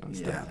TV show and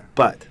Yeah. stuff.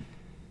 But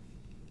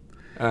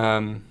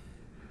Um,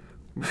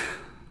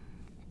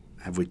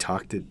 have we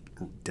talked it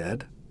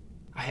dead?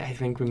 I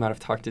think we might have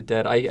talked it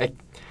dead. I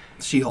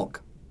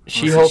She-Hulk.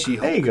 She-Hulk.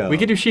 She-Hulk. There you go. We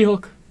could do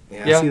She-Hulk.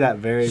 Yeah. I see that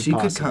very She could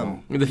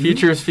possible. come. The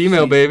future is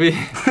female, She- baby.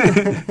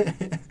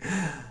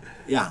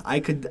 Yeah, I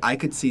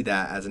could see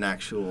that as an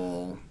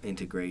actual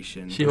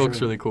integration. She-Hulk's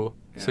sure. really cool.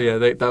 So Yeah.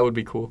 yeah, that would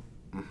be cool.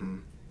 hmm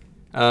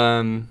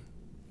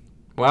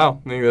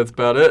Wow, I think that's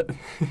about it.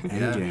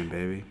 Endgame,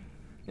 baby.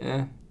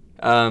 Yeah.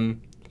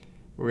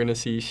 We're gonna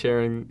see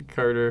Sharon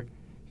Carter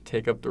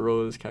take up the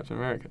role as Captain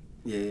America.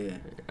 Yeah.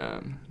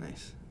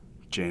 Nice.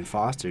 Jane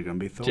Foster gonna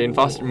be Thor. Jane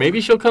Foster.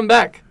 Maybe she'll come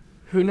back.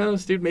 Who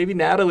knows, dude? Maybe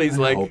Natalie's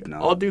I like, hope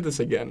not. I'll do this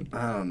again.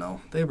 I don't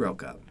know. They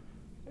broke up.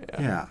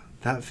 Yeah,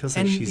 that feels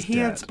like And she's he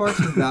dead. had sparks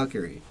with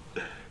Valkyrie.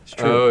 It's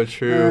true. Oh,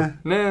 true. Eh,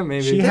 Nah,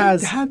 maybe. She They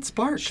has- had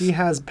sparks. She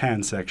has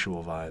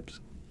pansexual vibes.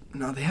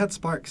 No, they had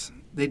sparks.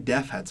 They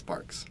def had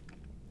sparks.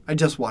 I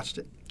just watched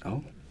it.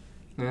 Oh.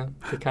 Yeah,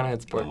 they kind of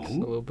had sparks a Oh.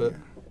 little bit.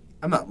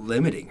 I'm not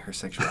limiting her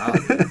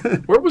sexuality.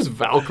 Where was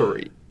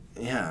Valkyrie?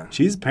 Yeah.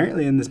 She's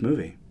apparently in this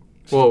movie.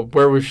 Well,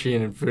 where was she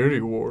in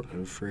Infinity War?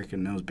 Who freaking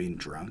knows being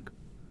drunk?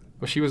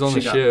 Well, she was on she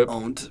the got ship.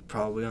 owned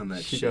probably on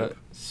that She ship. got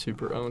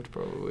super owned,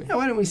 probably. Yeah,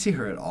 why didn't we see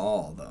her at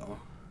all, though?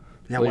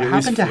 Yeah, Well, what at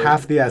least happened to Flint.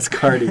 half the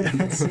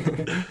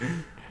Asgardians?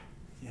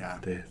 Yeah.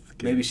 The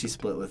Maybe she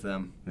split with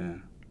them. Yeah,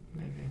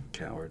 Maybe.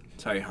 coward.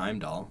 Sorry,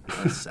 Heimdall.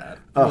 That's sad.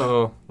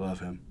 Oh, Love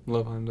him.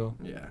 love Heimdall.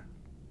 Yeah.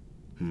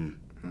 Hmm.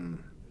 Hmm.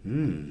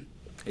 Hmm.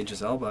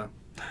 Idris Elba.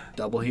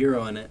 Double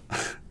hero in it.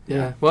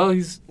 Yeah. Well,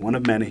 he's One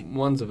of many.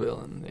 one's a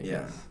villain. I Yeah.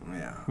 guess.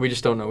 Yeah. We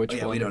just don't know which Oh,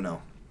 yeah, one. we don't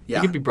know. He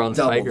Yeah. could be Bronze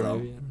Double, Tiger, though.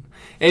 maybe. I don't know.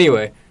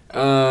 Anyway,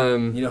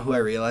 You know who I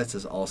realized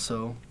is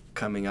also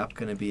coming up,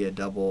 going to be a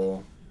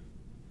double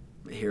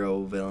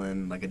hero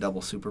villain, like a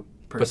double super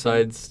person.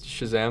 besides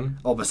Shazam,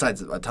 Oh,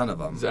 besides a ton of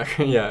them.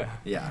 Zachary. Yeah.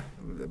 Yeah.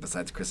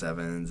 Besides Chris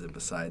Evans and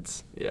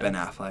besides Yeah. Ben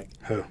Affleck.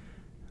 Who?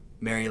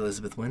 Mary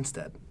Elizabeth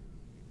Winstead.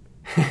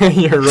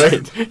 You're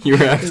right. You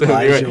were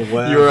absolutely Elijah right.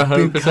 Webb. You were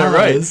 100%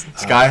 right. Because,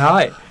 Sky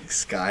High.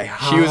 Sky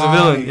High. She was a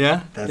villain.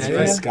 Yeah. That's yeah,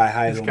 right. yeah. Sky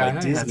High is Sky on High.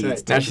 Disney. That's right.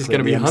 It's Now she's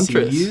gonna be technically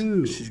Huntress.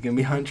 MCU. She's going to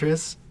be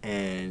Huntress,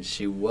 and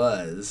she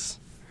was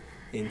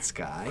in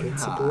Sky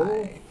Principal?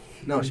 High.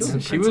 No, she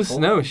wasn't She was principal.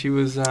 no. She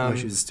was. Oh,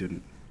 she was a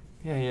student.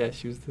 Yeah.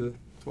 She was the.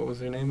 What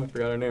was her name? I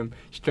forgot her name.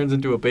 She turns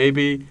into a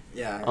baby.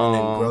 Yeah, and Aw.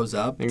 then grows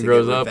up And to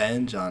grows get up.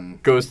 revenge on...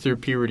 Goes through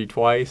puberty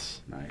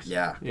twice. Nice.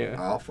 Yeah, Yeah.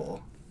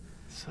 awful.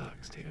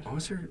 Sucks, dude. What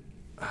was her...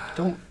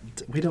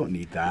 We don't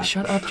need that.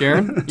 Shut up,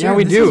 Jaron. Yeah, Jared,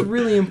 we this do. is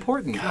really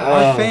important. Oh.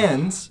 Our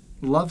fans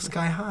love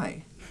Sky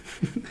High.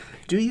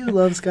 Do you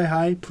love Sky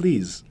High?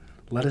 Please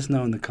let us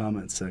know in the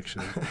comments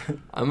section.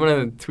 I'm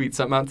gonna tweet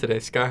something out today.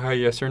 Sky High,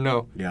 yes or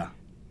no? Yeah,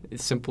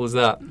 It's simple as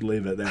that.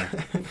 leave it there.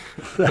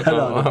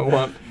 I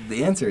want.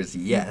 The answer is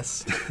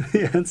yes.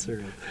 The answer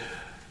is.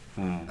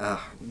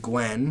 Oh.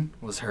 Gwen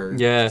was her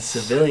Yes.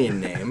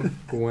 civilian name.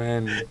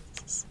 Gwen.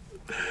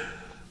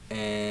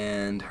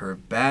 And her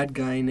bad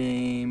guy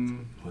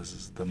name...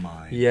 Was the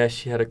mind. Yeah,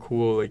 she had a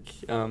cool like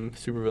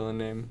supervillain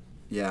name.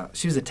 Yeah,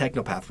 she was a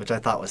technopath, which I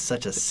thought was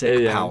such a sick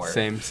Yeah, power.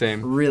 Same.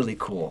 Really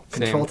cool.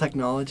 Same. Control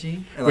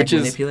technology and Which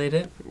is- manipulate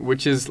it.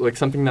 Which is like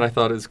something that I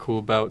thought is cool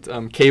about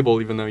Cable,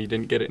 even though you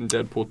didn't get it in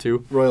Deadpool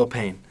 2. Royal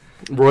Pain.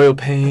 Royal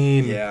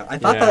Pain. Yeah, I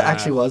thought that Yeah.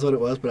 actually was what it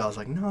was, but I was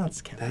like, no,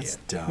 that's can't be That's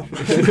it.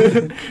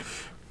 dumb.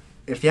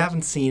 if you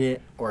haven't seen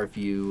it, or if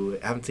you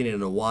haven't seen it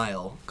in a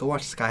while, go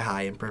watch Sky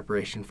High in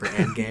preparation for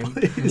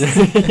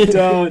Endgame.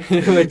 Don't.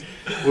 Like,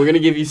 we're gonna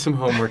give you some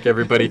homework,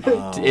 everybody,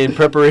 in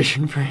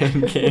preparation for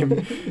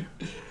Endgame.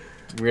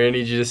 We're gonna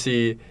need you to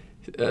see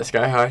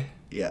Sky High.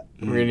 Yeah.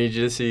 We're gonna need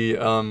you to see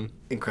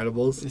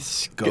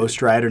Incredibles.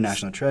 Ghost Rider,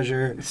 National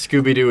Treasure,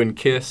 Scooby Doo and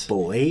Kiss.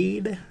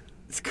 Blade.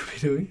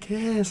 Scooby-Doo and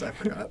Kiss. I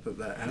forgot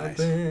that Nice.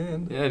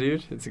 happened. Yeah,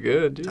 dude, it's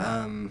good, dude.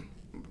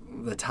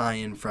 The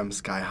tie-in from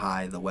Sky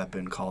High, the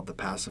weapon called the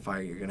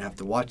pacifier. You're gonna have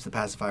to watch the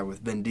pacifier with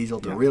Vin Diesel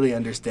to really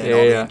understand all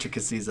the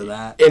intricacies of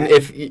that. And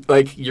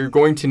if you're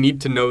going to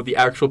need to know the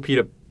actual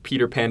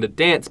Peter Panda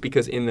dance,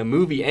 because in the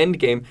movie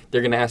Endgame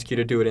they're gonna ask you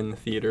to do it in the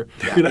theater.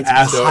 Yeah, gonna it's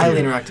ask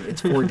highly you. interactive.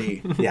 It's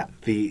 4D. Yeah,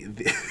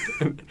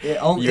 It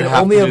only You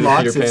have to do the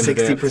unlocks Peter if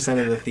Pan 60%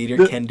 of the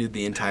theater can do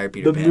the entire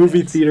Peter the Pan movie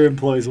dance. theater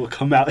employees will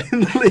come out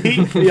and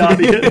leave the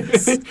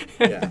audience.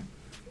 Yeah.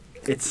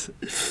 It's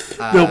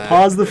They'll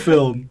pause the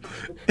film,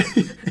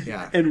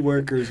 yeah. and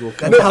workers will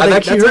come. That's, I've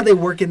actually that's how heard- they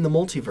work in the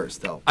multiverse,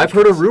 though. I've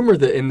heard a rumor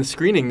that in the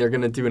screening they're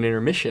gonna do an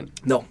intermission.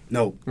 No.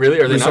 No, Really?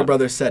 Are they Russo not?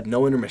 brothers said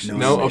no intermission.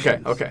 No.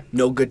 intermissions. Okay.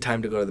 No good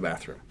time to go to the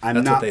bathroom. I'm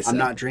That's not. what they said. I'm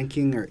not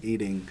drinking or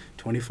eating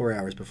 24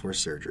 hours before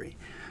surgery,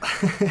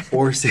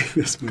 or seeing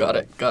this movie.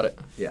 Got it.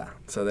 Yeah.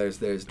 So there's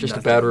Just a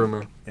nothing. bad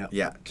rumor.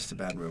 Yeah, just a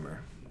bad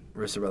rumor.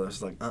 Russo brothers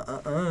was like,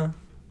 Yeah,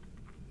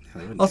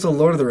 they wouldn't Also, do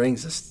Lord of the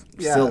Rings is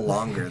Yeah. still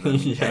longer than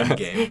Yeah.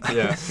 Endgame.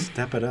 Yeah. that.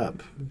 Step it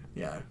up.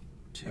 Yeah.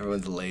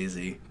 Everyone's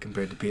lazy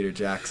compared to Peter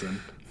Jackson.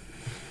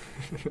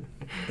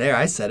 There,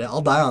 I said it.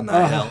 I'll die on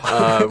that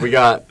hill. We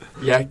got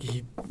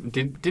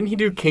didn't he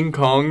do King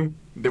Kong?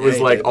 That Yeah, was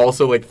he like did.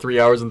 also like 3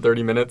 hours and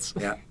 30 minutes.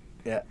 Yeah.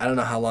 Yeah. I don't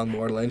know how long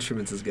Mortal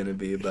Instruments is going to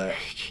be, but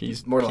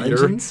Jeez, Mortal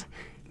Peter. Engines?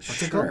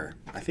 What's it called? Sure.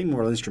 I think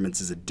Mortal Instruments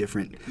is a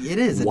different It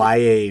is.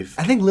 YA.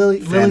 I think Lily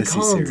fantasy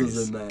Collins series.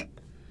 is in that.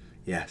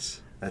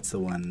 Yes, that's the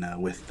one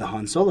with the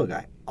Han Solo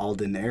guy,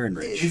 Alden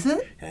Ehrenreich. Is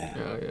it? Yeah.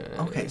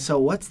 Yeah. Okay, so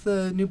what's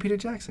the new Peter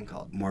Jackson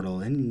called?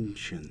 Mortal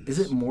Engines. Is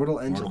it Mortal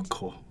Engines?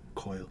 Mortal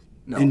Coil.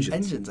 No, Engines.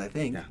 Engines, I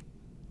think. Yeah.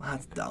 Wow,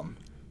 that's dumb.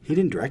 He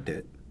didn't direct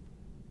it.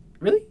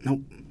 Really?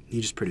 Nope.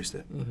 He just produced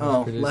it.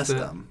 Oh, produced less it.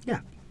 dumb.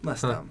 Yeah.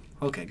 Less dumb.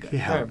 Okay, good. He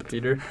All right, helped.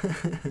 Peter.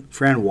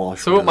 Fran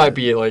Walsh. So it might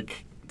be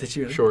like Did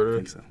you? I shorter.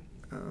 think so.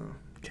 Oh,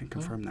 Can't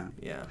confirm that.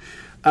 yeah.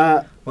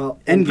 Uh, Well,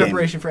 in Endgame.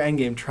 preparation for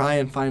Endgame, try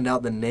and find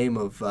out the name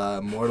of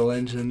Mortal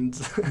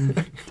Engines.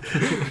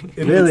 If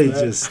really,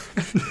 it's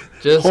that.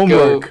 Just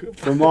homework go.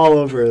 from all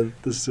over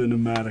the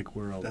cinematic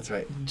world. That's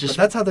right. Just-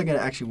 But that's how they're going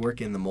to actually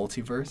work in the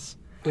multiverse,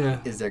 Yeah.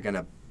 is they're going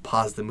to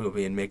pause the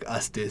movie and make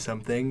us do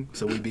something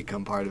so we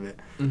become part of it.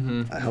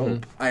 Mm-hmm. I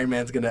hope. Iron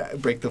Man's going to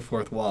break the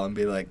fourth wall and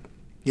be like,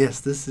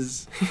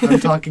 yes, I'm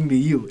talking to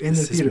you in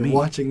This the is theater me.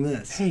 watching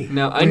this. Hey,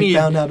 Now I We need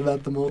found out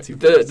about the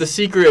multiverse. the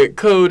secret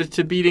code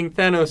to beating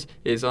Thanos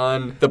is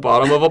on the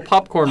bottom of a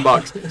popcorn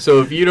box.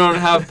 So if you don't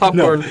have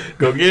popcorn,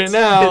 go get it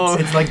now.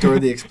 It's like Dora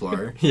the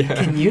Explorer. Yeah.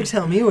 Can you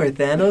tell me where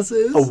Thanos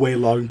is? a way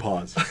long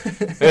pause.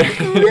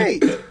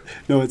 Great.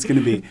 No, it's going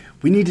to be,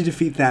 we need to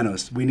defeat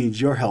Thanos. We need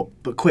your help.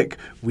 But quick,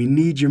 we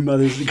need your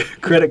mother's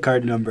credit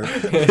card number,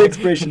 the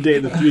expiration date,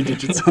 and the 3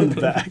 digits on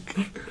the back.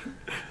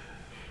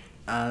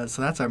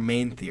 So that's our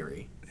main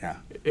theory. Yeah.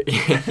 Yeah.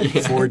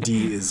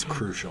 4D is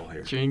crucial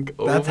here. Drink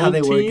That's how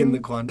they work in Ovaltine? the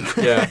quantum.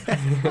 Yeah.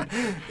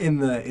 in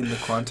the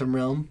quantum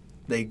realm,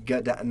 they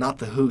get down, not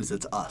the Who's,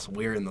 it's us.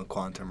 We're in the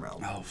quantum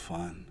realm. Oh,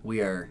 fun.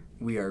 We are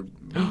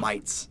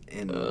mites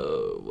in.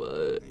 Oh,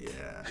 what?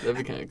 Yeah. That'd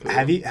be kind of cool.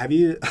 Have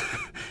you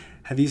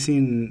have you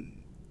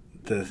seen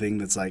the thing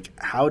that's like,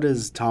 how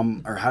does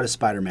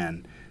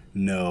Spider-Man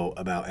know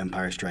about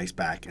Empire Strikes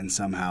Back, and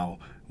somehow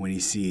when he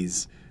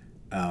sees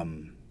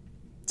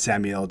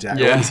Samuel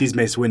Jackson, when he sees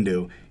Mace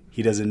Windu,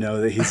 he doesn't know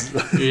that he's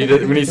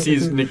When he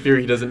sees Nick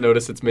Fury, he doesn't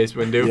notice it's Mace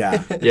Windu.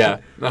 Yeah. Yeah.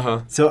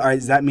 Uh-huh. So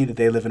does that mean that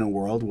they live in a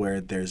world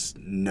where there's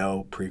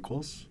no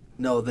prequels?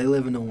 No, they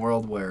live in a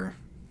world where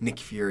Nick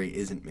Fury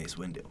isn't Mace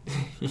Windu.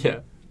 Yeah.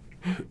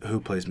 Who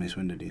plays Mace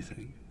Windu, do you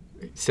think?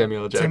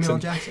 Samuel Jackson. Samuel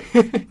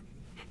Jackson.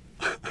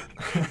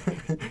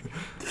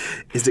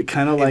 Is it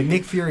kind of Like like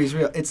Nick Fury's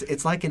real.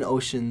 It's like in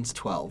Ocean's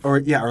 12. or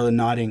the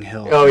Notting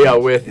Hill? Oh, yeah,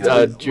 with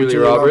With Julia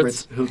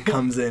Roberts. who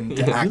comes in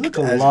to Yeah. act You look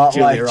a as lot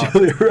Julia like Roberts.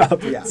 Julia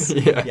Roberts.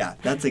 Yeah. Yeah.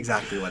 That's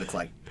exactly what it's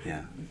like.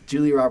 Yeah.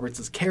 Julia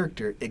Roberts'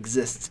 character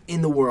exists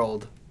in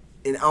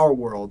our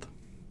world,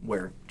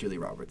 where Julia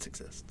Roberts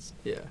exists.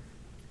 Yeah.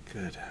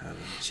 Good heavens.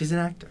 She's an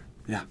actor.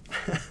 Yeah.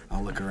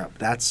 I'll look her up.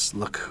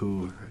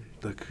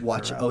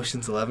 Watch her up.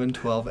 Ocean's 11,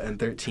 12, and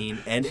 13,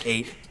 and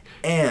 8,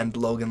 and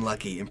Logan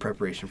Lucky in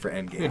preparation for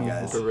Endgame,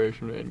 guys.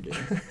 Preparation for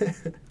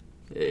Endgame.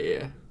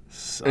 Yeah.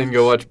 Sucks. And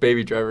go watch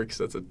Baby Driver, because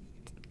that's a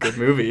good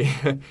movie.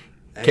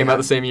 Came out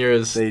the same year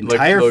as The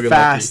entire Logan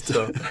Fast.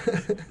 Lucky,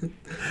 so.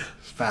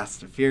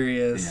 Fast and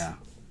Furious. Yeah.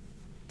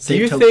 Do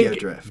you Tokyo think-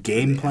 Drift.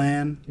 Game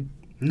plan?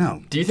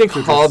 No. Do you think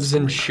Could've Hobbs just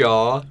and wait.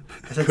 Shaw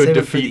I said could save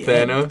it for defeat the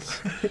end.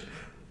 Thanos?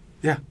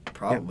 Yeah.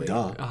 Probably.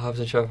 Yeah, duh. Hobbs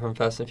and Shaw from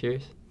Fast and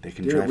Furious? They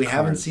can Dude, drive we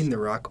haven't cars. seen The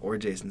Rock or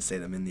Jason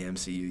Statham in the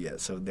MCU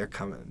yet, so they're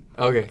coming.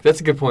 Okay,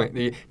 that's a good point.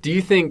 Do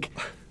you think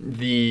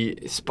the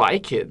Spy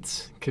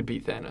Kids could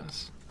beat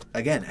Thanos?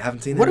 Again,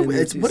 haven't seen What, it are in we,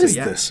 the it's, MCU, what so is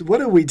yeah. this? What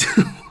do we do?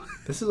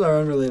 This is our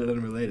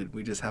unrelated.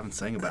 We just haven't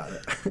sang about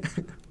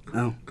it.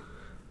 Oh,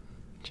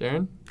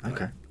 Sharon?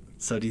 okay.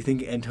 So do you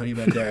think Antonio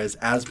Banderas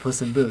as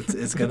Puss in Boots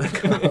is going to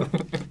come?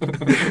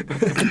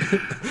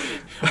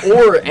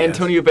 Or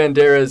Antonio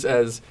Banderas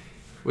as...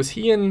 Was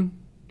he in...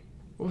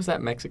 What was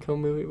that Mexico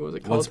movie? What was it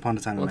called? Once Upon a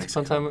Time in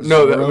Mexico.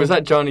 No, Zorro? was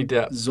that Johnny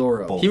Depp?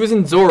 Zorro. Both. He was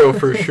in Zorro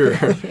for sure.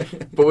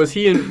 But was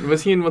he in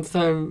Once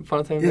Upon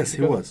a Time in Yes,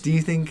 he Mexico? was. Do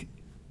you think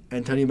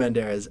Antonio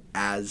Banderas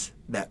as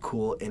that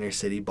cool inner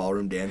city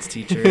ballroom dance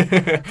teacher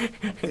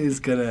is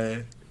going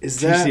to teach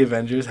the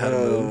Avengers how to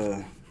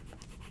move?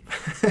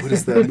 What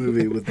is that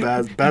movie with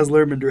Baz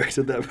Luhrmann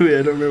directed that movie?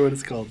 I don't remember what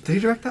it's called. Did he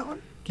direct that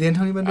one? The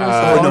Antonio Banderas?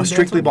 no, ballroom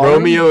Strictly dance one?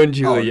 Ballroom? Romeo and Oh,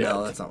 Juliet.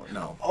 no, that's not.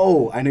 No.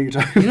 Oh, I know you're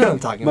talking. You know what I'm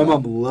talking My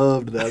about. mom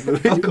loved that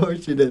movie. Of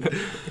course you did.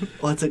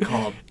 What's it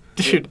called?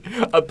 Dude,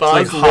 a like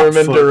Baz Hot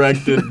Luhrmann Foot.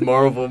 directed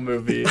Marvel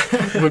movie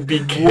would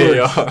be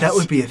chaos. That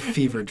would be a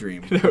fever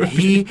dream. would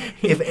be-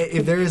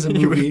 If there is a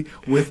movie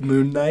with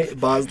Moon Knight,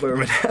 Baz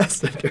Luhrmann has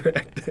to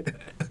direct it.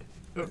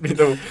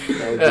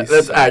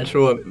 That's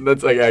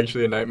like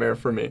actually a nightmare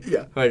for me.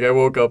 Yeah. Like I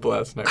woke up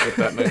last night with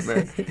that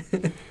nightmare.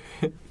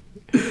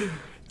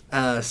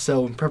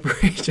 So in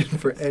preparation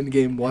for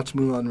Endgame, watch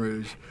Moulin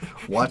Rouge,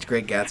 watch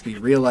Great Gatsby,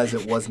 realize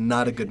it was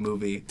not a good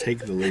movie. Take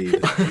the lead.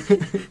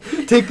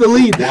 Take the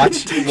lead.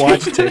 Watch. Take the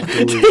lead.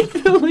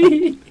 Take the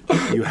lead.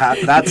 You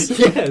have. That's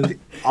Yes.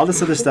 all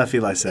this other stuff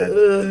Eli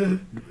said.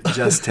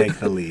 Just take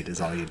the lead is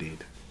all you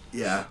need.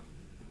 Yeah.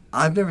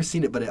 I've never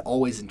seen it, but it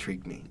always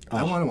intrigued me. I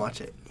Oh. want to watch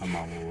it. My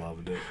mom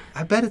loved it.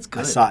 I bet it's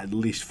good. I saw it at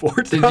least 4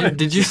 times.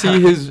 Did you see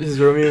his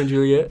Romeo and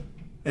Juliet?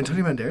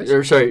 Antonio Banderas?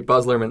 Or sorry,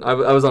 Baz Luhrmann.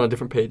 I was on a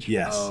different page.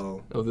 Yes.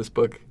 Oh. Of this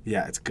book.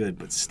 Yeah, it's good,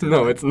 but still.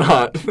 No, it's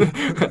not.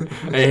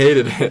 I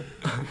hated it.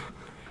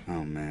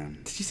 Oh man.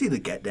 Did you see The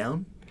Get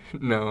Down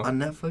No. on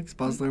Netflix?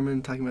 Baz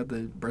Luhrmann talking about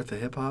the birth of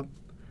hip hop.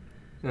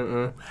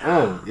 Uh-uh.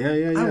 Oh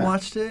yeah. I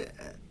watched it.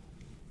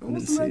 It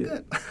wasn't see that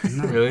it. good.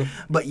 No. Really?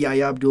 But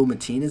Yahya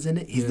Abdul-Mateen is in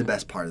it. He's Yeah. the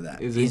best part of that.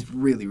 Is he? He's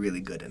really,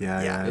 really good in Yeah,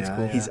 it. yeah, it's yeah,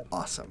 cool. yeah. He's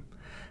awesome.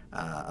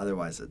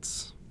 Otherwise,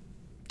 it's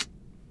a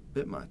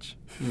bit much.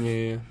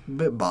 Yeah. A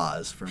bit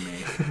Boz for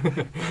me.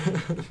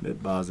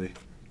 Bit ballsy.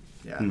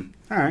 Yeah.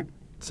 All right.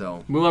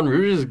 So, Moulin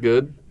Rouge is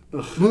good.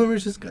 Moulin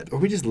Rouge is good. Are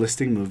we just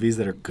listing movies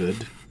that are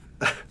good?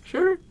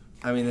 Sure.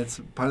 I mean,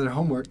 it's part of their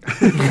homework.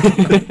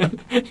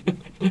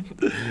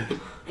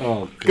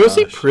 Oh, Go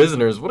see gosh.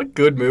 Prisoners. What a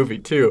good movie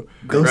too.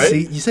 Go right?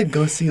 see. You said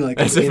go see like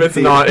As in if it's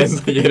not in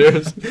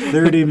theaters. theaters.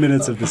 30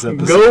 minutes of this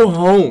episode. Go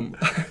home.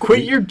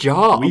 Quit your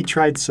job. We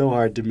tried so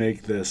hard to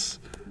make this.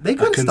 They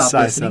couldn't stop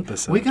concise listening.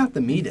 episode. We got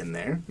the meat in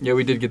there. Yeah,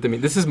 we did get the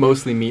meat. This is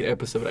mostly meat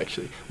episode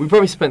actually. We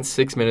probably spent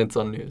 6 minutes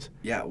on news.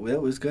 Yeah, well,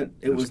 it was good.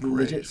 It was was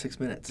great. legit 6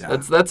 minutes. Yeah.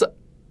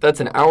 That's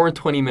an hour and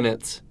 20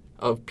 minutes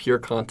of pure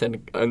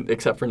content,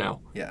 except for now.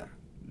 Yeah.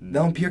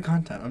 No, pure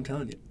content. I'm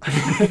telling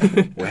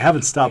you. We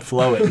haven't stopped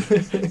flowing.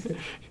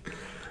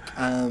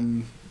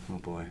 um. Oh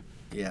boy.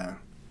 Yeah.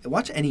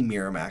 Watch any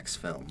Miramax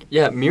film.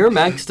 Yeah,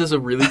 Miramax does a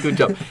really good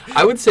job.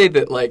 I would say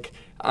that like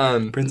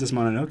Princess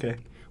Mononoke.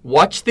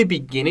 watch the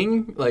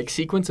beginning like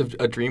sequence of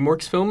a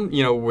DreamWorks film,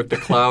 you know, with the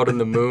cloud and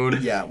the moon.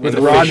 Yeah, and with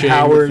the Ron fishing,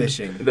 Howard.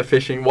 Fishing. The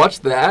fishing. Watch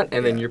that,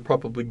 and then Yeah. you're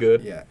probably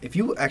good. Yeah. If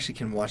you actually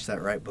can watch that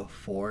right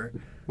before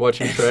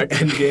Watching Shrek.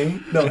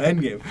 Endgame. No,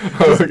 Endgame.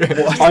 Oh,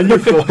 okay. Watch On your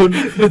phone.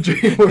 the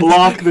DreamWorks.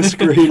 Block the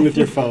screen with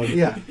your phone.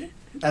 Yeah.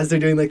 As they're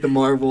doing like the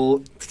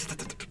Marvel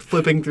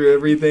flipping through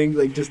everything,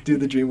 like just do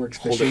the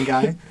DreamWorks fishing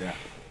guy. Yeah.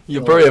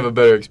 You'll probably have a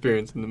better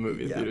experience in the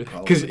movie Yeah, theater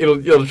probably. because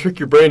it'll trick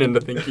your brain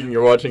into thinking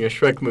you're watching a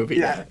Shrek movie.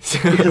 Yeah.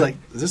 You're like,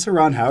 is this a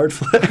Ron Howard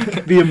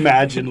flag? The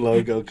Imagine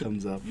logo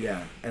comes up.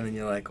 Yeah. And then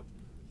you're like,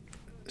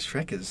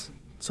 Shrek is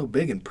so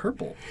big and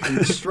purple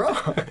and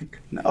strong.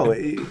 No,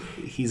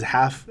 he's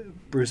half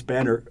Bruce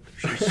Banner.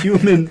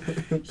 Human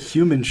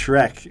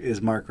Shrek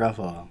is Mark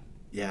Ruffalo.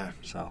 Yeah.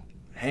 So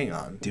Hang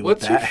on. deal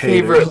What's with your that,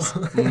 favorite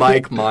haters.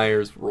 Mike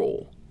Myers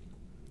role?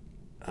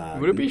 Uh,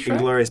 Would it be Shrek?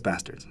 Inglourious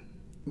Bastards.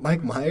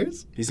 Mike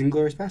Myers? He's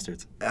Inglourious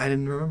Bastards I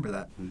didn't remember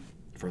that.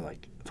 for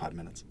like 5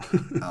 minutes.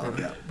 Oh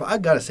yeah, but I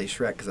gotta say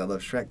Shrek because I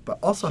love Shrek. But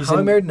also, He's How I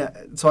in- Married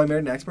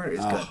an Ex-Murderer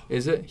is good.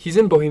 Is it? He's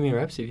in Bohemian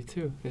Rhapsody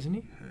too, isn't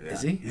he?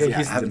 Is he? Yeah, Yeah,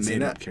 he's I haven't the seen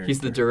made-up that. character. He's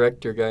the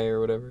director guy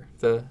or whatever.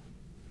 The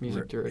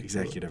music director.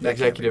 Executive. The That can't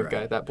be executive right.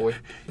 guy, that boy.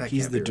 That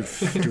He's can't the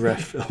be right.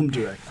 direct film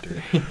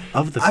director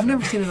of the I've film.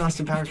 never seen an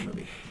Austin Powers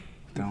movie.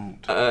 Don't.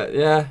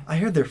 Yeah. I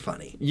heard they're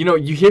funny. You know,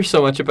 you hear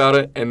so much about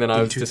it, and then I In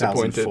was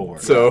disappointed. 2004.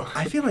 So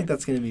I feel like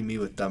that's gonna be me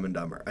with Dumb and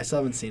Dumber. I still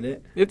haven't seen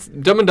it. it's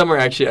Dumb and Dumber.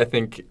 Actually, I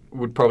think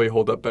would probably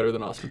hold up better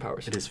than Austin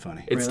Powers. It is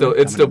funny. It's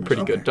Really? still Dumb and pretty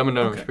Dumber's good. Dumb and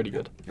Dumber is Okay. pretty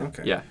good.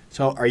 Okay. Yeah.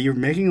 So are you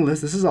making a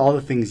list? This is all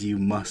the things you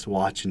must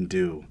watch and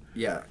do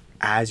Yeah.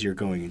 as you're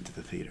going into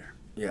the theater.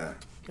 Yeah.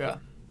 Yeah.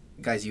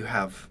 Guys, you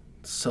have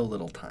so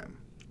little time.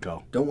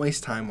 Go. Don't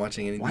waste time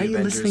watching any of Why the are you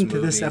Avengers listening to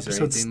this movies or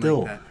episode anything still?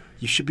 Like that.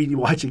 You should be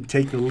watching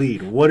Take the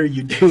Lead. What are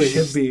you doing?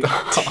 Should be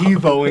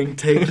TiVoing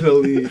Take the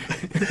Lead.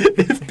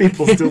 If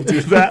people still do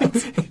that.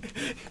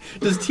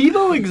 Does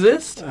TiVo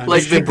exist? Uh, Like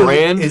is the Take the-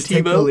 brand is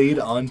Take the TiVo? Lead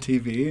on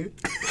TV?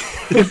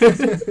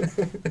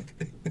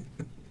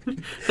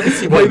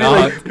 Why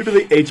not? Maybe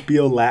like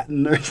HBO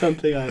Latin or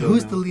something. I don't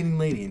Who's know. the leading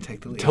lady in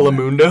Take the Lead?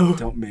 Telemundo?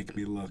 Don't make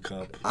me look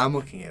up. I'm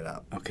looking it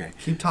up. Okay.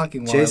 Keep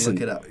talking while Jason, I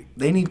look it up.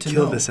 They need to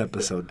Kill know. this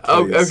episode,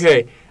 Oh, please.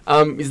 okay.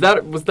 Was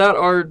that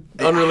our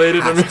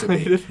unrelated? has to be.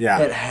 Unrelated? Yeah.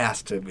 It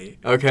has to be.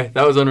 Okay,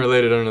 that was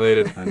unrelated.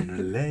 Unrelated.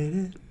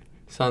 Unrelated.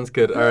 Sounds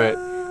good. All right,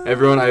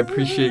 everyone. I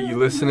appreciate you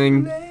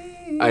listening.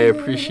 I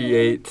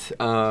appreciate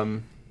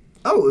Oh,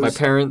 my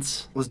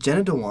parents was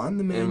Jenna Dewan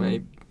the main? and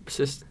my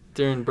sister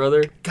and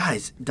brother.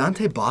 Guys,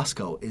 Dante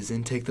Bosco is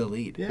in Take the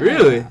Lead. Yeah.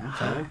 Really?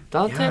 Okay.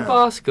 Dante Yeah.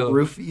 Bosco.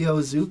 Rufio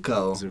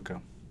Zuko. Zuko.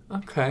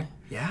 Okay,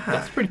 Yeah.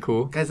 that's pretty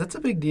cool. Guys, that's a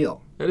big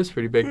deal. That is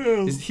pretty big.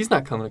 He's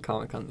not coming to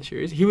Comic-Con this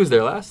year. He was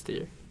there last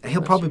year.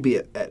 He'll probably be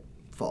at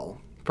fall.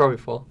 Probably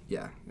fall.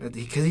 Yeah.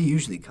 Because he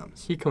usually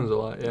comes. He comes a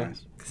lot. Yeah,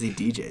 Nice. Because he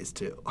DJs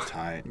too.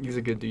 Tight. he's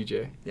a good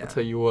DJ. Yeah. I'll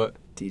tell you what.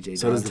 DJ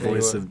So does the Dante.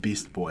 voice what. of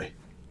Beast Boy.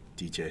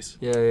 DJs.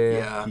 Yeah, yeah, yeah.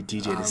 Yeah. He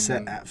DJ'd a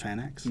set at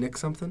FanX. Nick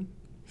something?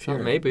 Oh,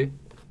 maybe.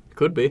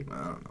 Could be.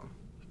 I don't know.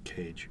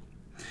 Cage.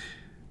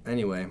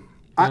 Anyway,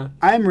 Yeah.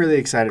 I'm really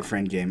excited for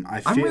Endgame. I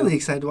feel I'm really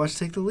excited to watch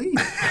Take the Lead.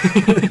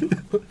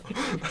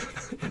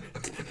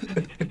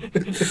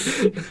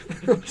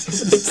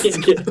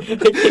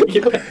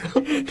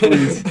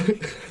 Please.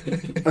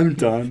 I'm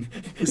done.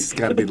 This has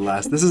got to be the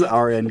last. This is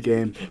our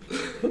Endgame.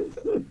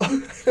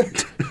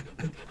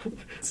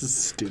 This is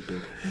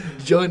stupid.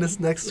 Join us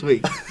next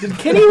week Did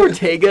Kenny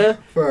Ortega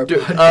for our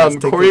podcast.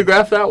 Take the-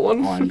 choreograph that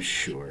one? Oh, I'm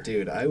sure.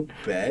 Dude, I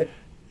bet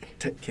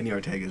Kenny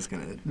Ortega is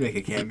going to make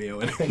a cameo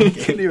in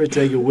Endgame. Kenny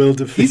Ortega will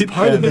defeat He's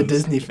part of the Thanos.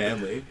 Disney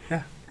family.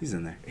 Yeah, he's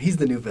in there. He's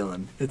the new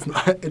villain. It's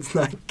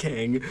not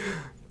Kang.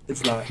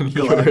 It's not Kenny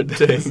Galactus.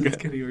 Ortega. It's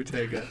Kenny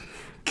Ortega.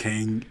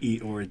 King E.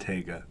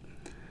 Ortega.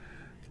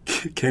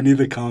 Kenny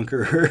the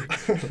Conqueror.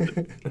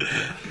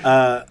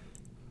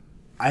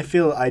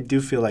 I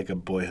do feel like a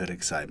boyhood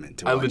excitement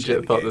to I watch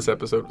legit thought Endgame. this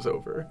episode was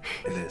over.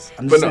 It is.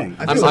 I'm But just no, saying.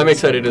 I'm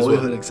excited as well.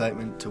 Boyhood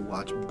excitement to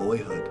watch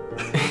Boyhood.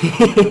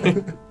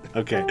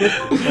 Okay.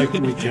 Like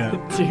we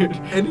can. Dude,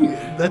 And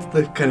that's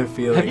the kind of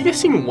feeling. have you guys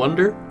seen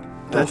Wonder?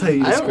 That's how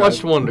you I haven't describe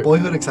watched Wonder.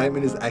 Boyhood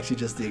excitement is actually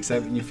just the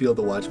excitement you feel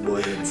to watch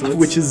Boyhood. So it's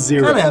Which is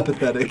zero. kind of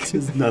apathetic. Which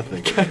is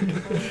nothing. You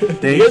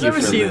Thank guys you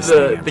ever for see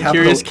listening. the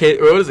Curious Case?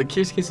 What is it?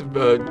 Curious Case of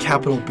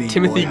Capital B.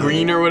 Timothy Boyhood.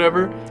 Green or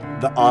whatever?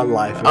 The Odd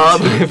Life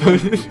of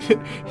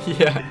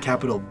Yeah.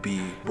 Capital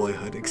B.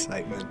 Boyhood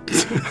excitement.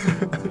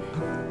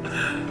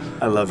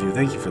 I love you.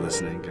 Thank you for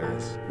listening,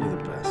 guys. You're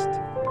the best.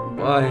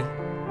 Bye.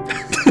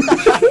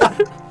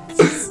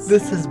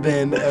 This has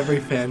been Every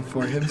Fan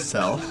for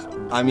Himself.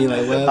 I'm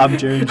Eli Webb. I'm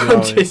Jared I'm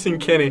Jolly. Jason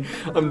Kenny.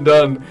 I'm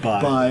done.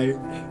 Bye.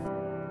 Bye.